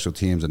playing special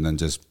teams and then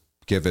just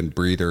giving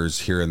breathers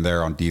here and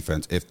there on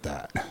defense, if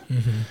that.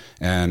 Mm-hmm.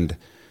 And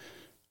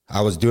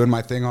I was doing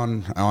my thing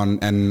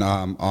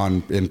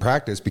in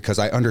practice because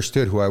I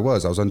understood who I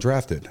was. I was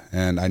undrafted,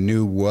 and I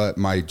knew what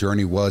my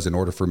journey was in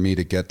order for me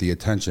to get the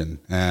attention.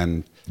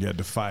 And you had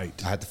to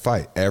fight. I had to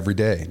fight every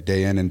day,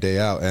 day in and day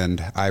out.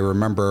 And I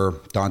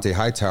remember Dante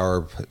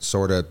Hightower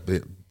sort of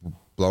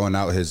blowing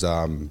out his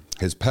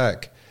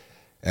pec,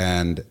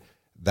 and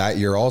that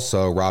year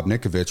also, Rob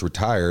Nikovich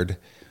retired,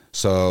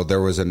 so there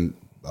was we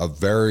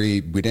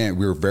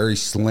were very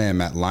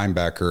slim at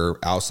linebacker,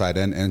 outside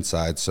and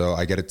inside. So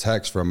I get a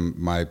text from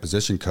my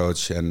position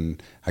coach,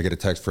 and I get a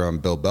text from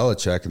Bill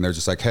Belichick, and they're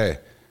just like, "Hey,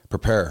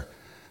 prepare.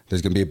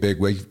 There's going to be a big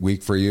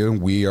week for you.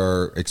 We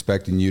are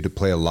expecting you to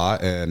play a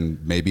lot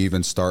and maybe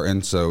even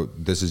starting. So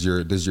this is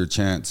your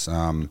chance.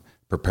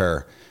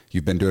 Prepare.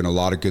 You've been doing a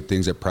lot of good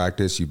things at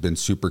practice. You've been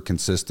super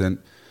consistent."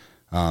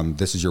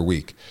 This is your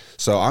week.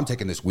 So I'm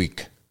taking this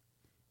week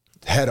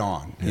head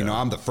on. You know,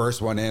 I'm the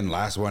first one in,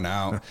 last one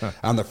out.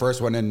 I'm the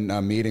first one in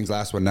meetings,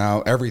 last one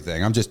out,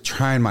 everything. I'm just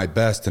trying my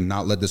best to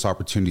not let this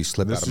opportunity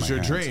slip out of my hands. This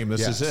is your dream.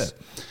 This is it.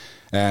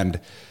 And,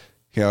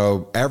 you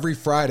know, every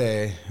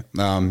Friday,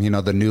 you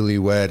know, the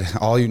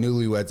newlywed, all you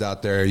newlyweds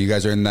out there, you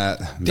guys are in that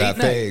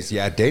phase.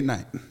 Yeah, date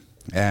night.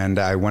 And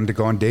I wanted to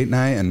go on date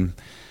night, and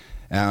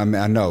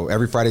I know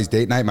every Friday's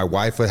date night. My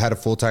wife had a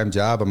full-time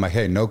job. I'm like,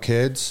 hey, no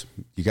kids.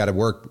 You got to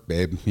work,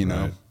 babe, you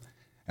know.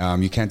 Right.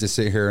 You can't just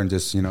sit here and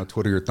just, you know,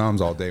 twiddle your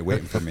thumbs all day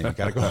waiting for me. You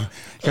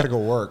gotta go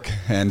work.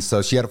 And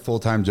so she had a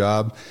full-time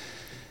job,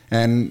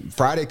 and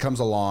Friday comes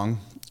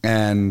along,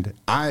 and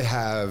I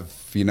have,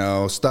 you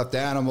know, stuffed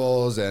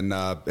animals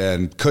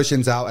and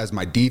cushions out as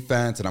my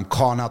defense, and I'm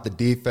calling out the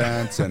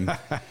defense, and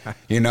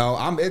you know,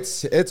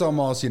 it's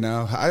almost, you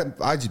know,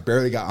 I just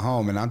barely got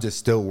home, and I'm just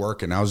still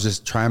working. I was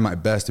just trying my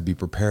best to be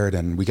prepared,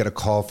 and we get a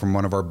call from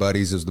one of our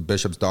buddies. It was the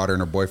bishop's daughter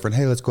and her boyfriend.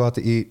 Hey, let's go out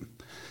to eat.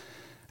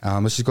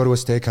 Let's just go to a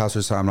steakhouse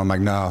or something. I'm like,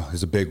 no,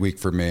 it's a big week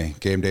for me.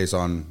 Game day's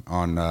on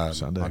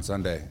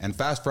Sunday. And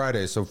Fast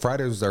Fridays. So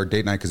Friday was our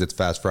date night because it's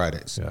Fast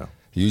Fridays. Yeah.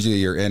 Usually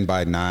you're in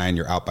by 9,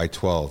 you're out by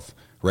 12.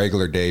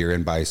 Regular day, you're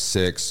in by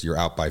 6, you're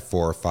out by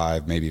 4 or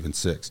 5, maybe even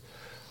 6.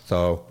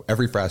 So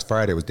every Fast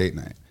Friday was date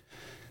night.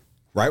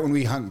 Right when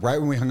we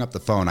hung up the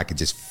phone, I could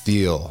just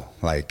feel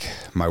like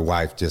my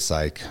wife just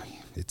like,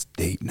 it's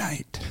date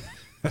night.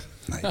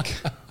 Like...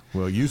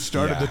 Well, you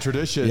started the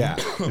tradition,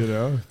 you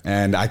know.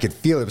 And I could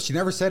feel it, but she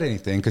never said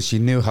anything because she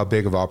knew how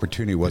big of an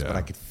opportunity it was, but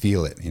I could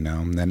feel it, you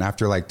know. And then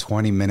after like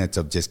 20 minutes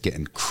of just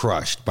getting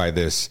crushed by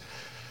this,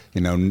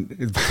 you know,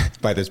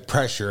 by this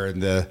pressure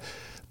and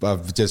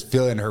of just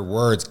feeling her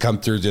words come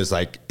through just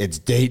like, it's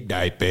date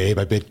night, babe.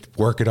 I've been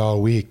working all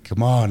week.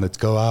 Come on, let's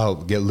go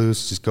out, get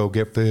loose, just go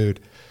get food.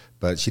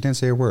 But she didn't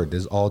say a word.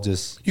 It's all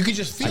just... You could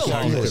just feel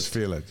it. You could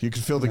feel it. You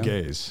could feel the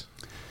gaze.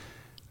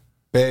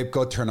 Babe,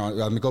 go put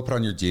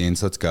on your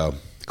jeans. Let's go.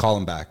 Call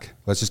him back.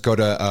 Let's just go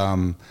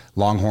to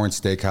Longhorn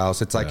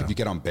Steakhouse. It's like if you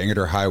get on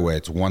Bangor Highway,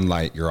 it's one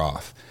light, you're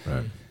off.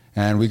 Right.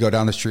 And we go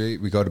down the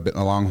street. We go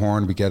to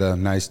Longhorn. We get a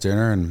nice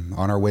dinner. And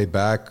on our way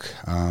back,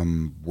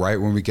 right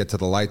when we get to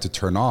the light to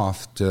turn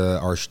off to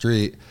our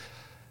street,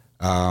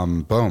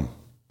 boom.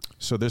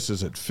 So this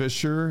is at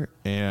Fisher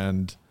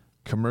and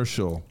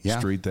Commercial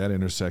Street, that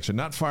intersection,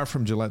 not far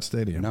from Gillette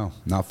Stadium. No,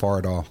 not far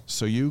at all.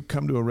 So you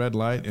come to a red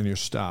light and you're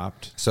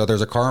stopped. So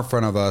there's a car in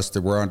front of us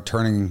that we're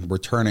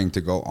turning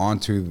to go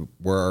onto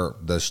where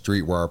the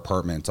street where our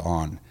apartment's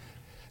on,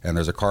 and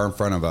there's a car in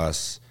front of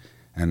us,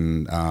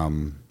 and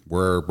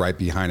we're right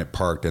behind it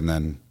parked, and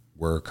then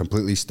we're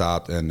completely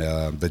stopped, and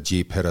the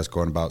Jeep hit us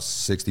going about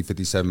 60,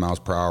 57 miles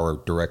per hour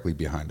directly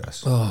behind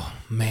us. Oh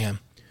man.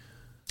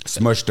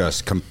 Smushed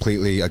us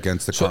completely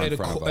against the car in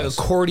front of us.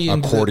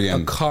 Accordion.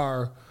 A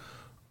car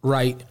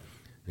right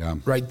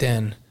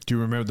then. Do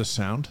you remember the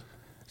sound?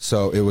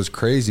 So it was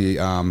crazy.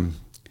 I'm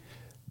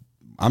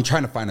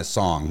trying to find a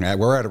song.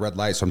 We're at a red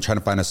light, so I'm trying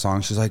to find a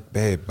song. She's like,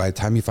 babe, by the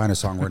time you find a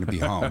song, we're going to be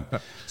home.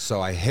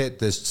 So I hit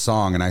this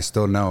song, and I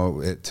still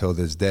know it till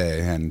this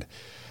day. And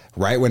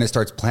right when it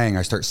starts playing,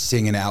 I start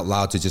singing it out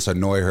loud to just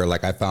annoy her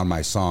like I found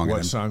my song.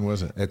 What song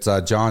was it? It's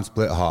John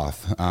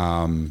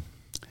Splithoff.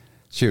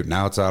 Shoot,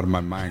 now it's out of my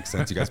mind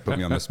since you guys put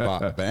me on the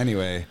spot. But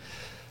anyway,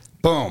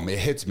 boom, it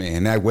hits me.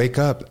 And I wake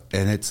up,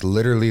 and it's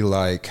literally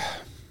like,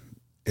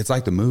 it's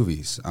like the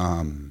movies.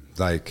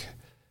 Like,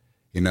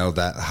 you know,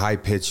 that high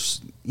pitch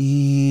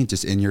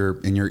just in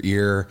your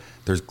ear.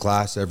 There's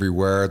glass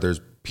everywhere.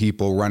 There's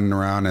people running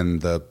around,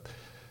 and the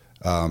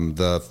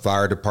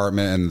fire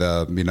department and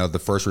the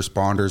first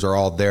responders are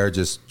all there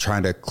just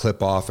trying to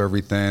clip off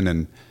everything.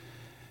 And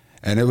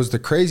it was the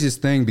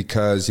craziest thing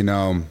because, you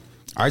know,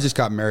 I just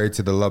got married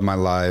to the love of my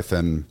life,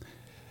 and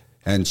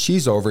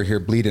she's over here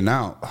bleeding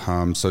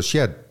out. So she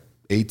had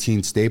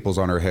 18 staples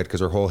on her head because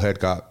her whole head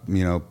got,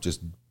 you know, just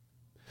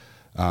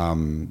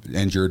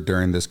injured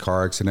during this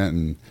car accident.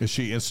 And is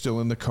she still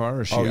in the car?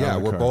 Or is she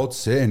we're both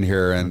sitting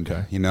here,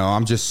 and you know,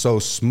 I'm just so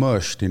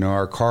smushed. You know,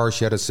 our car,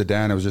 she had a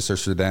sedan. It was just her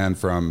sedan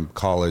from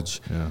college.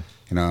 Yeah.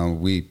 You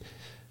know,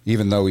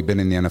 even though we've been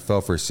in the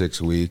NFL for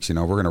 6 weeks, you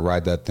know, we're gonna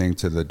ride that thing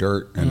to the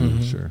dirt.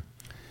 And sure.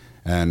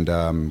 And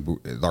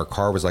our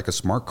car was like a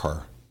smart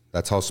car.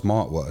 That's how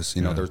small it was.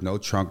 You know, there's no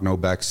trunk, no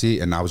back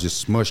seat. And I was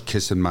just smushed,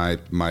 kissing my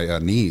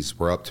knees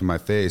were up to my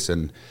face.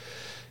 And,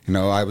 you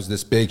know, I was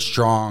this big,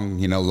 strong,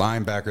 you know,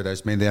 linebacker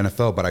that's made the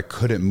NFL, but I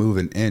couldn't move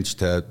an inch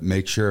to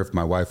make sure if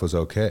my wife was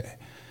okay.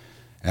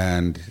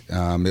 And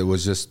it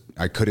was just,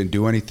 I couldn't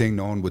do anything.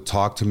 No one would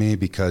talk to me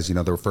because, you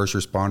know, the first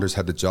responders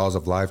had the jaws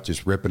of life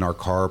just ripping our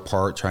car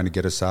apart, trying to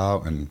get us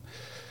out. And,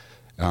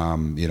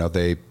 you know,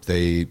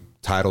 they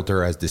titled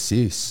her as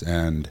deceased,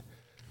 and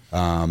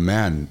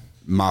man,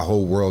 my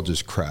whole world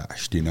just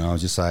crashed. You know,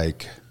 just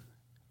like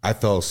I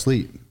fell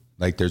asleep.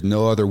 Like there's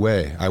no other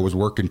way. I was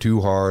working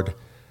too hard,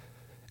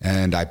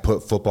 and I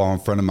put football in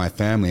front of my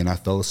family, and I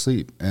fell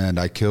asleep, and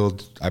I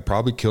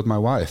probably killed my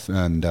wife.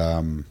 And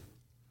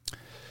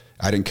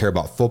I didn't care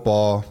about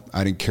football.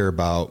 I didn't care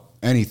about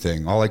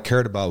anything. All I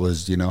cared about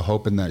was,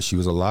 hoping that she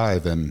was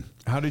alive. And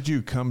how did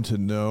you come to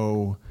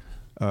know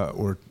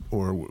or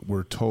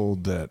were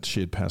told that she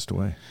had passed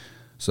away?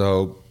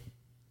 So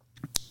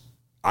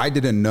I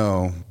didn't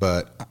know,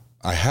 but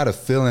I had a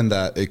feeling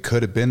that it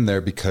could have been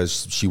there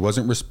because she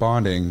wasn't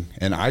responding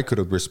and I could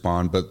have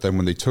responded. But then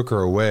when they took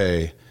her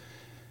away,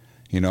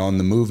 in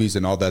the movies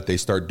and all that, they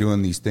start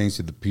doing these things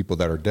to the people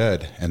that are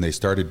dead, and they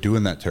started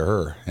doing that to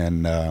her.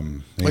 And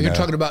you're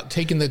talking about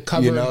taking the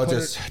cover,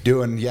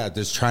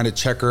 just trying to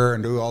check her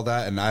and do all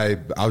that. And I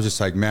was just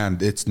like, man,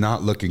 it's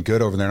not looking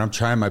good over there. And I'm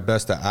trying my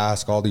best to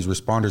ask all these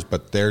responders,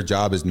 but their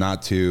job is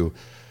not to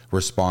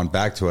respond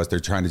back to us. They're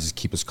trying to just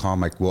keep us calm.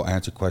 Like, we'll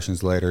answer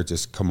questions later.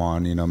 Just come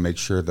on, make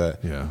sure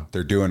that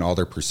they're doing all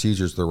their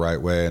procedures the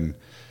right way. And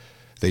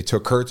they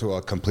took her to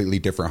a completely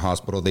different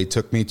hospital. They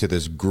took me to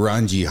this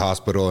grungy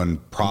hospital in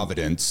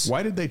Providence.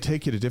 Why did they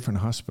take you to different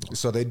hospitals?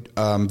 So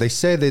they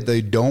say that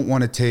they don't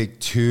want to take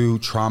 2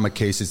 trauma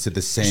cases to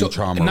the same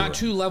trauma. Not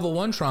 2 level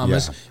 1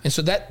 traumas. Yeah. And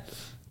so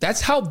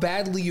that's how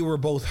badly you were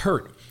both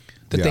hurt,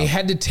 that they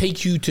had to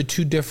take you to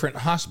 2 different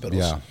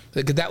hospitals.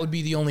 Yeah. That would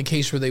be the only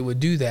case where they would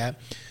do that.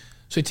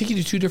 So they take you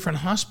to 2 different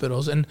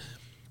hospitals. And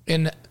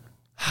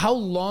how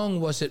long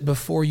was it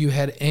before you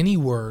had any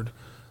word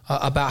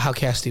about how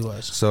Cassidy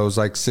was? So it was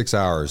like 6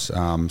 hours.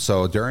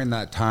 So during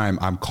that time,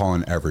 I'm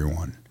calling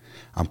everyone.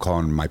 I'm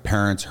calling my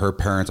parents, her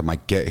parents. I'm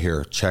like, get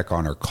here, check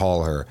on her,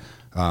 call her.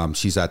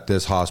 She's at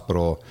this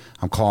hospital.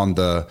 I'm calling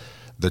the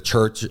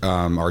church,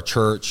 our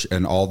church,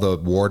 and all the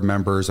ward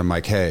members. I'm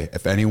like, hey,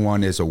 if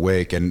anyone is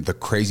awake. And the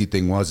crazy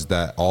thing was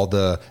that all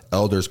the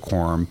elders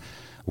quorum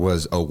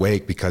was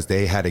awake because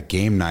they had a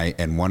game night,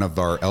 and one of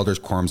our elders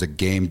quorum's a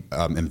game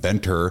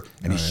inventor,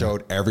 and he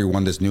showed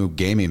everyone this new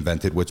game he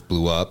invented, which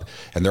blew up,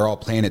 and they're all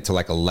playing it till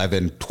like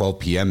 11, 12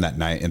 p.m. that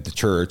night at the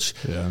church.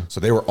 Yeah.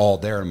 So they were all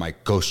there. I'm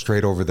like, go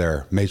straight over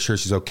there, make sure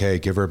she's okay,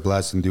 give her a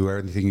blessing, do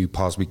everything you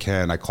possibly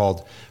can. I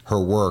called her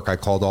work. I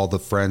called all the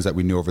friends that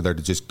we knew over there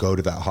to just go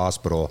to that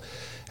hospital.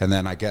 And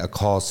then I get a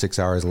call 6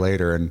 hours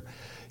later, and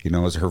it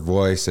was her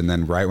voice. And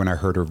then right when I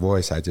heard her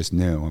voice, I just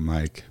knew. I'm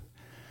like,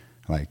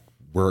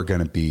 we're going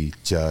to be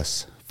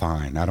just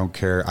fine. I don't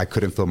care. I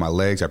couldn't feel my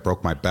legs. I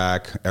broke my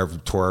back,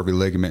 tore every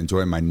ligament,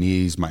 joint, my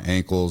knees, my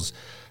ankles,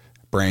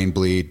 brain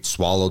bleed,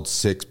 swallowed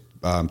 6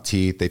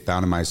 teeth they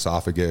found in my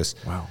esophagus.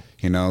 Wow.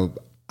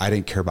 I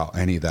didn't care about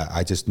any of that.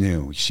 I just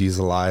knew she's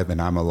alive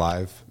and I'm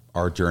alive.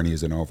 Our journey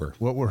isn't over.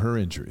 What were her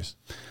injuries?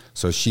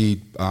 So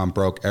she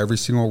broke every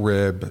single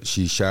rib.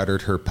 She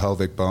shattered her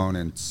pelvic bone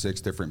in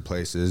 6 different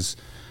places.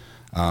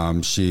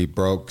 She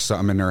broke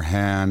something in her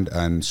hand,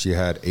 and she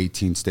had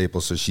 18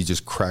 staples. So she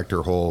just cracked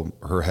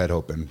her head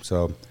open.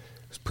 So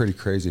it's pretty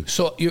crazy.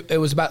 So it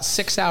was about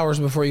 6 hours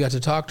before you got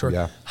to talk to her.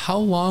 Yeah. How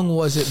long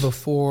was it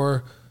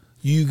before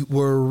you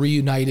were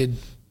reunited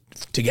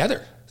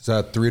together? It's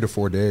 3 to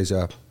 4 days.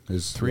 Yeah.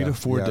 3 to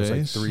 4 days.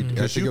 Like 3.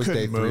 I think it was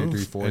day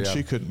 3, 4. And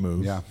she couldn't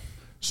move. Yeah.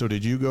 So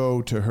did you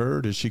go to her?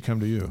 Or did she come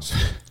to you?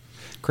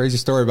 Crazy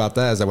story about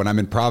that is that when I'm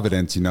in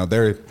Providence,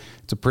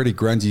 it's a pretty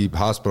grungy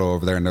hospital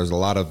over there, and there's a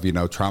lot of,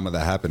 trauma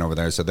that happened over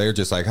there. So they're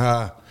just like,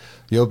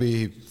 you'll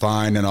be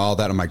fine and all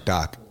that. I'm like,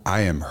 Doc,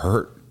 I am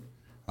hurt.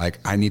 Like,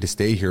 I need to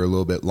stay here a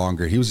little bit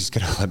longer. He was just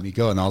going to let me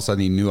go. And all of a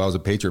sudden he knew I was a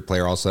Patriot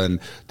player. All of a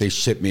sudden they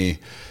shipped me,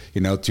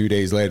 2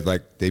 days later,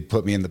 like they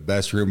put me in the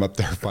best room up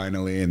there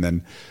finally. And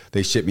then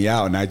they shipped me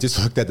out, and I just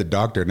looked at the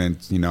doctor, and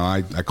then,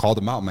 I called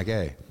him out. I'm like,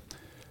 hey,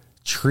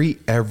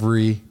 treat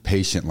every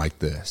patient like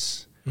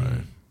this.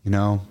 Right.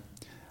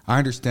 I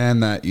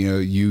understand that,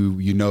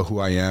 you know who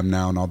I am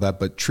now and all that,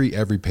 but treat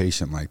every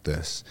patient like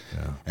this.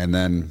 Yeah. And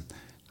then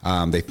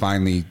they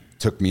finally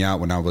took me out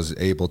when I was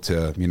able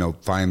to,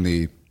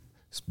 finally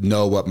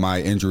know what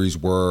my injuries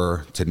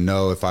were, to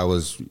know if I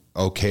was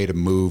okay to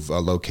move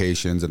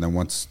locations. And then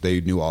once they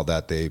knew all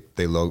that, they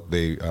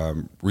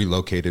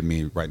relocated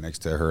me right next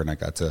to her, and I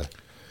got to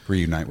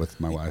reunite with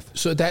my wife.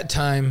 So at that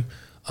time,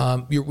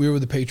 we were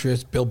the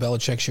Patriots. Bill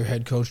Belichick's your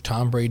head coach.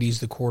 Tom Brady's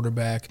the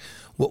quarterback.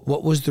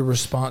 What was the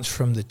response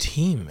from the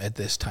team at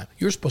this time?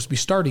 You were supposed to be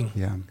starting.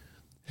 Yeah.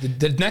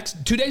 The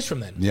next 2 days from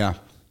then. Yeah.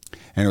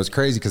 And it was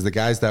crazy because the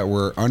guys that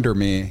were under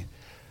me,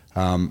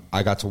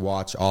 I got to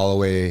watch all the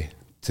way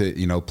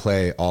to,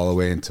 play all the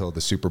way until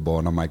the Super Bowl.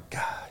 And I'm like,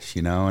 gosh,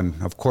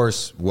 and of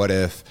course, what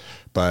if?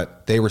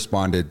 But they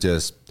responded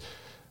just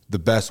the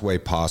best way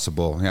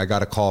possible. I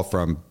got a call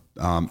from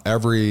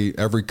every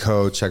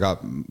coach. I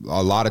got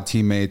a lot of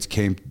teammates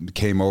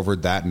came over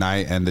that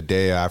night and the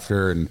day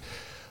after, and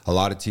a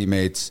lot of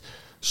teammates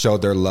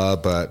showed their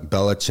love. But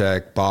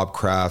Belichick, Bob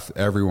Kraft,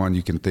 everyone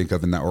you can think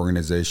of in that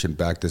organization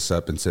backed us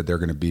up and said they're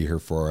going to be here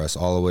for us,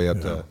 all the way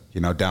up to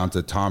down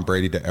to Tom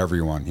Brady, to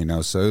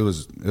everyone. So it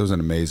was an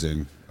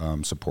amazing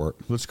support.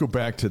 Let's go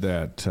back to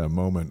that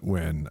moment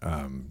when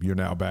you're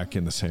now back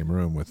in the same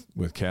room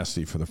with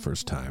Cassidy for the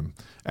first time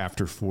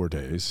after 4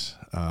 days.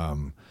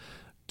 And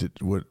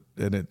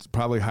it's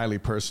probably highly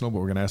personal, but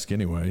we're going to ask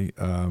anyway.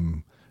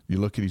 You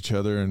look at each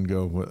other and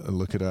go,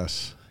 look at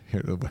us.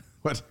 Here,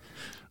 what?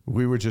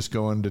 We were just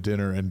going to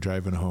dinner and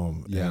driving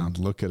home, and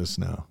look at us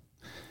now.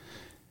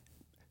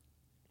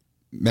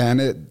 Man,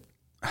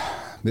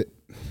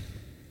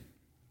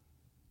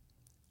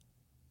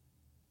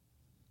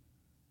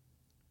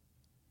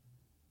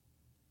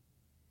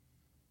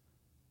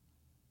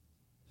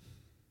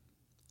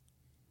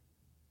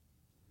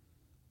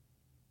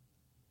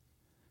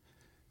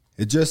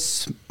 it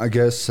just, I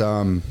guess,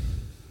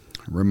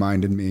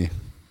 reminded me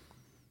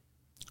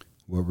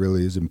what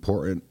really is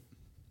important.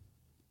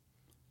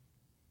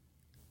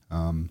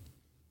 You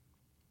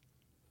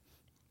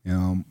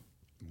know,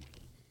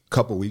 a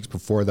couple weeks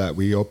before that,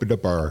 we opened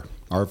up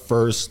our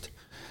first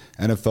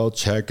NFL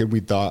check, and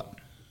we thought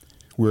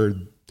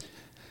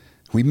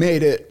we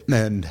made it.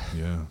 And,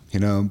 you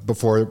know,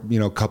 before, you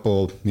know,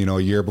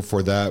 a year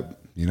before that,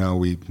 you know,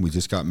 we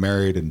just got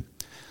married. And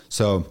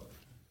so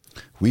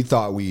we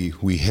thought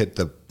we hit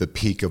the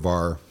peak of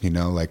our, you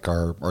know, like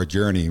our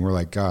journey. We're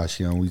like, gosh,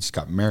 you know, we just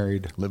got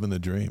married. Living the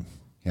dream.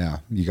 Yeah.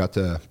 You got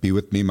to be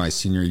with me my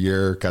senior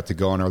year, got to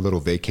go on our little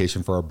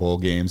vacation for our bowl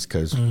games.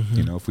 Cause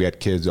you know, if we had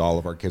kids, all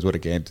of our kids would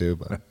have came too.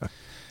 But,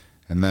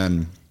 and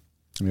then,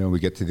 you know, we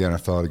get to the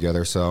NFL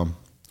together. So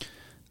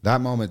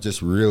that moment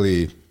just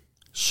really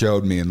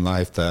showed me in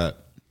life that,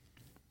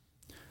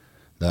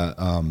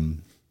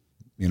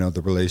 you know,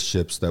 the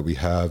relationships that we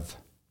have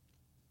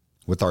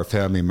with our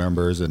family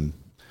members and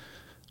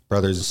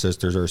brothers and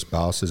sisters or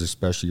spouses,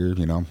 especially,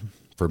 you know,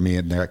 for me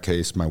in that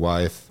case, my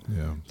wife,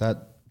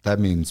 that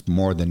means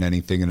more than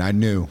anything. And I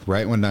knew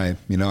right when I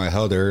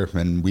held her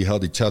and we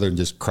held each other and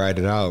just cried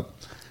it out.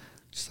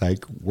 It's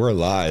like, we're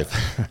alive.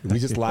 We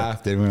just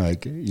laughed and we're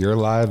like, you're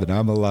alive and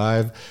I'm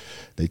alive.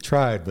 They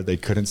tried, but they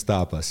couldn't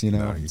stop us, you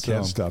know. No, you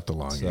can't stop the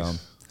Longies. So,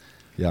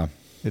 yeah.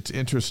 It's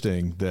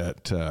interesting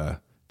that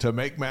to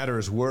make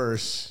matters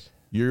worse,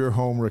 you're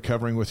home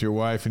recovering with your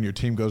wife and your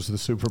team goes to the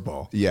Super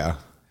Bowl. Yeah.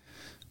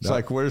 It's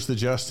like, where's the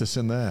justice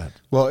in that?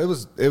 Well, it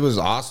was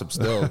awesome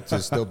still to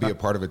still be a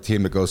part of a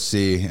team to go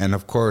see. And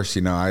of course,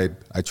 you know,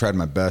 I tried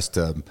my best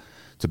to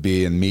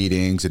be in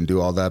meetings and do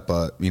all that.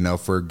 But, you know,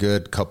 for a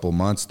good couple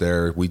months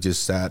there, we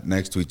just sat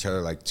next to each other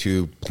like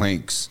two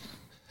planks.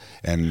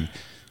 And,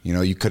 you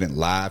know, you couldn't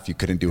laugh. You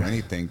couldn't do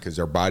anything because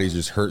our bodies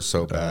just hurt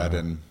so bad.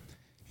 And,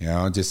 you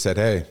know, just said,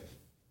 hey,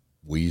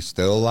 we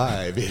still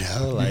alive, you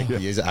know, like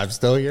I'm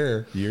still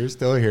here. You're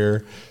still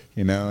here,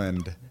 you know.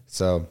 And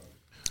so.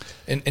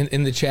 And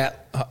in the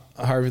chat,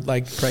 Harvey,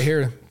 like right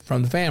here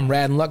from the fam,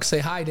 Rad and Lux say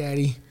hi,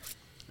 Daddy.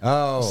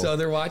 Oh, so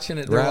they're watching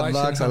it. They're Rad watching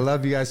Lux, it. I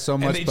love you guys so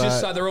much. And they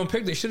just saw their own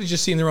picture. They should have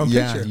just seen their own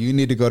picture. Yeah, you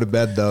need to go to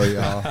bed though,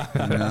 y'all.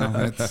 You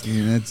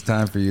know, it's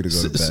time for you to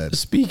go to bed.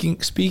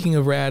 Speaking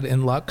of Rad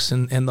and Lux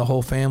and the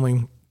whole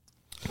family,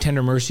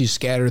 tender mercies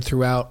scattered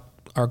throughout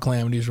our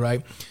calamities,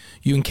 right?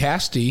 You and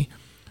Casti,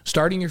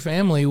 starting your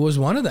family was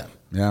one of them.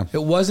 Yeah,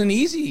 it wasn't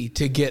easy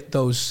to get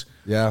those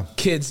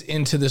kids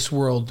into this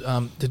world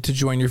to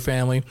join your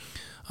family.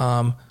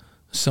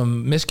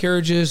 Some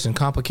miscarriages and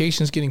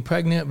complications, getting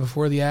pregnant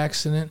before the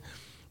accident.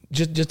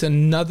 Just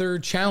another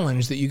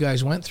challenge that you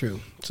guys went through.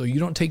 So you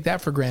don't take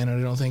that for granted,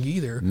 I don't think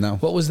either. No.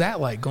 What was that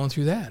like going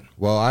through that?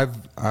 Well,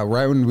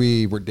 right when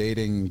we were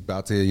dating,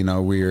 about to, you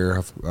know, we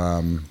were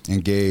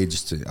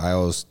engaged, I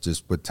always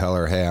just would tell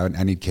her, hey,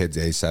 I need kids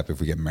ASAP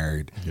if we get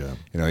married. Yeah.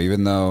 You know,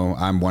 even though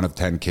I'm one of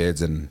 10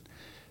 kids and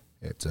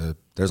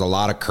there's a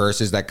lot of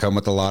curses that come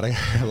with a lot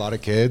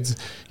of kids.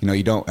 You know,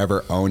 you don't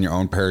ever own your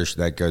own pair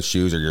of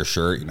shoes or your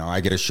shirt. You know,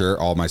 I get a shirt,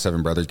 all my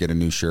 7 brothers get a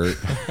new shirt.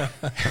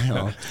 You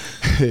know,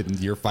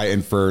 you're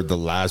fighting for the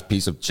last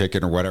piece of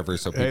chicken or whatever.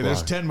 So people,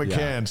 there's 10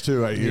 McCanns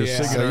too. You're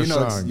singing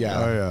our song.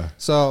 Yeah.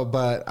 So,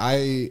 but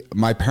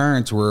my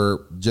parents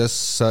were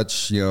just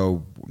such, you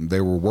know,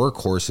 they were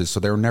workhorses, so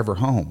they were never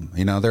home.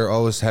 You know, they're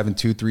always having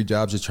 2-3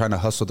 jobs, just trying to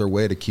hustle their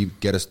way to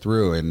get us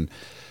through.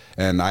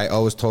 And I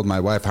always told my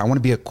wife, I want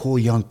to be a cool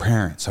young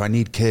parent, so I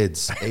need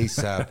kids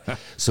ASAP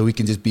so we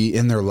can just be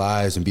in their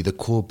lives and be the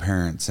cool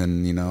parents.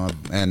 And, you know,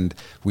 and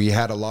we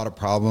had a lot of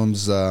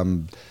problems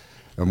and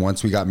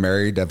once we got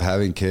married of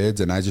having kids.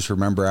 And I just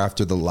remember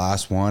after the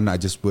last one, I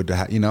just would,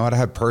 you know, I'd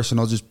have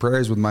personal just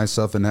prayers with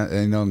myself and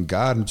you know, and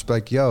God, and just be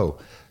like, yo,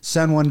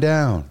 send one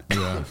down.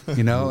 Yeah.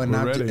 You know, and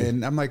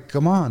I'm like,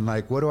 come on,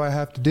 like, what do I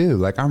have to do?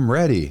 Like, I'm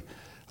ready.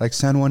 Like,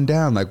 send one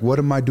down. Like, what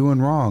am I doing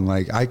wrong?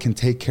 Like, I can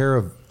take care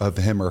of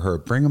him or her.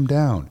 Bring him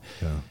down.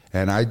 Yeah.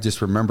 And I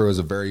just remember it was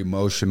a very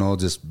emotional,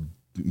 just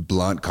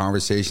blunt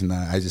conversation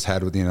that I just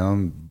had with, you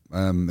know,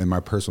 in my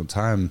personal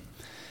time.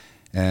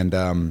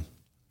 And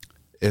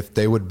if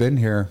they would have been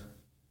here,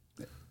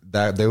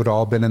 that they would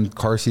all been in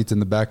car seats in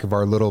the back of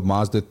our little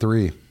Mazda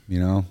 3, you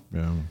know?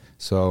 Yeah.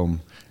 So.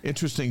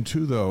 Interesting,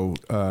 too, though.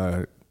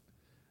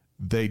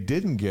 They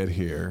didn't get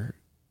here.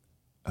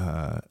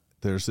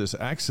 There's this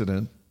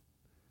accident.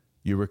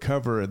 You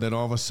recover, and then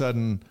all of a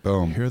sudden,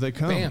 boom, here they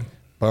come. Bam.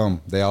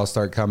 Boom, they all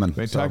start coming.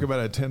 They talk about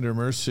a tender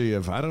mercy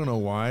of, I don't know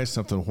why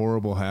something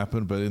horrible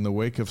happened, but in the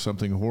wake of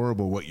something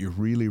horrible, what you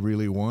really,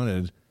 really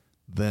wanted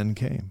then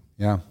came.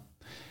 Yeah.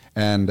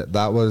 And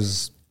that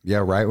was,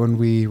 right when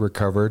we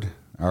recovered.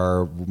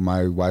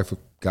 My wife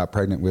got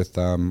pregnant with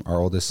our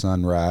oldest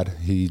son, Rad.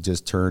 He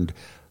just turned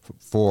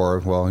 4.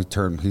 Well, he's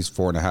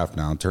 4.5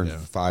 now, turned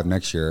 5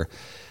 next year.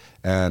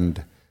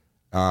 And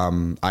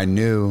I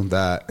knew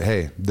that,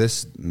 hey,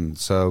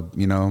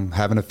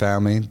 having a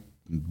family,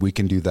 we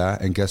can do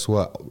that. And guess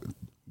what?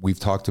 We've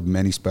talked to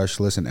many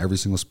specialists, and every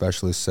single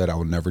specialist said I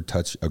will never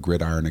touch a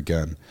gridiron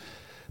again.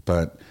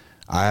 But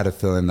I had a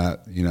feeling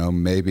that,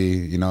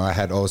 maybe, I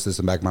had all this in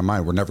the back of my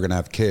mind. We're never going to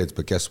have kids,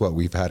 but guess what?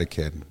 We've had a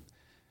kid.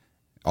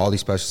 All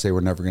these specialists say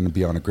we're never going to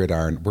be on a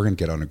gridiron. We're going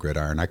to get on a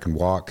gridiron. I can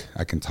walk.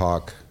 I can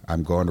talk.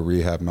 I'm going to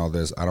rehab and all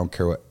this. I don't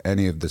care what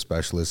any of the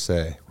specialists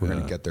say. We're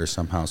going to get there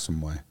somehow,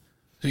 some way.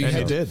 So you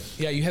did.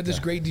 Yeah, you had this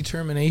great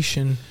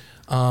determination.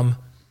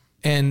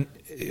 And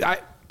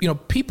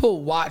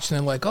people watch and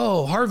they're like,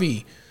 oh,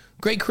 Harvey,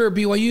 great career at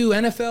BYU,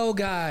 NFL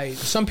guy.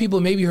 Some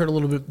people maybe heard a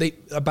little bit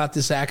about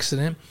this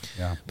accident,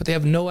 but they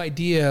have no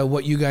idea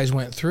what you guys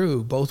went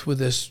through, both with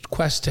this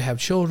quest to have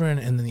children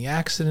and then the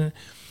accident,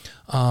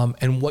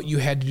 and what you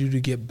had to do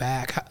to get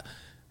back.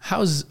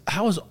 How's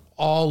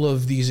all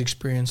of these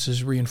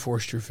experiences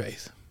reinforced your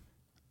faith?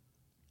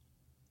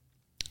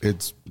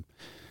 It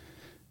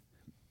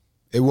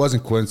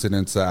wasn't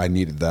coincidence that I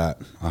needed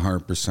that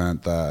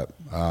 100%. That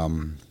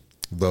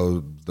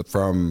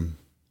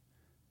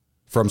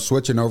from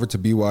switching over to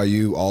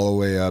BYU all the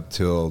way up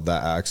till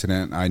that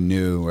accident, I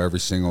knew every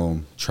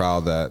single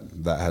trial that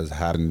has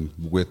happened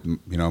with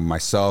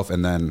myself,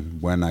 and then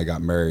when I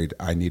got married,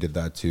 I needed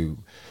that to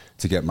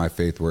get my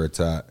faith where it's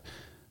at.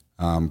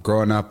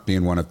 Growing up,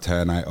 being one of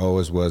 10, I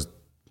always was,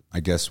 I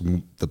guess,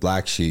 the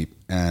black sheep,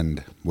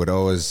 and would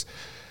always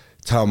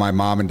tell my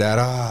mom and dad,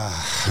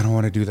 I don't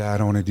want to do that. I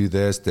don't want to do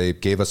this. They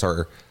gave us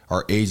our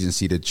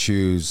agency to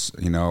choose,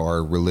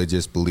 our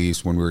religious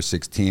beliefs when we were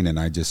 16. And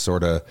I just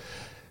sort of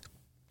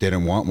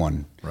didn't want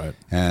one. Right.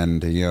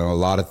 And, a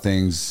lot of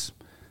things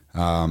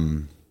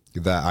that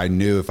I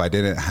knew if I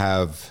didn't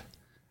have,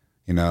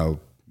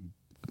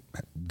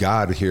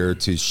 God here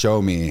to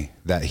show me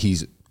that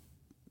he's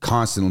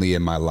constantly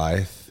in my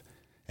life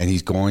and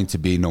he's going to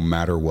be no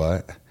matter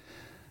what,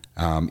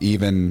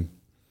 even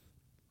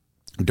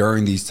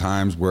during these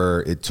times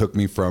where it took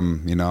me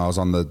from, I was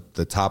on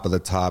the top of the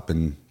top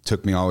and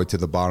took me all the way to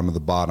the bottom of the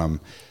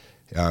bottom,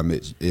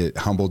 it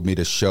humbled me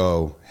to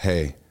show,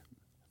 hey,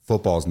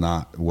 football's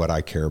not what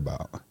I care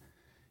about.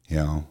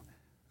 You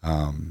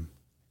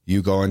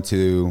go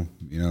into,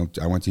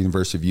 I went to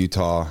University of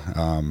Utah.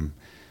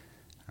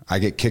 I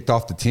get kicked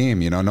off the team.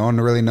 No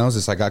one really knows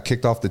this. I got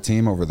kicked off the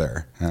team over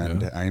there.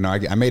 And,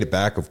 I made it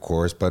back, of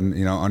course, but,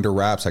 under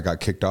wraps, I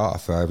got kicked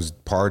off. I was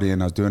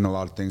partying. I was doing a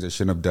lot of things I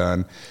shouldn't have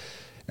done.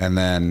 And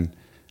then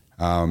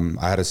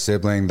I had a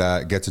sibling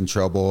that gets in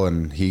trouble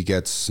and he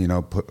gets,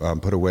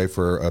 put away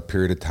for a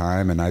period of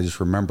time. And I just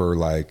remember,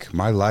 like,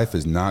 my life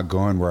is not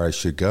going where I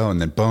should go.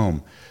 And then,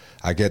 boom,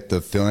 I get the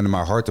feeling in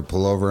my heart to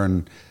pull over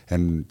and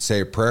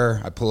say a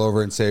prayer. I pull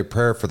over and say a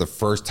prayer for the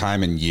first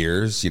time in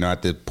years,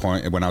 at the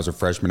point when I was a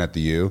freshman at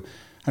the U.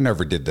 I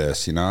never did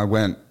this. I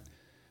went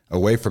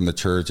away from the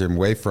church and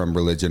away from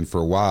religion for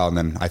a while. And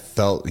then I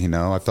felt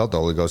the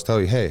Holy Ghost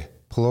tell you, hey,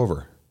 pull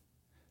over.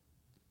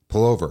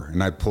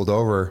 And I pulled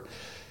over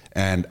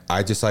and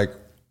I just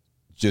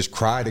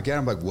cried again.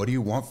 I'm like, what do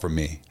you want from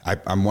me?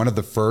 I'm one of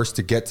the first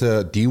to get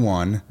to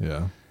D1.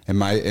 Yeah.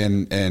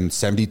 And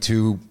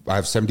 72, I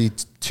have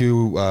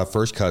 72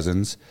 first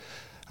cousins.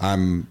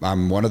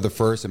 I'm one of the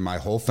first in my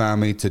whole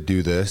family to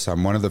do this.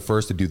 I'm one of the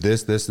first to do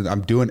this, and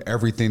I'm doing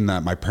everything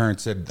that my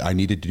parents said I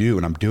needed to do,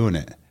 and I'm doing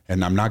it.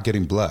 And I'm not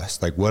getting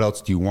blessed. Like, what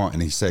else do you want?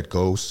 And he said,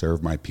 go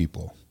serve my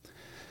people.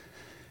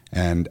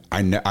 And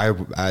I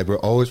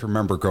always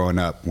remember growing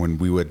up when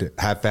we would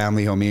have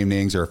family home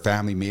evenings or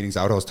family meetings,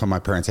 I would always tell my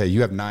parents, hey,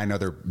 you have 9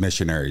 other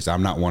missionaries.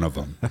 I'm not one of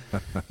them.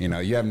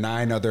 You have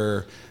 9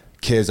 other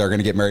kids are going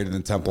to get married in the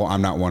temple.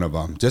 I'm not one of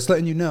them. Just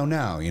letting you know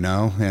now,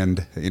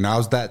 And, I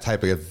was that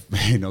type of,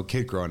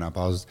 kid growing up.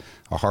 I was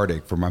a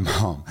heartache for my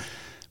mom.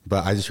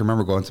 But I just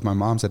remember going to my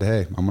mom and said,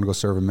 hey, I'm going to go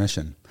serve a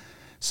mission.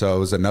 So it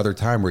was another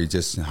time where he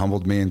just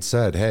humbled me and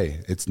said, hey,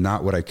 it's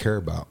not what I care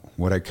about.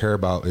 What I care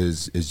about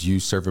is you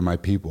serving my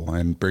people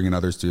and bringing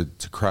others to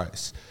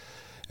Christ.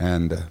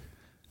 And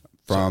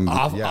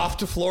off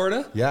to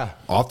Florida? Yeah,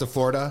 off to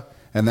Florida.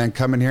 And then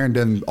coming here and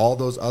then all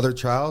those other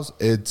trials,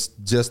 it's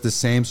just the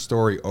same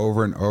story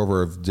over and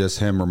over of just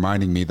him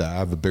reminding me that I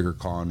have a bigger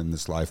calling in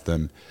this life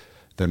than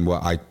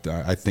what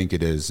I think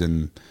it is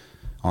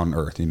on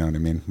earth, you know what I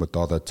mean, with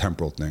all the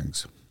temporal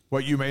things.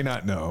 What you may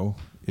not know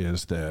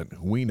is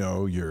that we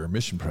know your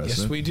mission president.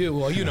 Yes, we do.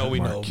 Well, we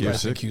know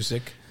President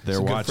Cusick.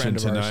 They're watching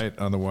tonight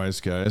on the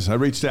Wise Guys. I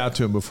reached out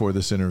to him before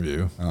this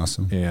interview.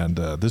 Awesome. And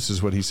this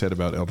is what he said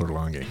about Elder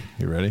Lange.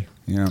 You ready?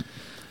 Yeah.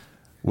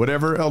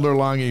 Whatever Elder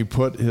Lange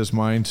put his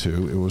mind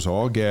to, it was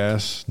all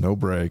gas, no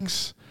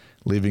brakes,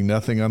 leaving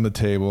nothing on the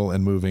table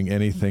and moving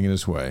anything in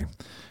his way.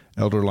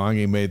 Elder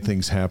Lange made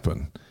things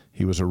happen.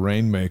 He was a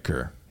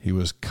rainmaker. He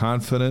was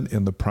confident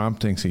in the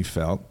promptings he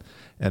felt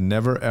and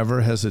never,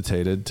 ever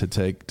hesitated to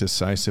take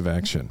decisive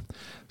action.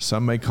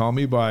 Some may call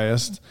me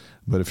biased,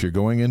 but if you're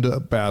going into a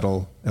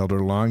battle, Elder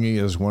Lange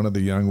is one of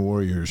the young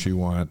warriors you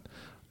want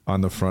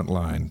on the front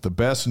line. The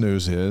best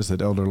news is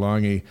that Elder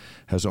Lange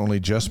has only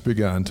just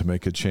begun to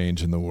make a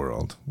change in the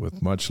world.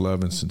 With much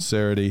love and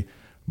sincerity,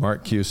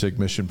 Mark Cusick,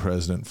 mission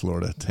president,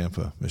 Florida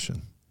Tampa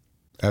Mission.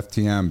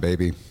 FTM,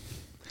 baby.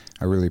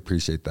 I really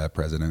appreciate that,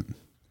 President.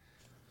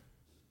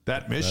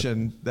 That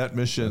mission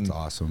That's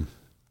awesome.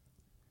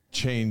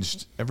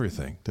 Changed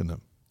everything, didn't it?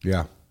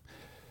 Yeah.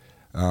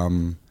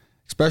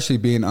 Especially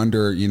being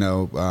under,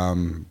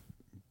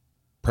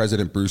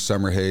 President Bruce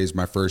Summerhays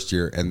my first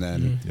year, and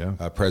then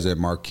President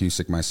Mark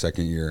Cusick my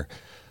second year.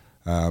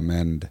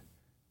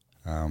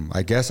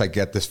 I guess I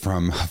get this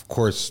from, of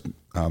course,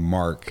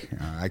 Mark.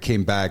 I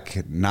came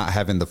back not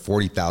having the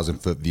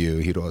 40,000-foot view.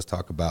 He'd always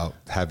talk about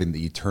having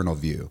the eternal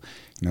view.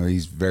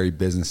 He's very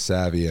business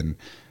savvy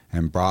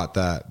and brought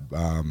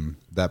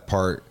that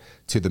part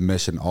to the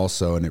mission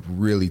also. And it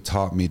really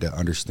taught me to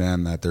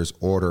understand that there's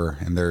order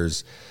and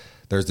there's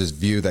this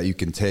view that you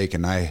can take.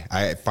 And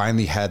I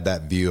finally had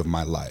that view of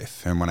my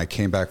life. And when I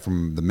came back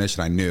from the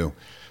mission, I knew,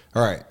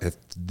 all right,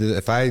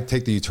 if I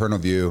take the eternal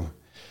view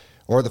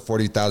or the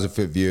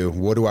 40,000-foot view,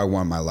 what do I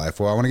want in my life?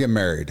 Well, I want to get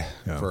married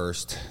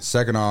first.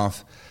 Second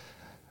off,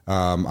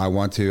 I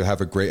want to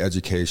have a great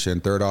education.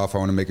 Third off, I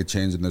want to make a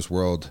change in this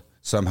world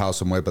somehow,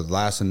 some way. But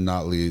last and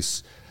not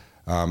least,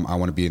 I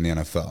want to be in the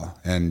NFL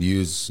and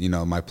use,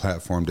 my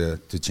platform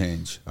to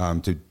change,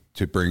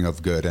 to bring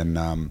of good. And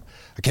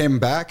I came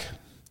back,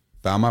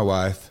 found my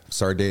wife,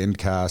 started dating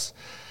Cass.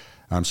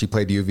 She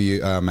played at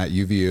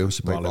UVU.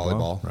 She played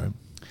volleyball. Right.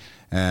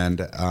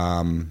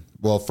 And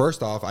well,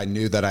 first off, I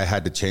knew that I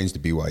had to change to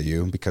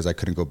BYU because I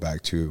couldn't go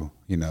back to,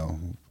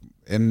 and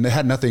it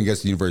had nothing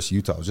against the University of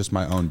Utah. It was just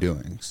my own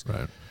doings.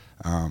 Right.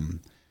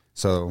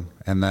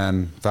 And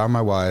then found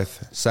my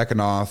wife.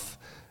 Second off,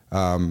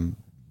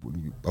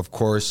 of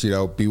course,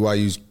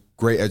 BYU's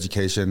great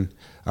education.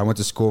 I went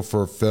to school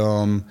for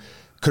film.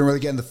 Couldn't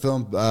really get in the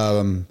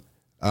film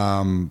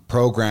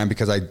program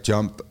because I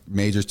jumped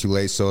majors too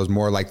late. So it was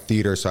more like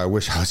theater. So I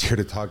wish I was here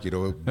to talk,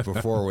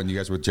 before when you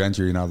guys were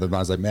Gentry, I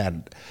was like,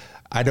 man,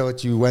 I know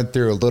what you went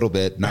through a little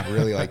bit, not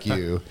really like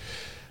you.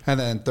 And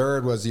then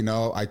third was,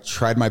 I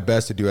tried my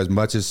best to do as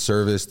much as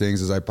service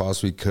things as I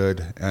possibly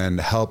could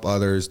and help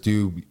others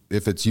do,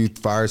 if it's youth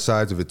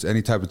firesides, if it's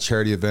any type of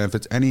charity event, if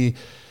it's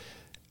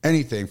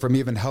anything from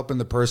even helping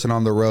the person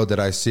on the road that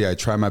I see. I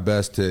try my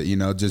best to,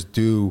 just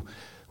do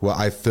what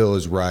I feel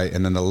is right.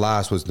 And then the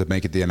last was to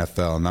make it the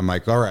NFL. And I'm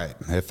like, all right,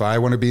 if I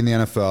want to be in the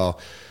NFL,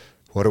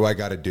 what do I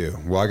got to do?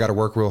 Well, I got to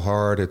work real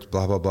hard. It's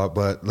blah, blah, blah.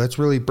 But let's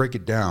really break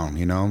it down,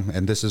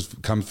 and this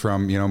comes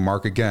from,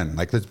 Mark again.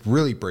 Like, let's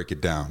really break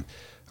it down.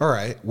 All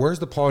right, where's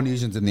the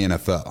Polynesians in the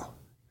NFL?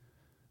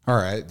 All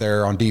right,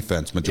 they're on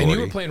defense majority. And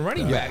you were playing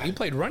running back. You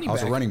played running back.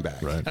 I was a running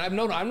back. Right. And I've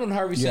known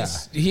Harvey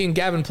since he and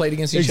Gavin played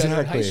against each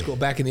other in high school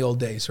back in the old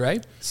days,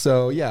 right?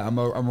 So, yeah, I'm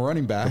a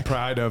running back. The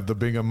pride of the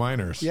Bingham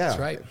Miners. Yeah. That's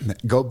right.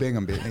 Go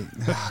Bingham, baby.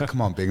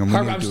 Come on, Bingham.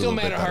 I'm still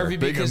mad at Harvey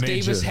because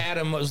Davis had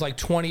him. It was like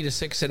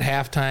 20-6 at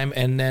halftime,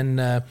 and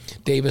then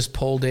Davis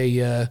pulled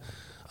a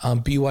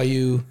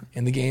BYU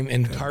in the game,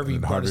 and Harvey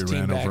brought his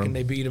team back, and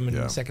they beat him in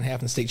the second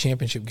half in the state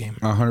championship game.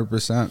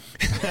 100%.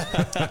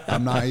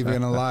 I'm not even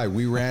going to lie.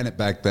 We ran it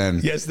back then.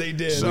 Yes, they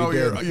did. So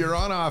you're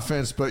on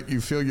offense, but you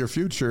feel your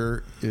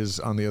future is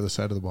on the other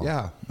side of the ball.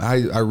 Yeah,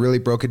 I really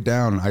broke it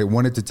down. I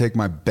wanted to take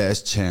my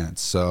best chance.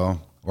 So,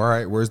 all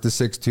right, where's the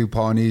 6'2"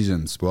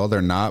 Polynesians? Well,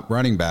 they're not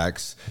running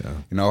backs.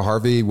 Yeah.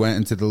 Harvey went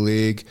into the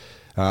league,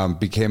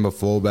 became a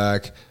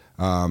fullback,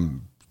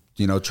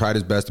 tried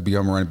his best to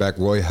become a running back.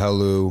 Roy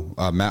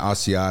Helu, Matt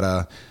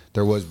Asiata.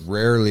 There was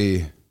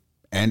rarely,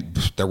 and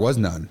there was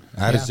none.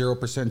 I had a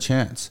 0%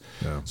 chance.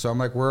 Yeah. So I'm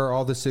like, where are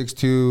all the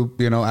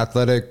 6'2",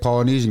 athletic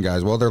Polynesian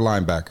guys? Well, they're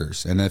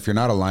linebackers. And if you're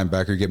not a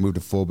linebacker, you get moved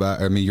to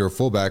fullback. I mean, you're a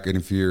fullback, and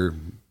if you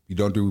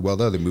don't do well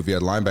there, they move you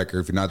at linebacker.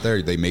 If you're not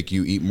there, they make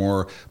you eat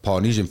more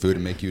Polynesian food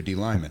and make you a D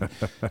lineman.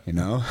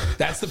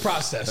 That's the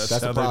process.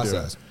 That's the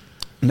process.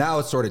 Now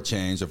it's sort of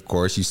changed, of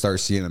course. You start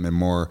seeing them in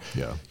more,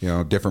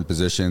 different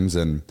positions.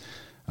 And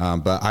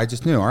but I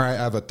just knew, all right,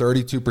 I have a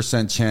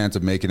 32% chance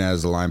of making it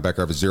as a linebacker.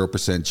 I have a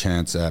 0%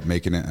 chance at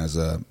making it as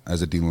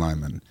a D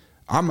lineman.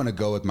 I'm going to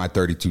go with my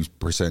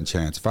 32%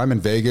 chance. If I'm in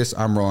Vegas,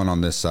 I'm rolling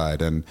on this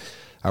side. And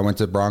I went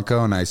to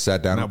Bronco and I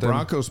sat down with him. Now,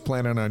 Bronco's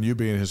planning on you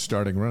being his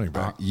starting running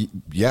back.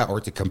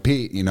 Or to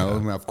compete,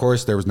 Of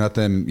course, there was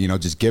nothing,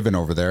 just given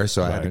over there,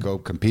 so I had to go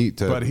compete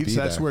to But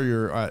that's where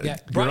you're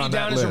brought you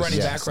down as a running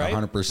back, right?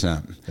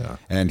 100%. Yeah.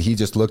 And he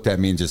just looked at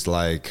me and just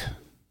like,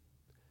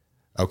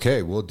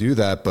 okay, we'll do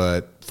that,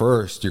 but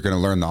first you're going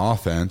to learn the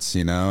offense,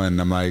 And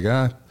I'm like,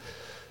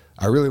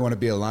 I really want to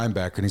be a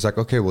linebacker. And he's like,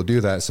 okay, we'll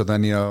do that. So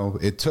then,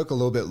 it took a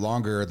little bit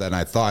longer than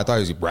I thought. I thought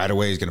he was right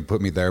away he's going to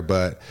put me there.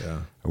 But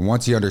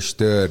once he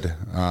understood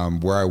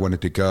where I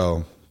wanted to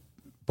go,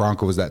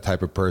 Bronco was that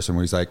type of person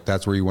where he's like,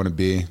 that's where you want to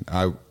be.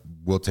 I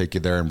will take you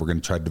there, and we're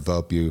going to try to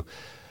develop you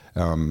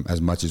as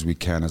much as we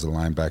can as a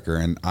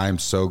linebacker. And I'm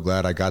so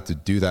glad I got to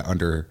do that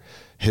under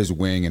his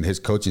wing and his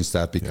coaching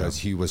staff because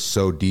he was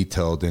so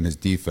detailed in his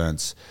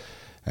defense.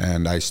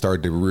 And I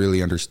started to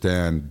really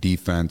understand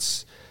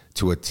defense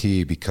to a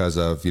T because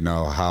of,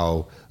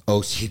 how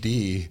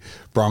OCD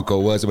Bronco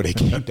was when it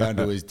came down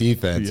to his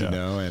defense,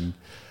 And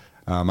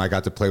I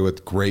got to play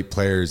with great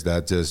players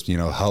that just,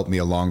 helped me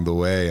along the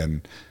way.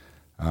 And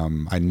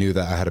I knew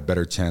that I had a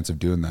better chance of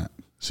doing that.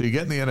 So you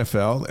get in the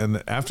NFL,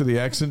 and after the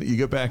accident, you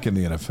get back in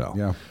the NFL.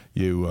 Yeah.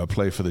 You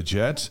play for the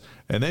Jets,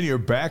 and then you're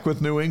back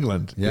with New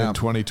England in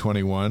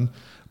 2021.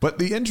 But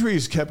the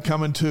injuries kept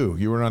coming too.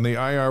 You were on the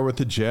IR with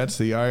the Jets,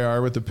 the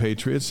IR with the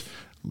Patriots,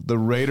 the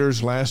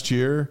Raiders last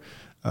year.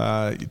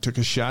 You took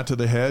a shot to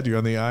the head. You're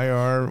on the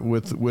IR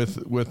with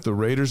the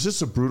Raiders. This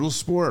is a brutal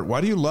sport.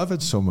 Why do you love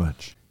it so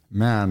much?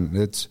 Man,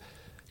 it's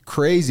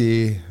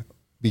crazy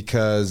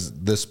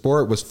because the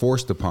sport was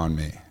forced upon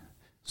me.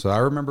 So I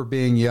remember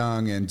being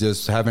young and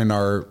just having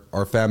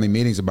our family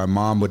meetings, and my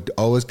mom would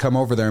always come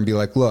over there and be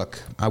like,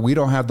 look, we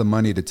don't have the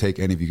money to take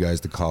any of you guys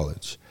to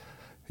college.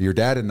 Your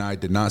dad and I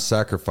did not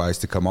sacrifice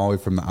to come all the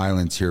way from the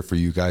islands here for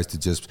you guys to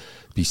just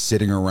be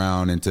sitting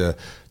around and to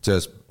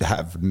just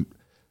have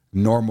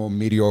normal,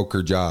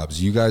 mediocre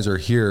jobs. You guys are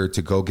here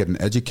to go get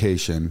an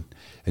education,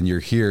 and you're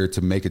here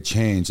to make a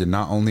change in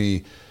not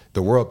only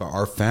the world, but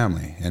our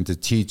family, and to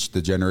teach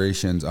the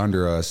generations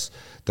under us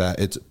that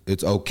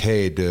it's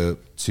okay to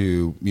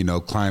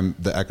climb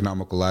the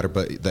economical ladder,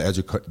 but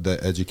the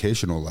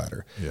educational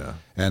ladder. Yeah.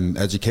 And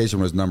education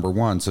was number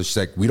one. So she's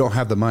like, we don't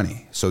have the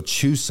money, so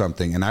choose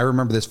something. And I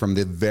remember this from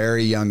the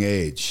very young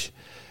age,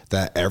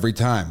 that every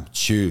time,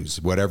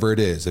 choose whatever it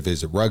is. If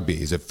it's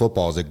rugby, is it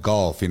football, is it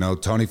golf?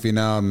 Tony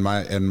Finau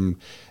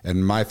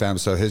and my family.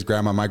 So his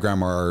grandma, my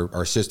grandma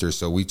are sisters.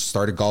 So we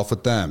started golf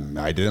with them.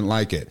 I didn't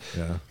like it.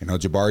 Yeah.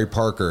 Jabari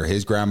Parker,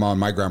 his grandma and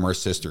my grandma are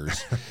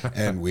sisters.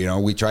 And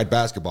we tried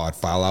basketball. I'd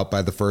foul out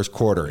by the first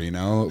quarter.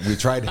 We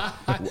tried.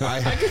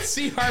 I could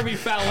see Harvey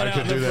fouling out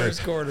in the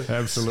first quarter.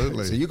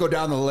 Absolutely. So you go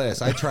down the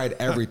list. I tried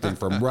everything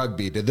from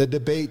rugby to the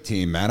debate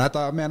team. Man, I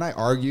thought, I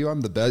argue.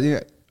 I'm the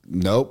best.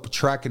 Nope.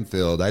 Track and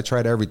field. I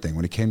tried everything.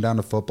 When it came down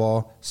to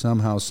football,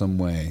 somehow, some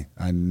way,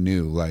 I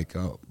knew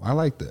I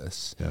like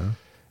this. Yeah.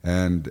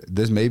 And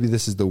this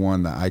is the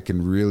one that I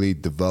can really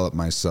develop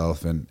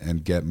myself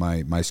and get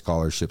my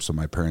scholarship, so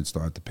my parents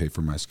don't have to pay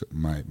for my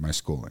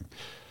schooling.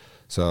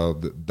 So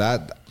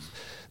that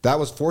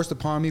was forced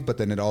upon me, but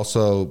then it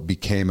also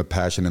became a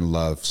passion and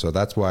love. So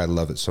that's why I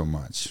love it so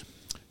much.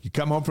 You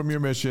come home from your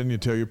mission, you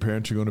tell your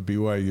parents you're going to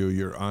BYU,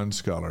 you're on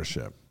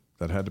scholarship.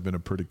 That had to have been a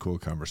pretty cool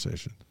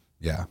conversation.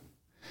 Yeah.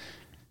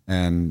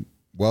 And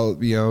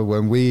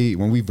when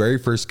we very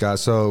first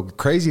so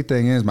crazy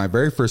thing is, my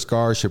very first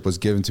scholarship was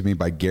given to me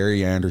by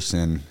Gary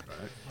Anderson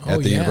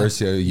at the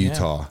University of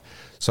Utah. Yeah.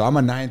 So I'm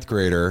a 9th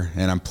grader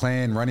and I'm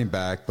playing running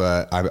back,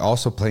 but I'm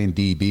also playing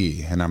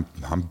DB, and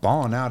I'm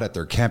balling out at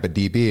their camp at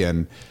DB.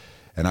 And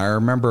I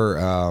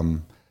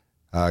remember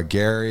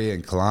Gary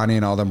and Kalani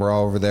and all them were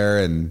all over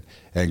there,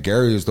 and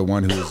Gary was the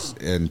one who was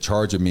in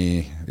charge of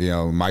me,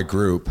 my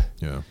group.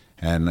 Yeah.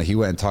 And he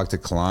went and talked to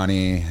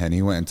Kalani, and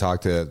he went and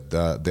talked to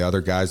the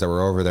other guys that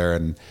were over there,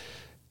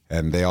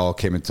 and they all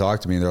came and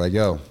talked to me, and they're like,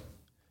 yo,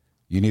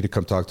 you need to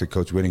come talk to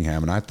Coach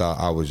Whittingham. And I thought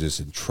I was just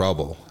in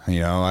trouble.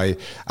 I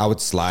would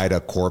slide a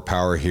core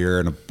power here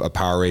and a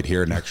power rate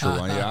here, an extra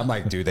one. I'm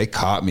like, dude, they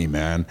caught me,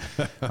 man.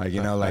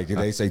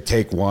 They say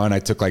take one. I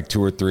took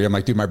 2 or 3. I'm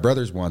like, dude, my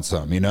brothers want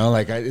some,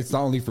 it's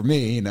not only for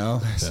me, Yeah.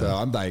 So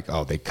I'm like,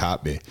 oh, they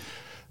caught me.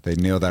 They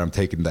knew that I'm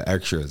taking the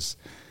extras.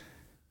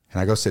 And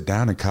I go sit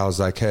down, and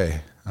Kyle's like,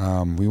 hey,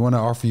 we want to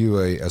offer you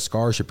a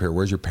scholarship here.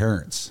 Where's your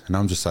parents? And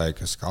I'm just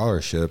like, a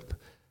scholarship?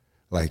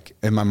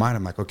 In my mind,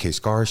 I'm like, okay,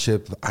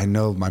 scholarship. I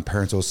know my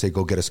parents will say,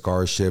 go get a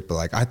scholarship.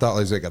 But I thought it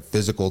was a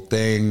physical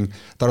thing.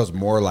 I thought it was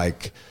more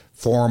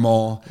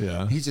formal.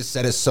 Yeah. He just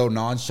said it so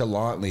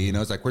nonchalantly.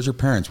 It's like, where's your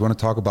parents? We want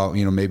to talk about,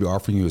 maybe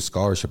offering you a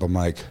scholarship. I'm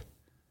like,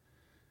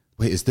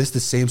 wait, is this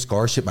the same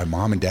scholarship my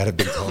mom and dad have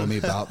been telling me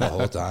about the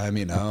whole time,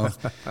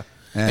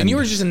 And you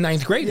were just in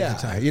 9th grade at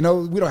the time.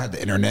 We don't have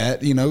the internet.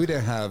 We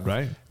didn't have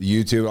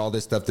YouTube, all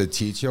this stuff to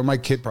teach. My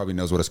kid probably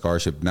knows what a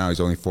scholarship now. He's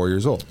only 4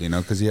 years old,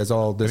 because he has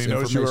all this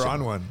information. And he knows you were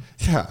on one.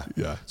 Yeah.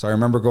 Yeah. So I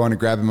remember going and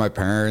grabbing my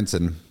parents,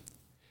 and,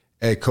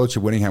 hey, Coach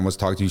Whittingham was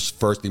talking to you.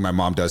 First thing my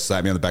mom does,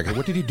 slap me on the back.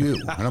 What did he do?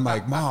 And I'm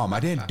like, Mom, I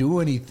didn't do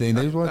anything.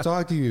 They just want to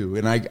talk to you.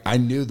 And I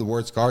knew the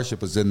word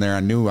scholarship was in there. I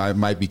knew I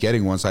might be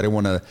getting one, so I didn't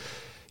want to,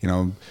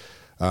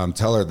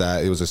 tell her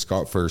that it was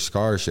for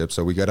scholarship.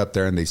 So we got up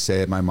there and they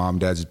say it. My mom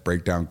and dad just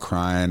break down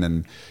crying,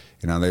 and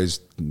they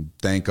just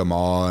thank them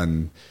all.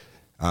 And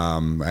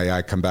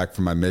I come back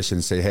from my mission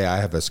and say, hey, I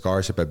have a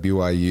scholarship at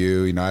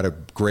BYU. I had a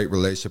great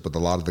relationship with a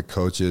lot of the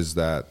coaches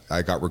that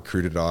I got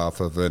recruited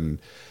off of and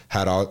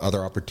had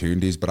other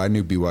opportunities, but I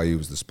knew BYU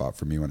was the spot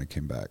for me when I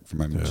came back from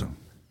my mission.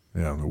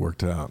 Yeah, it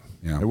worked out.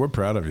 Yeah. And we're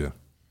proud of you.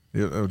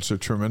 It's a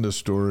tremendous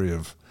story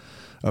of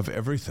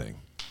everything.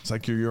 It's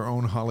like you're your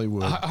own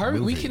Hollywood Harvey,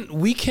 movie.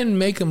 we can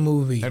make a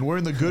movie, and we're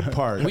in the good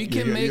part. We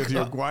can make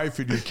your wife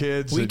and your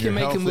kids. We and can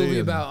you're make a movie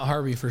and about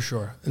Harvey for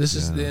sure. This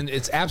is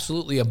it's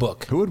absolutely a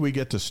book. Who would we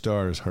get to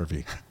star as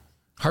Harvey?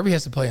 Harvey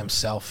has to play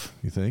himself.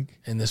 You think?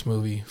 In this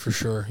movie for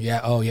sure. Yeah.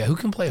 Oh yeah. Who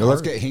can play? So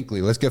let's get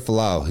Hinckley. Let's get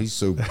Falau. He's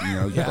so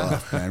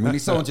buff, man. We need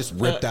someone just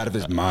ripped out of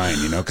his mind,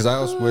 Because I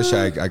always wish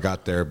I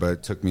got there, but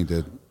it took me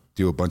to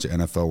do a bunch of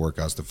NFL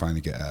workouts to finally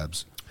get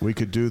abs. We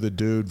could do the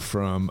dude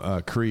from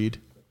Creed.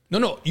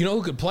 No. You know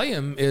who could play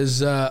him is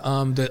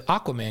the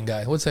Aquaman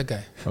guy. What's that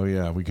guy? Oh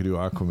yeah, we could do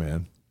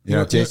Aquaman.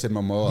 Yeah, Jason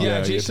Momoa.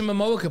 Yeah, Jason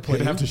Momoa could play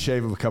He'd him. have to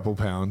shave him a couple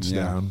pounds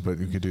down, but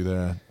you could do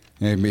that.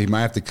 Yeah, he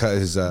might have to cut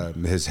his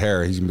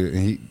hair.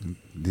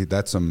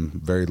 That's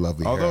some very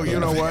lovely Although, hair. you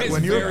know what? It's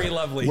When very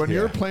lovely. When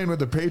you're playing with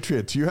the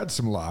Patriots, you had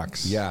some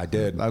locks. Yeah, I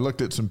did. I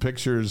looked at some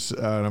pictures,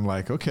 and I'm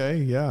like, okay,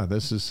 yeah,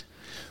 this is...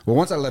 Well,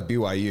 once I left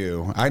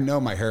BYU, I know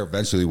my hair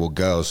eventually will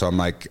go. So I'm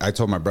like, I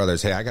told my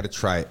brothers, hey, I got to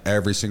try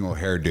every single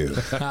hairdo.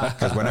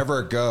 Because whenever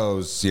it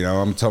goes, you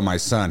know, I'm telling my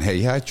son, hey,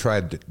 yeah, I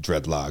tried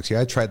dreadlocks.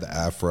 Yeah, I tried the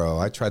afro.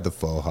 I tried the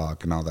faux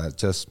hawk and all that.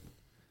 Just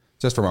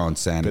for my own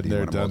sanity. Been there,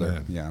 when I'm done older.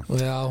 that. Yeah.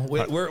 Well,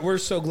 we're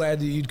so glad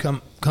that you'd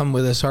come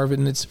with us, Harvey.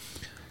 And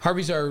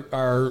Harvey's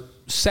our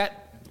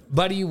set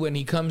buddy when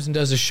he comes and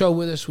does a show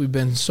with us. We've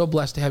been so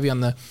blessed to have you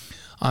on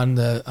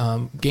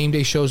the game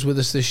day shows with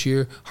us this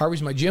year.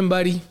 Harvey's my gym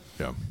buddy.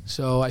 Yeah.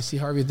 So I see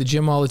Harvey at the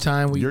gym all the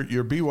time. Your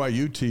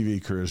BYU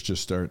TV careers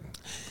just start.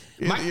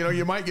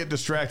 You might get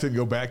distracted and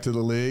go back to the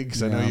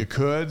leagues. I know you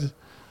could,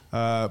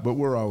 but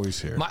we're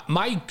always here.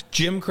 My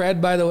gym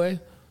cred, by the way,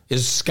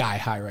 is sky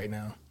high right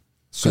now.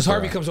 Because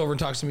Harvey comes over and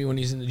talks to me when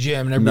he's in the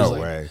gym, and everybody's No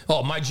like, way.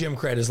 "Oh, my gym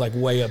cred is like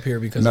way up here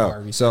because of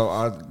Harvey."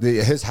 So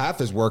his half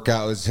his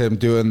workout is him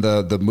doing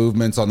the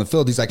movements on the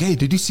field. He's like, "Hey,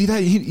 did you see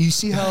that? You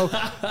see how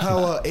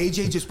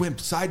AJ just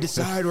went side to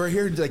side right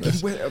here? Like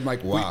he went." I'm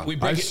like, "Wow." We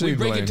break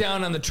it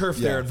down on the turf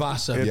there at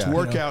Vasa. It's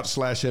workout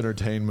 /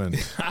 entertainment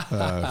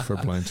for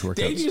Blaine's workouts.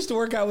 Dave used to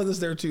work out with us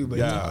there too, but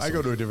Yeah, I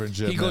go to a different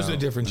gym. he goes to a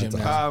different gym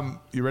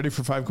now. You ready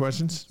for 5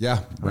 questions?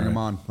 Yeah, bring him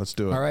on. Let's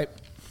do it. All right.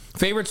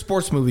 Favorite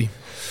sports movie?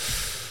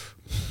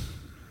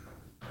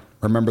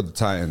 Remember the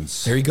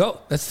Titans. There you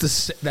go. That's the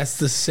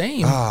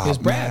same as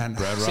Brad. man.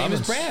 Brad Same Robbins.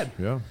 as Brad.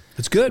 Yeah.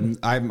 It's good.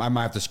 I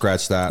might have to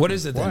scratch that. What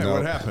is it then? Why?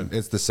 What happened?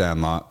 It's the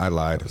Sandlot. I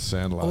lied.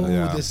 Sandlot. Oh,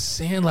 Yeah. the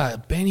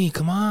Sandlot. Benny,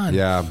 come on.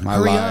 Yeah, I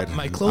Hurry lied. up.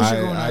 My clothes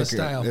are going out of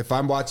style. If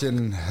I'm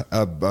watching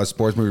a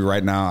sports movie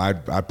right now,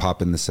 I'd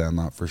pop in the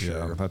Sandlot for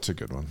sure. Yeah, that's a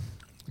good one.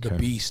 The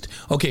Beast.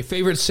 Okay,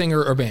 favorite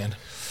singer or band?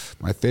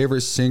 My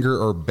favorite singer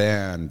or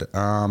band?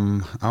 I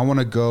want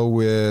to go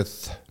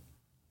with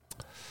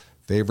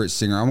favorite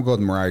singer. I'm going to go with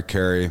Mariah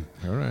Carey.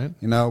 All right.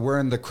 You know, we're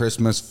in the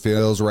Christmas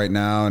feels right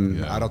now, and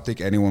Yeah. I don't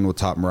think anyone will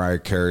top Mariah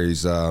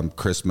Carey's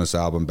Christmas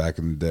album back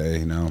in the day,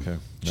 you know. Okay.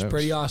 It's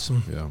pretty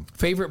awesome. Yeah.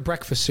 Favorite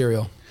breakfast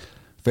cereal?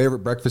 Favorite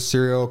breakfast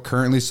cereal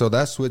currently, so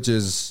that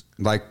switches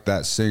like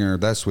that singer.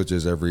 That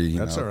switches every.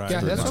 That's all right.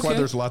 Yeah, that's why okay.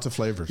 there's lots of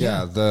flavors.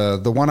 Yeah,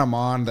 the one I'm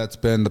on that's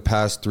been the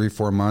past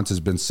 3-4 months has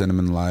been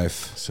Cinnamon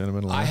Life.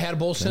 Cinnamon. I Life. had a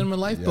bowl of Cinnamon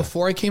Life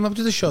before I came up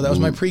to the show. That was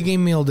my pregame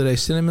meal today.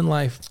 Cinnamon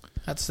Life.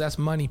 That's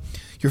money.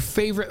 Your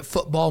favorite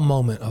football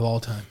moment of all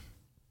time?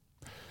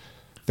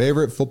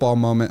 Favorite football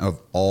moment of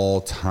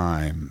all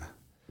time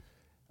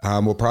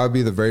will probably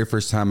be the very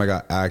first time I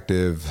got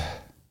active.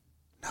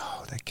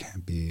 No, that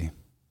can't be.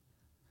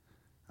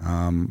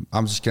 I'm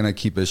just gonna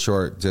keep it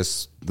short.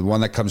 Just the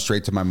one that comes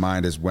straight to my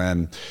mind is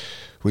when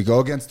we go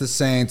against the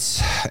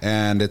Saints,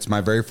 and it's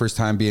my very first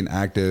time being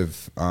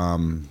active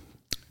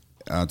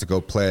to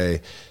go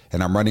play,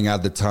 and I'm running out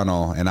of the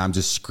tunnel, and I'm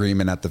just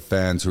screaming at the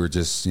fans who are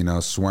just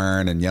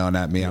swearing and yelling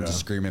at me. I'm just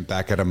screaming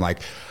back at them like,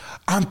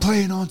 "I'm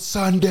playing on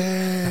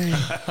Sunday.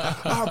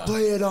 I'm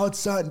playing on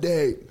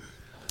Sunday."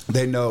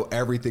 They know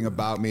everything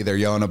about me. They're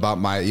yelling about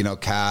my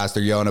cast.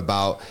 They're yelling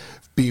about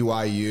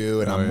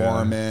BYU and I'm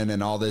Mormon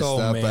and all this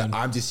stuff, man. but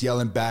I'm just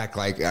yelling back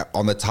like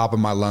on the top of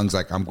my lungs,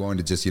 like I'm going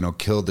to just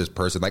kill this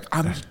person. Like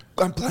I'm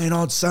playing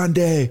on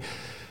Sunday,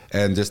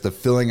 and just the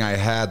feeling I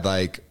had,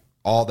 like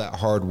all that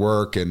hard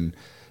work and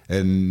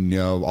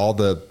all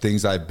the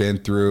things I've been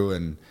through,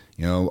 and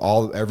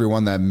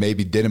everyone that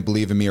maybe didn't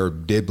believe in me or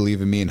did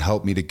believe in me and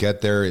helped me to get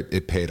there,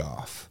 it paid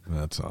off.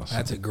 That's awesome.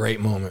 That's a great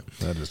moment.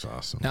 That is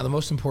awesome. Now, the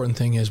most important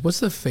thing is,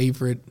 what's your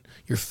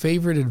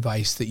favorite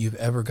advice that you've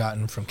ever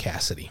gotten from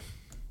Cassidy?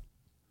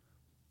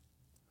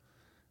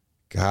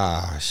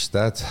 Gosh,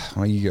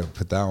 you gotta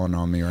put that one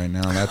on me right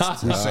now.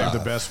 That's We saved the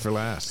best for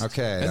last.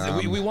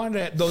 okay. We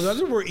wanted those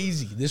others were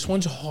easy. This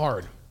one's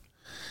hard.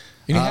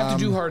 You have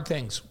to do hard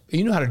things.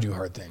 You know how to do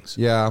hard things.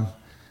 Yeah.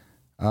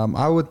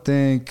 I would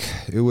think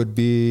it would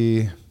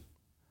be.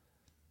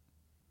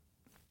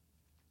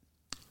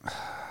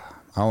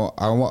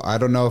 I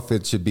don't know if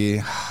it should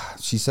be.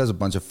 She says a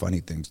bunch of funny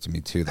things to me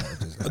too.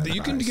 That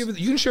You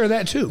can share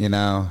that too.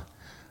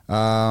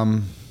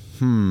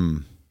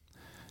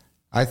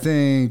 I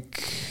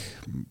think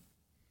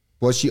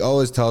what she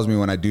always tells me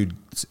when I do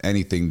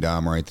anything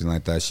dumb or anything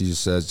like that, she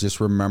just says, just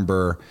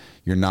remember,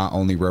 you're not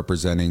only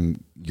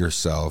representing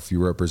yourself,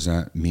 you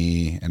represent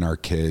me and our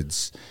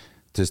kids.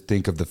 Just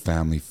think of the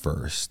family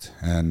first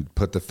and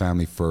put the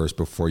family first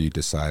before you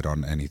decide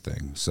on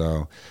anything.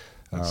 So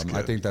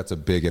I think that's a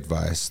big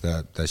advice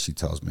that she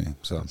tells me.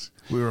 So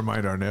we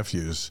remind our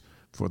nephews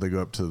before they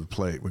go up to the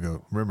plate, we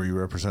go, remember, you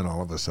represent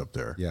all of us up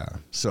there. Yeah.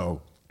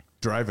 So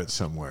drive it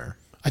somewhere.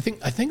 I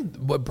think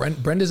what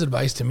Brenda's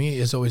advice to me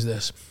is always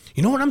this.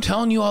 You know when I'm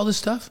telling you all this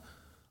stuff,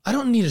 I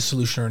don't need a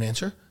solution or an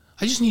answer.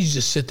 I just need you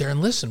to sit there and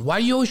listen.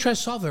 Why do you always try to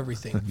solve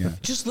everything?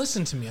 Just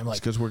listen to me. I'm like,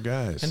 because we're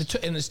guys.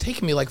 And it's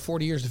taken me like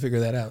 40 years to figure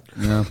that out.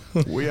 Yeah.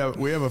 we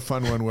have a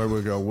fun one where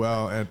we go,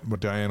 well, and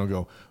Diane will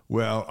go,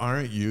 well,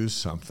 aren't you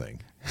something?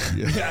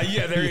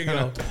 Yeah, there you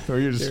go. Or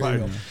you're just There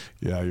you like, go.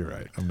 yeah, you're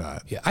right. I'm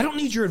not. Yeah, I don't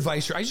need your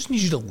advice. I just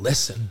need you to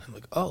listen. I'm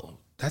like, oh,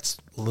 that's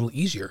a little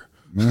easier.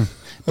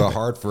 But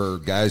hard for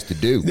guys to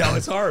do. No,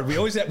 it's hard. We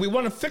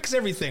want to fix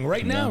everything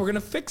right now. We're going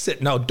to fix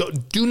it. No,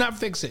 do not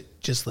fix it.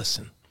 Just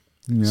listen.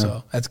 Yeah.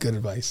 So that's good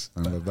advice.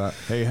 I love that.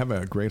 Hey, have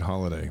a great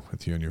holiday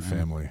with you and your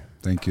family.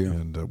 Thank you.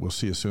 And we'll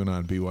see you soon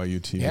on BYU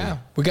TV. Yeah,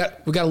 we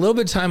got a little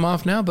bit of time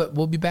off now, but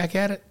we'll be back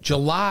at it.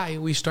 July,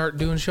 we start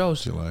doing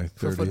shows. July 30th.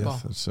 For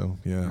football. So,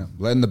 yeah.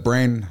 Letting the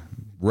brain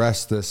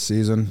rest this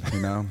season,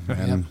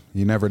 and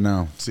you never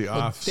know. It's the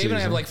off Dave and I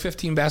have season. like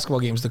 15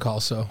 basketball games to call,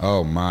 so.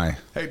 Oh, my.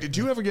 Hey, did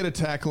you ever get to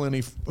tackle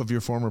any of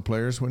your former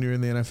players when you were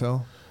in the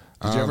NFL?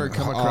 Did you ever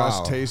come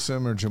across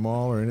Taysom or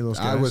Jamal or any of those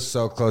guys? I was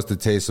so close to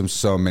Taysom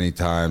so many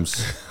times.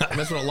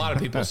 That's what a lot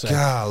of people say.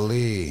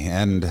 Golly.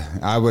 And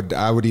I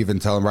would even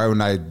tell him right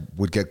when I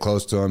would get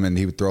close to him and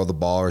he would throw the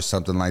ball or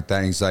something like that.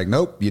 And he's like,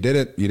 nope, you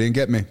didn't. You didn't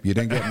get me. You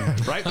didn't get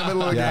me. Right in the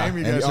middle of the game,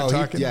 you guys are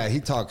talking? He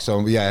talks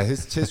so,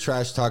 his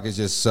trash talk is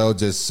just so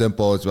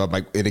simple. It's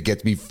about and it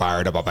gets me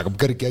fired up. I'm like, I'm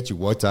going to get you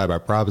one time, I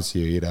promise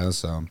you,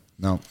 so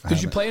no.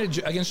 Did you play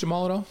against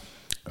Jamal at all?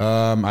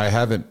 I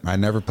haven't. I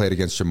never played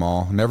against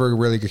Jamal. Never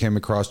really came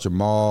across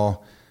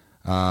Jamal.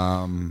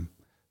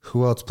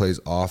 Who else plays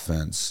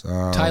offense?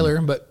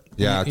 Tyler, but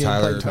yeah, you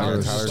Tyler.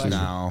 Tyler's Tyler's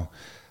now.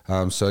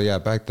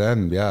 Back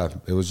then,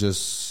 it was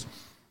just,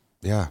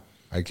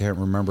 I can't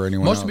remember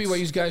anyone most else. of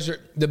BYU's guys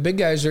the big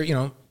guys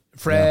are,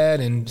 Fred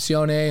and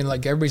Sione, and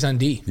like everybody's on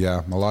D.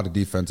 Yeah, a lot of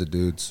defensive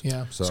dudes.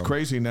 Yeah. So It's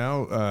crazy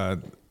now.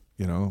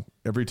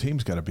 Every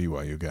team's got a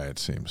BYU guy, it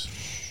seems.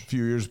 A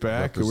few years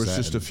back, there was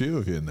just a few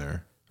of you in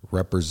there.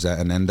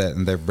 represent, and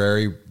they're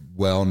very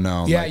well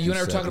known. Yeah, like you and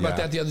I were said. talking about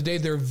that the other day.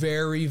 They're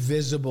very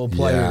visible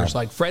players. Yeah.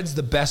 Like Fred's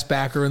the best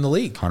backer in the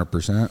league.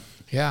 100%.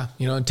 Yeah,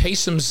 and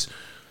Taysom's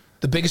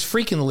the biggest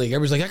freak in the league.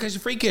 Everybody's like, that guy's a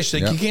freakish.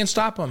 Like, Yeah. you can't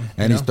stop him.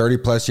 And he's 30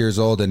 plus years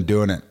old and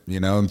doing it,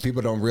 and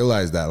people don't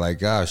realize that. Like,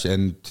 gosh,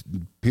 and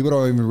people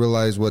don't even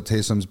realize what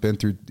Taysom's been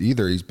through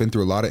either. He's been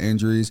through a lot of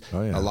injuries,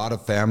 a lot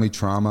of family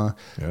trauma.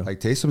 Yeah.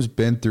 Like, Taysom's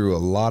been through a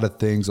lot of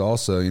things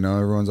also.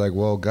 Everyone's like,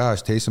 well,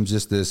 gosh, Taysom's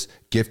just this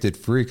gifted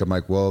freak. I'm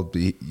like, well,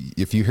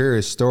 if you hear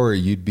his story,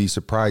 you'd be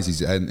surprised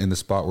he's in the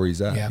spot where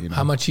he's at. Yeah,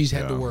 how much he's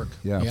had to Yeah. work.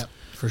 Yeah.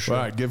 For sure.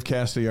 All right, give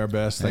Cassidy our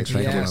best. Thanks for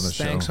coming on the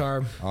show. Thanks,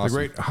 Harv. The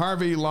great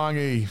Harvey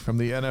Longy from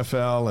the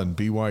NFL and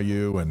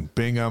BYU and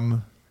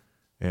Bingham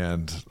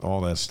and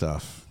all that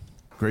stuff.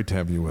 Great to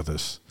have you with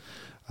us.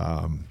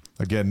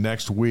 Again,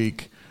 next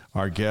week,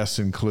 our guests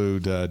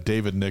include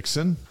David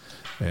Nixon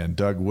and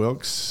Doug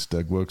Wilkes.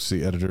 Doug Wilkes,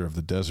 the editor of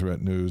the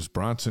Deseret News.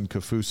 Bronson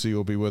Kafusi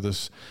will be with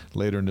us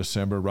later in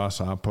December. Ross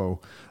Oppo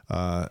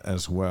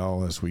as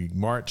well as we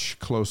march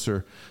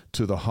closer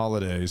to the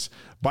holidays.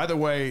 By the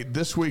way,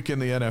 this week in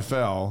the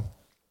NFL,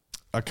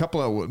 a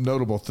couple of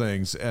notable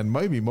things, and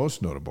maybe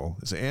most notable,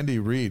 is Andy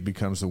Reid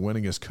becomes the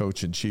winningest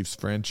coach in Chiefs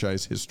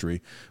franchise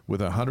history with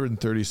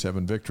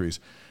 137 victories.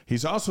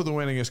 He's also the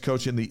winningest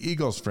coach in the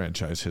Eagles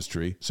franchise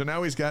history, so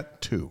now he's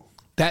got 2.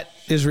 That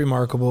is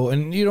remarkable.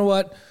 And you know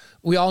what?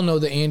 We all know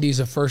that Andy's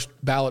a first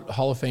ballot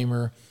Hall of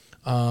Famer.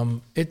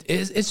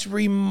 It's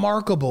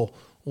remarkable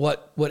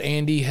what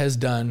Andy has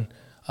done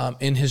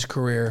in his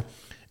career.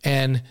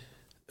 And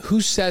who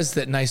says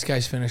that nice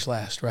guys finish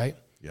last, right?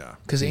 Yeah.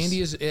 Because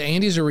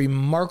Andy's a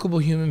remarkable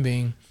human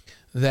being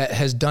that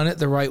has done it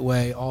the right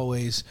way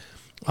always.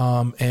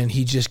 And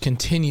he just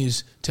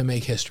continues to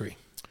make history.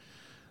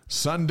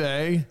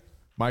 Sunday,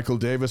 Michael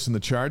Davis and the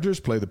Chargers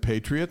play the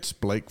Patriots.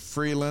 Blake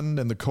Freeland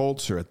and the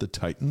Colts are at the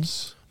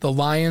Titans. The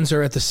Lions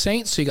are at the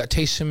Saints, so you got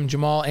Taysom,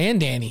 Jamal,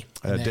 and Danny.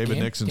 in that David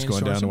game. Nixon's Danny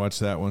going down to Sorensen. watch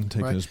that one,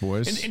 taking Right. his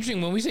boys. And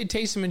interesting, when we say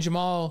Taysom and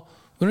Jamal,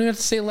 we don't even have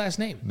to say the last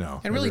name.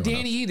 No, And really everyone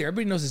Danny knows. either.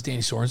 Everybody knows it's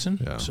Danny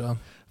Sorensen. Yeah. So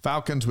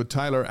Falcons with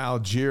Tyler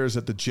Algiers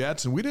at the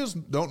Jets, and we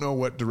just don't know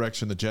what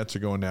direction the Jets are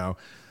going now.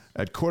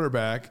 At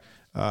quarterback,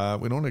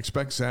 we don't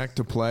expect Zach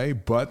to play,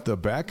 but the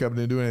backup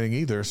didn't do anything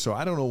either, so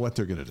I don't know what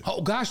they're going to do.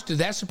 oh gosh, did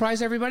that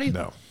surprise everybody?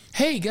 No.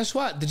 Hey, guess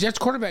what? The Jets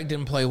quarterback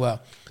didn't play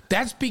well.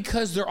 That's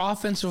because their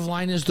offensive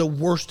line is the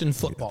worst in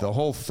football. The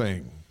whole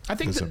thing. I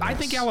think is a I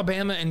think mess.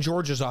 Alabama and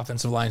Georgia's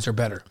offensive lines are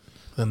better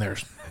than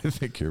theirs. I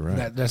think you're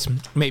right. That's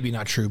maybe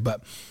not true,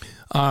 but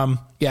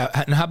yeah.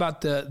 And how about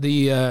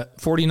the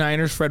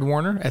 49ers, Fred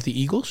Warner at the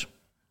Eagles?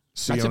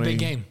 That's a big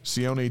game.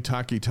 Sione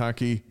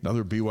Taki,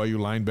 another BYU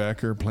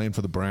linebacker playing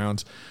for the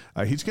Browns.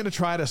 He's going to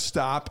try to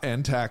stop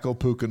and tackle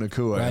Puka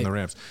Nacua and the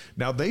Rams.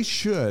 Now, they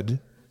should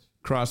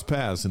cross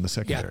paths in the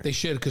secondary. Yeah, they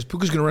should, because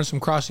Puka's going to run some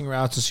crossing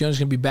routes, and Sione's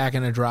going to be back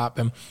in a drop.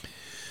 And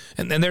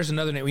then there's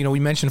another name. We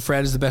mentioned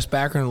Fred is the best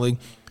backer in the league.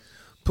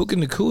 Puka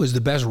Nacua is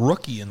the best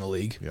rookie in the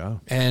league. Yeah.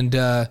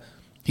 And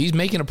he's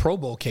making a Pro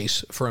Bowl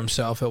case for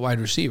himself at wide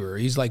receiver.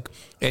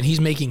 And he's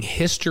making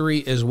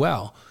history as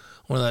well.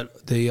 One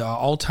of the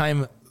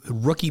all-time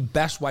rookie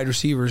best wide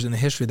receivers in the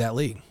history of that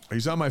league.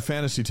 He's on my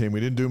fantasy team.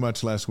 We didn't do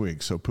much last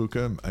week, so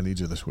Puka, I need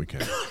you this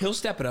weekend. He'll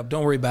step it up.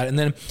 Don't worry about it. And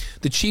then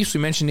the Chiefs, we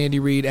mentioned Andy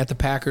Reid at the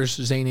Packers,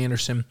 Zane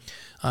Anderson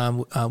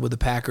with the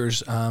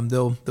Packers.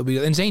 They'll be,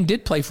 and Zane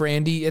did play for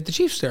Andy at the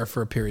Chiefs there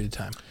for a period of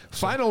time.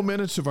 Final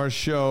minutes of our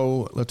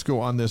show. Let's go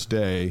on this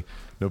day,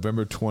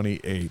 November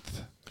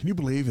 28th. Can you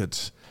believe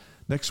it's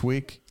next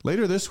week?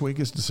 Later this week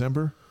is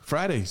December.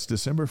 Friday's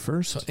December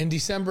 1st. So in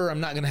December, I'm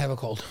not going to have a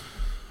cold.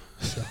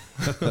 So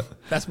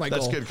that's my goal.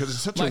 That's good because it's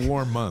such a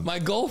warm month. My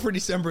goal for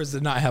December is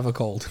to not have a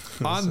cold.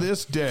 On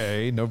this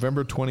day,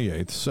 November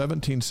 28th,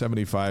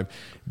 1775,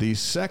 the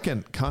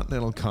Second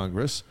Continental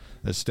Congress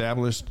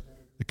established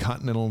the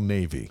Continental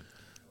Navy.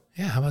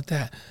 Yeah, how about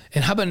that?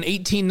 And how about in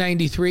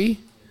 1893,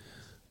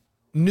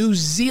 New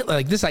Zealand,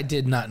 like this I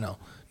did not know.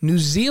 New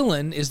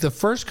Zealand is the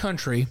first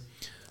country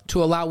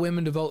to allow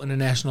women to vote in a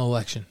national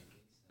election.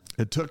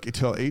 It took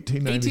until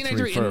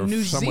 1893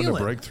 for someone to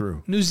break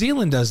through. New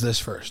Zealand does this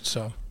first,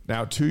 so...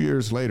 Now, 2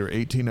 years later,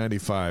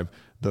 1895,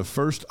 the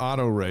first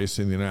auto race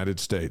in the United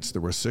States.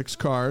 There were 6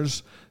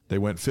 cars. They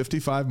went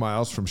 55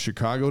 miles from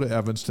Chicago to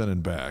Evanston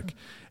and back.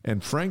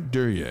 And Frank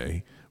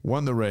Duryea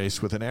won the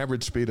race with an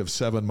average speed of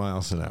 7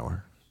 miles an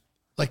hour.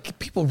 Like,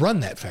 people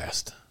run that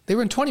fast. They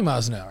run 20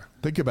 miles an hour.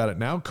 Think about it.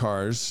 Now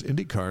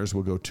Indy cars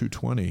will go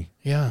 220.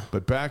 Yeah.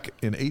 But back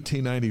in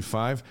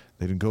 1895,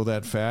 they didn't go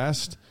that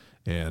fast.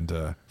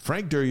 And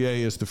Frank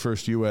Duryea is the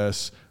first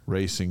U.S.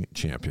 racing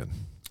champion.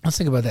 Let's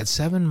think about that.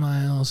 7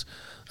 miles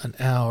an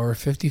hour,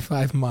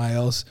 55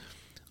 miles.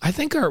 I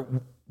think our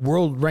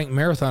world-ranked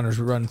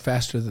marathoners run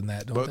faster than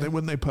that, don't they? But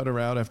wouldn't they putter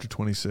out after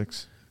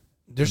 26?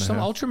 There's some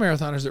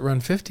ultra-marathoners that run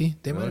 50.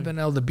 They might have been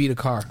able to beat a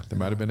car. They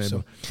might have been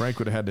able. Frank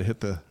would have had to hit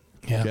the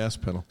gas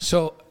pedal.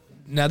 So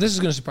now this is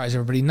going to surprise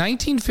everybody.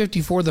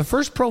 1954, the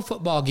first pro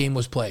football game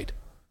was played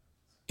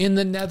in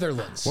the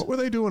Netherlands. What were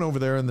they doing over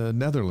there in the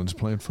Netherlands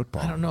playing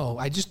football? I don't know.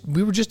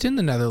 We were just in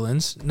the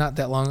Netherlands not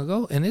that long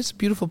ago, and it's a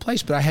beautiful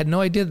place. But I had no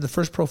idea that the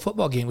first pro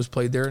football game was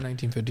played there in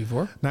 1954.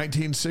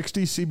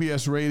 1960,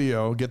 CBS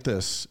Radio. Get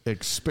this,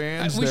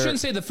 expands. We shouldn't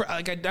say the first.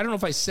 Like, I don't know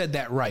if I said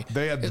that right.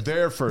 They had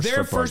their first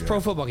pro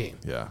football game.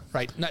 Yeah,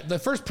 right. The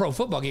first pro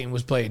football game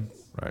was played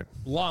right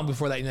long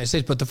before that in the United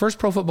States, but the first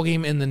pro football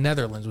game in the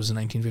Netherlands was in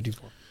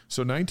 1954.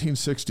 So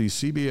 1960,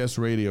 CBS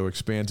Radio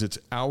expands its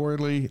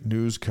hourly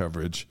news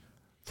coverage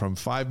from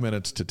 5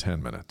 minutes to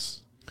 10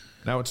 minutes.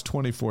 Now it's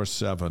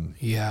 24/7.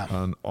 Yeah.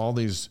 On all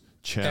these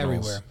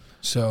channels. Everywhere.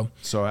 So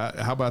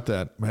how about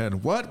that?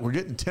 Man, what? We're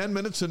getting 10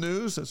 minutes of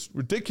news? That's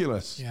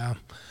ridiculous. Yeah.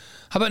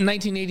 How about in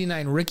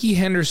 1989, Ricky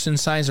Henderson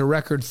signs a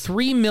record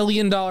 $3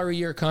 million a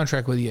year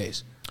contract with the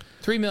A's.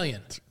 $3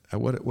 million.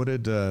 What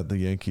did the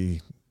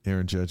Yankee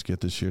Aaron Judge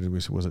get this year?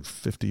 Was it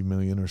 $50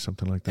 million or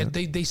something like that?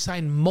 And they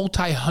signed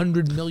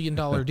multi-$100 million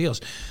deals.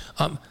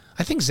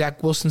 I think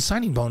Zach Wilson's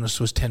signing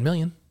bonus was $10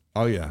 million.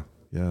 Oh, yeah.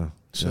 Yeah.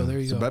 So there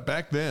you go. But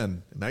back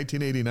then,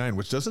 1989,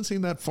 which doesn't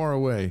seem that far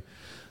away,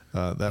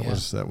 that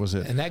was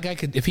it. And that guy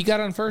could, if he got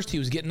on first, he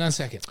was getting on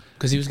second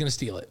because he was going to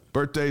steal it.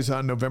 Birthdays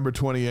on November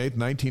 28th,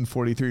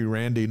 1943,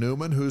 Randy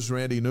Newman. Who's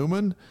Randy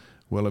Newman?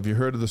 Well, have you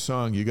heard of the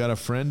song, You Got a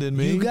Friend in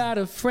Me? You got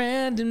a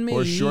friend in me.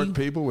 Or Short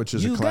People, which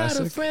is a classic. You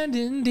got a friend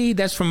indeed.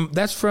 That's from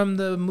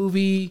the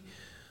movie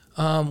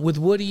with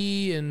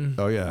Woody and...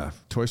 Oh, yeah.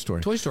 Toy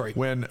Story. Toy Story.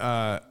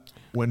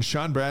 When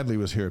Sean Bradley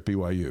was here at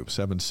BYU,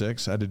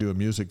 7'6", I had to do a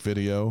music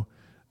video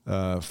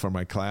for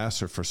my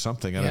class or for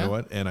something, I don't know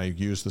what, and I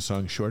used the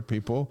song Short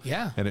People.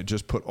 Yeah. And it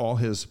just put all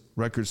his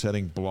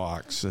record-setting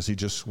blocks as he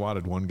just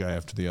swatted one guy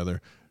after the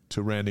other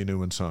to Randy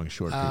Newman's song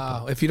Short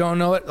People. If you don't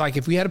know it, like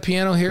if we had a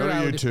piano here, go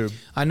to YouTube.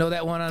 I know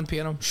that one on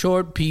piano.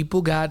 Short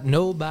people got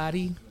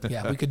nobody.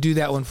 Yeah, we could do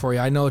that one for you.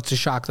 I know it's a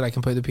shock that I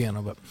can play the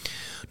piano, but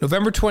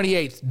November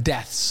 28th,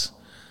 deaths.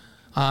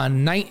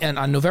 On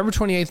November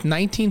 28th,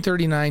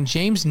 1939,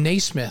 James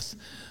Naismith,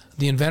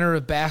 the inventor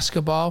of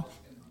basketball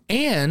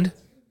and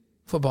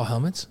football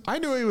helmets. I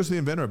knew he was the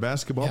inventor of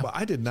basketball, but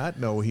I did not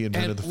know he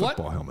invented the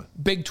football helmet.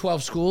 Big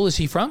 12 school is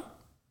he from?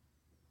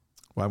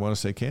 Well, I want to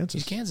say Kansas.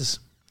 He's Kansas,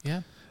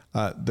 yeah.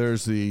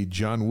 There's the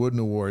John Wooden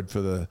Award for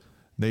the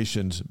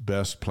nation's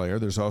best player.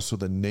 There's also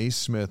the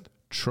Naismith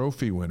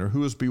Trophy winner.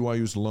 Who is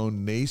BYU's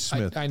lone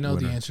Naismith I know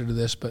winner? the answer to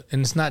this,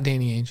 and it's not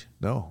Danny Ainge.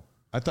 No.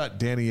 I thought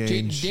Danny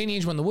Ainge. Danny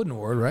Ainge won the Wooden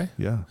Award, right?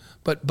 Yeah.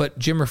 But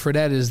Jimmer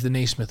Fredette is the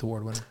Naismith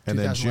Award winner. And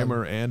then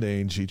Jimmer and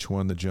Ainge each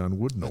won the John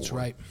Wooden Award. That's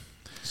right.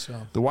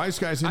 So the Wise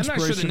Guys Inspirational.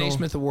 I'm not sure the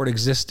Naismith Award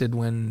existed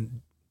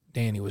when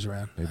Danny was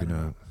around. Maybe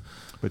not.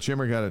 But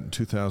Jimmer got it in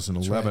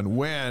 2011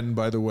 when,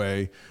 by the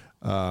way,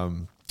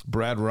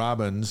 Brad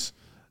Robbins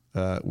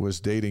was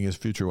dating his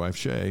future wife,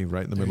 Shay,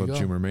 right in the middle of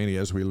Jimmer Mania,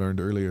 as we learned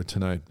earlier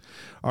tonight.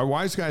 Our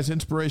Wise Guys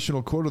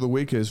Inspirational quote of the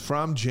week is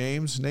from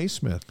James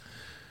Naismith.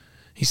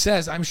 He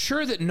says, I'm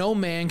sure that no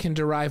man can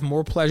derive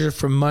more pleasure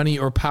from money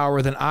or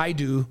power than I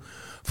do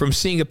from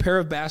seeing a pair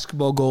of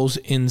basketball goals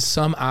in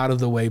some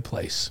out-of-the-way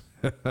place.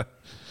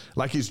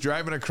 Like he's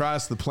driving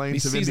across the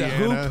plains of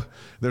Indiana.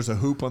 There's a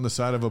hoop on the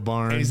side of a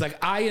barn. And he's like,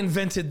 I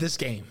invented this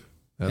game.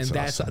 That's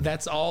awesome.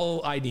 That's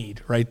all I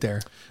need right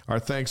there. Our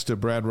thanks to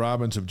Brad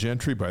Robbins of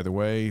Gentry. By the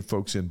way,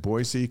 folks in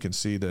Boise can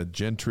see the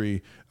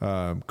Gentry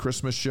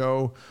Christmas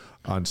show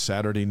on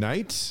Saturday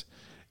night.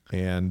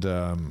 And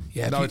I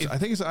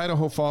think it's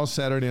Idaho Falls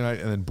Saturday night,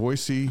 and then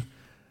Boise.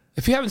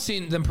 If you haven't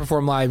seen them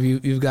perform live,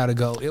 you've got to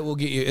go. It'll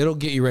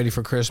get you ready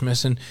for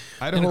Christmas. And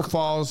Idaho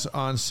Falls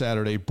on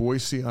Saturday,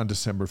 Boise on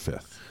December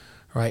 5th.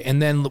 Right,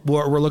 and then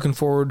we're looking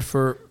forward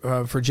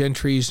for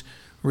Gentry's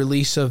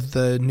release of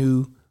the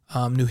new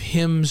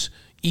hymns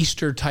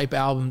Easter type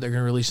album they're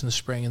going to release in the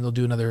spring, and they'll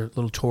do another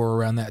little tour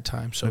around that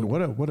time. So, and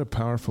what a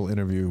powerful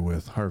interview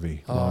with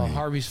Harvey. Oh,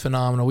 Harvey's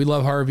phenomenal. We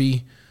love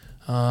Harvey,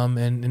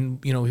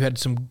 and we've had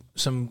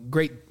some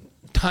great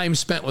time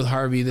spent with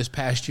Harvey this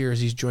past year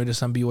as he's joined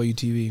us on BYU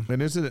TV.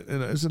 And isn't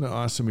it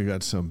awesome? You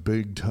got some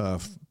big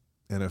tough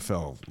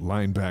NFL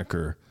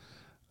linebacker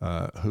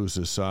who's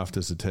as soft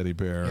as a teddy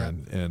bear,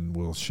 and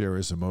will share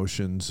his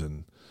emotions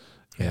and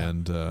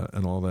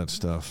all that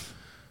stuff.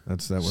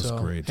 That was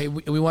great. Hey,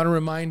 we want to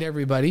remind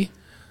everybody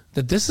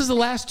that this is the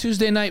last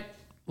Tuesday night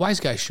Wise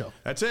Guys show.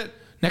 That's it.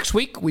 Next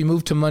week, we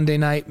move to Monday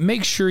night.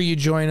 Make sure you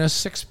join us,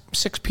 6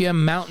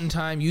 p.m. Mountain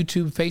Time,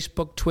 YouTube,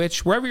 Facebook,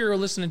 Twitch, wherever you're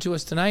listening to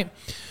us tonight,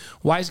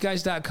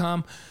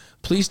 wiseguys.com.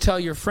 Please tell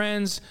your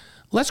friends.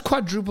 Let's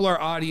quadruple our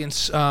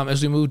audience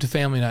as we move to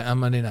family night on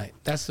Monday night.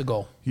 That's the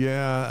goal.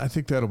 Yeah, I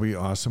think that'll be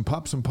awesome.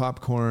 Pop some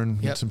popcorn,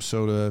 get some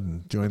soda,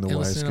 and join the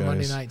Wise Guys. On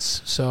Monday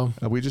nights. So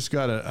we just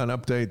got an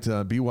update.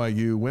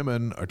 BYU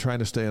women are trying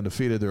to stay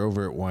undefeated. They're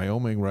over at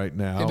Wyoming right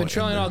now. They've been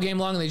trailing all game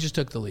long, and they just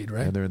took the lead,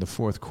 right? And they're in the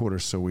fourth quarter,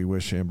 so we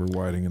wish Amber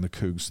Whiting and the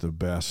Cougs the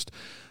best.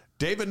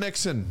 David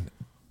Nixon,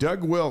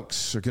 Doug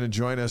Wilkes are going to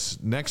join us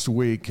next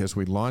week as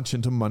we launch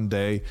into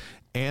Monday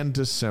and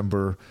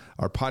December.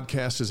 Our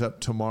podcast is up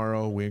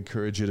tomorrow. We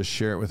encourage you to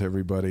share it with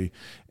everybody,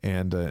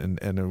 and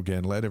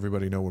again, let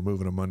everybody know we're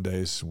moving to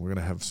Mondays. We're going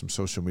to have some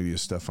social media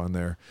stuff on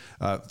there.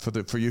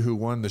 For you who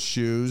won the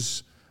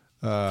shoes,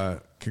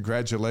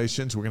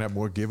 congratulations. We're going to have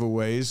more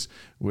giveaways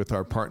with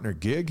our partner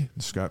Gig,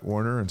 Scott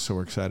Warner, and so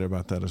we're excited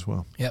about that as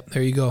well. Yep,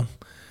 there you go.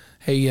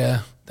 Hey,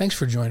 thanks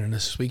for joining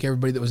us this week,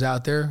 everybody that was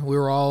out there.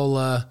 We're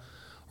all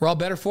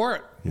better for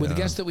it with the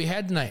guests that we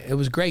had tonight. It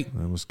was great.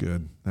 That was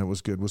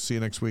good. We'll see you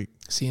next week.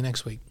 See you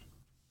next week.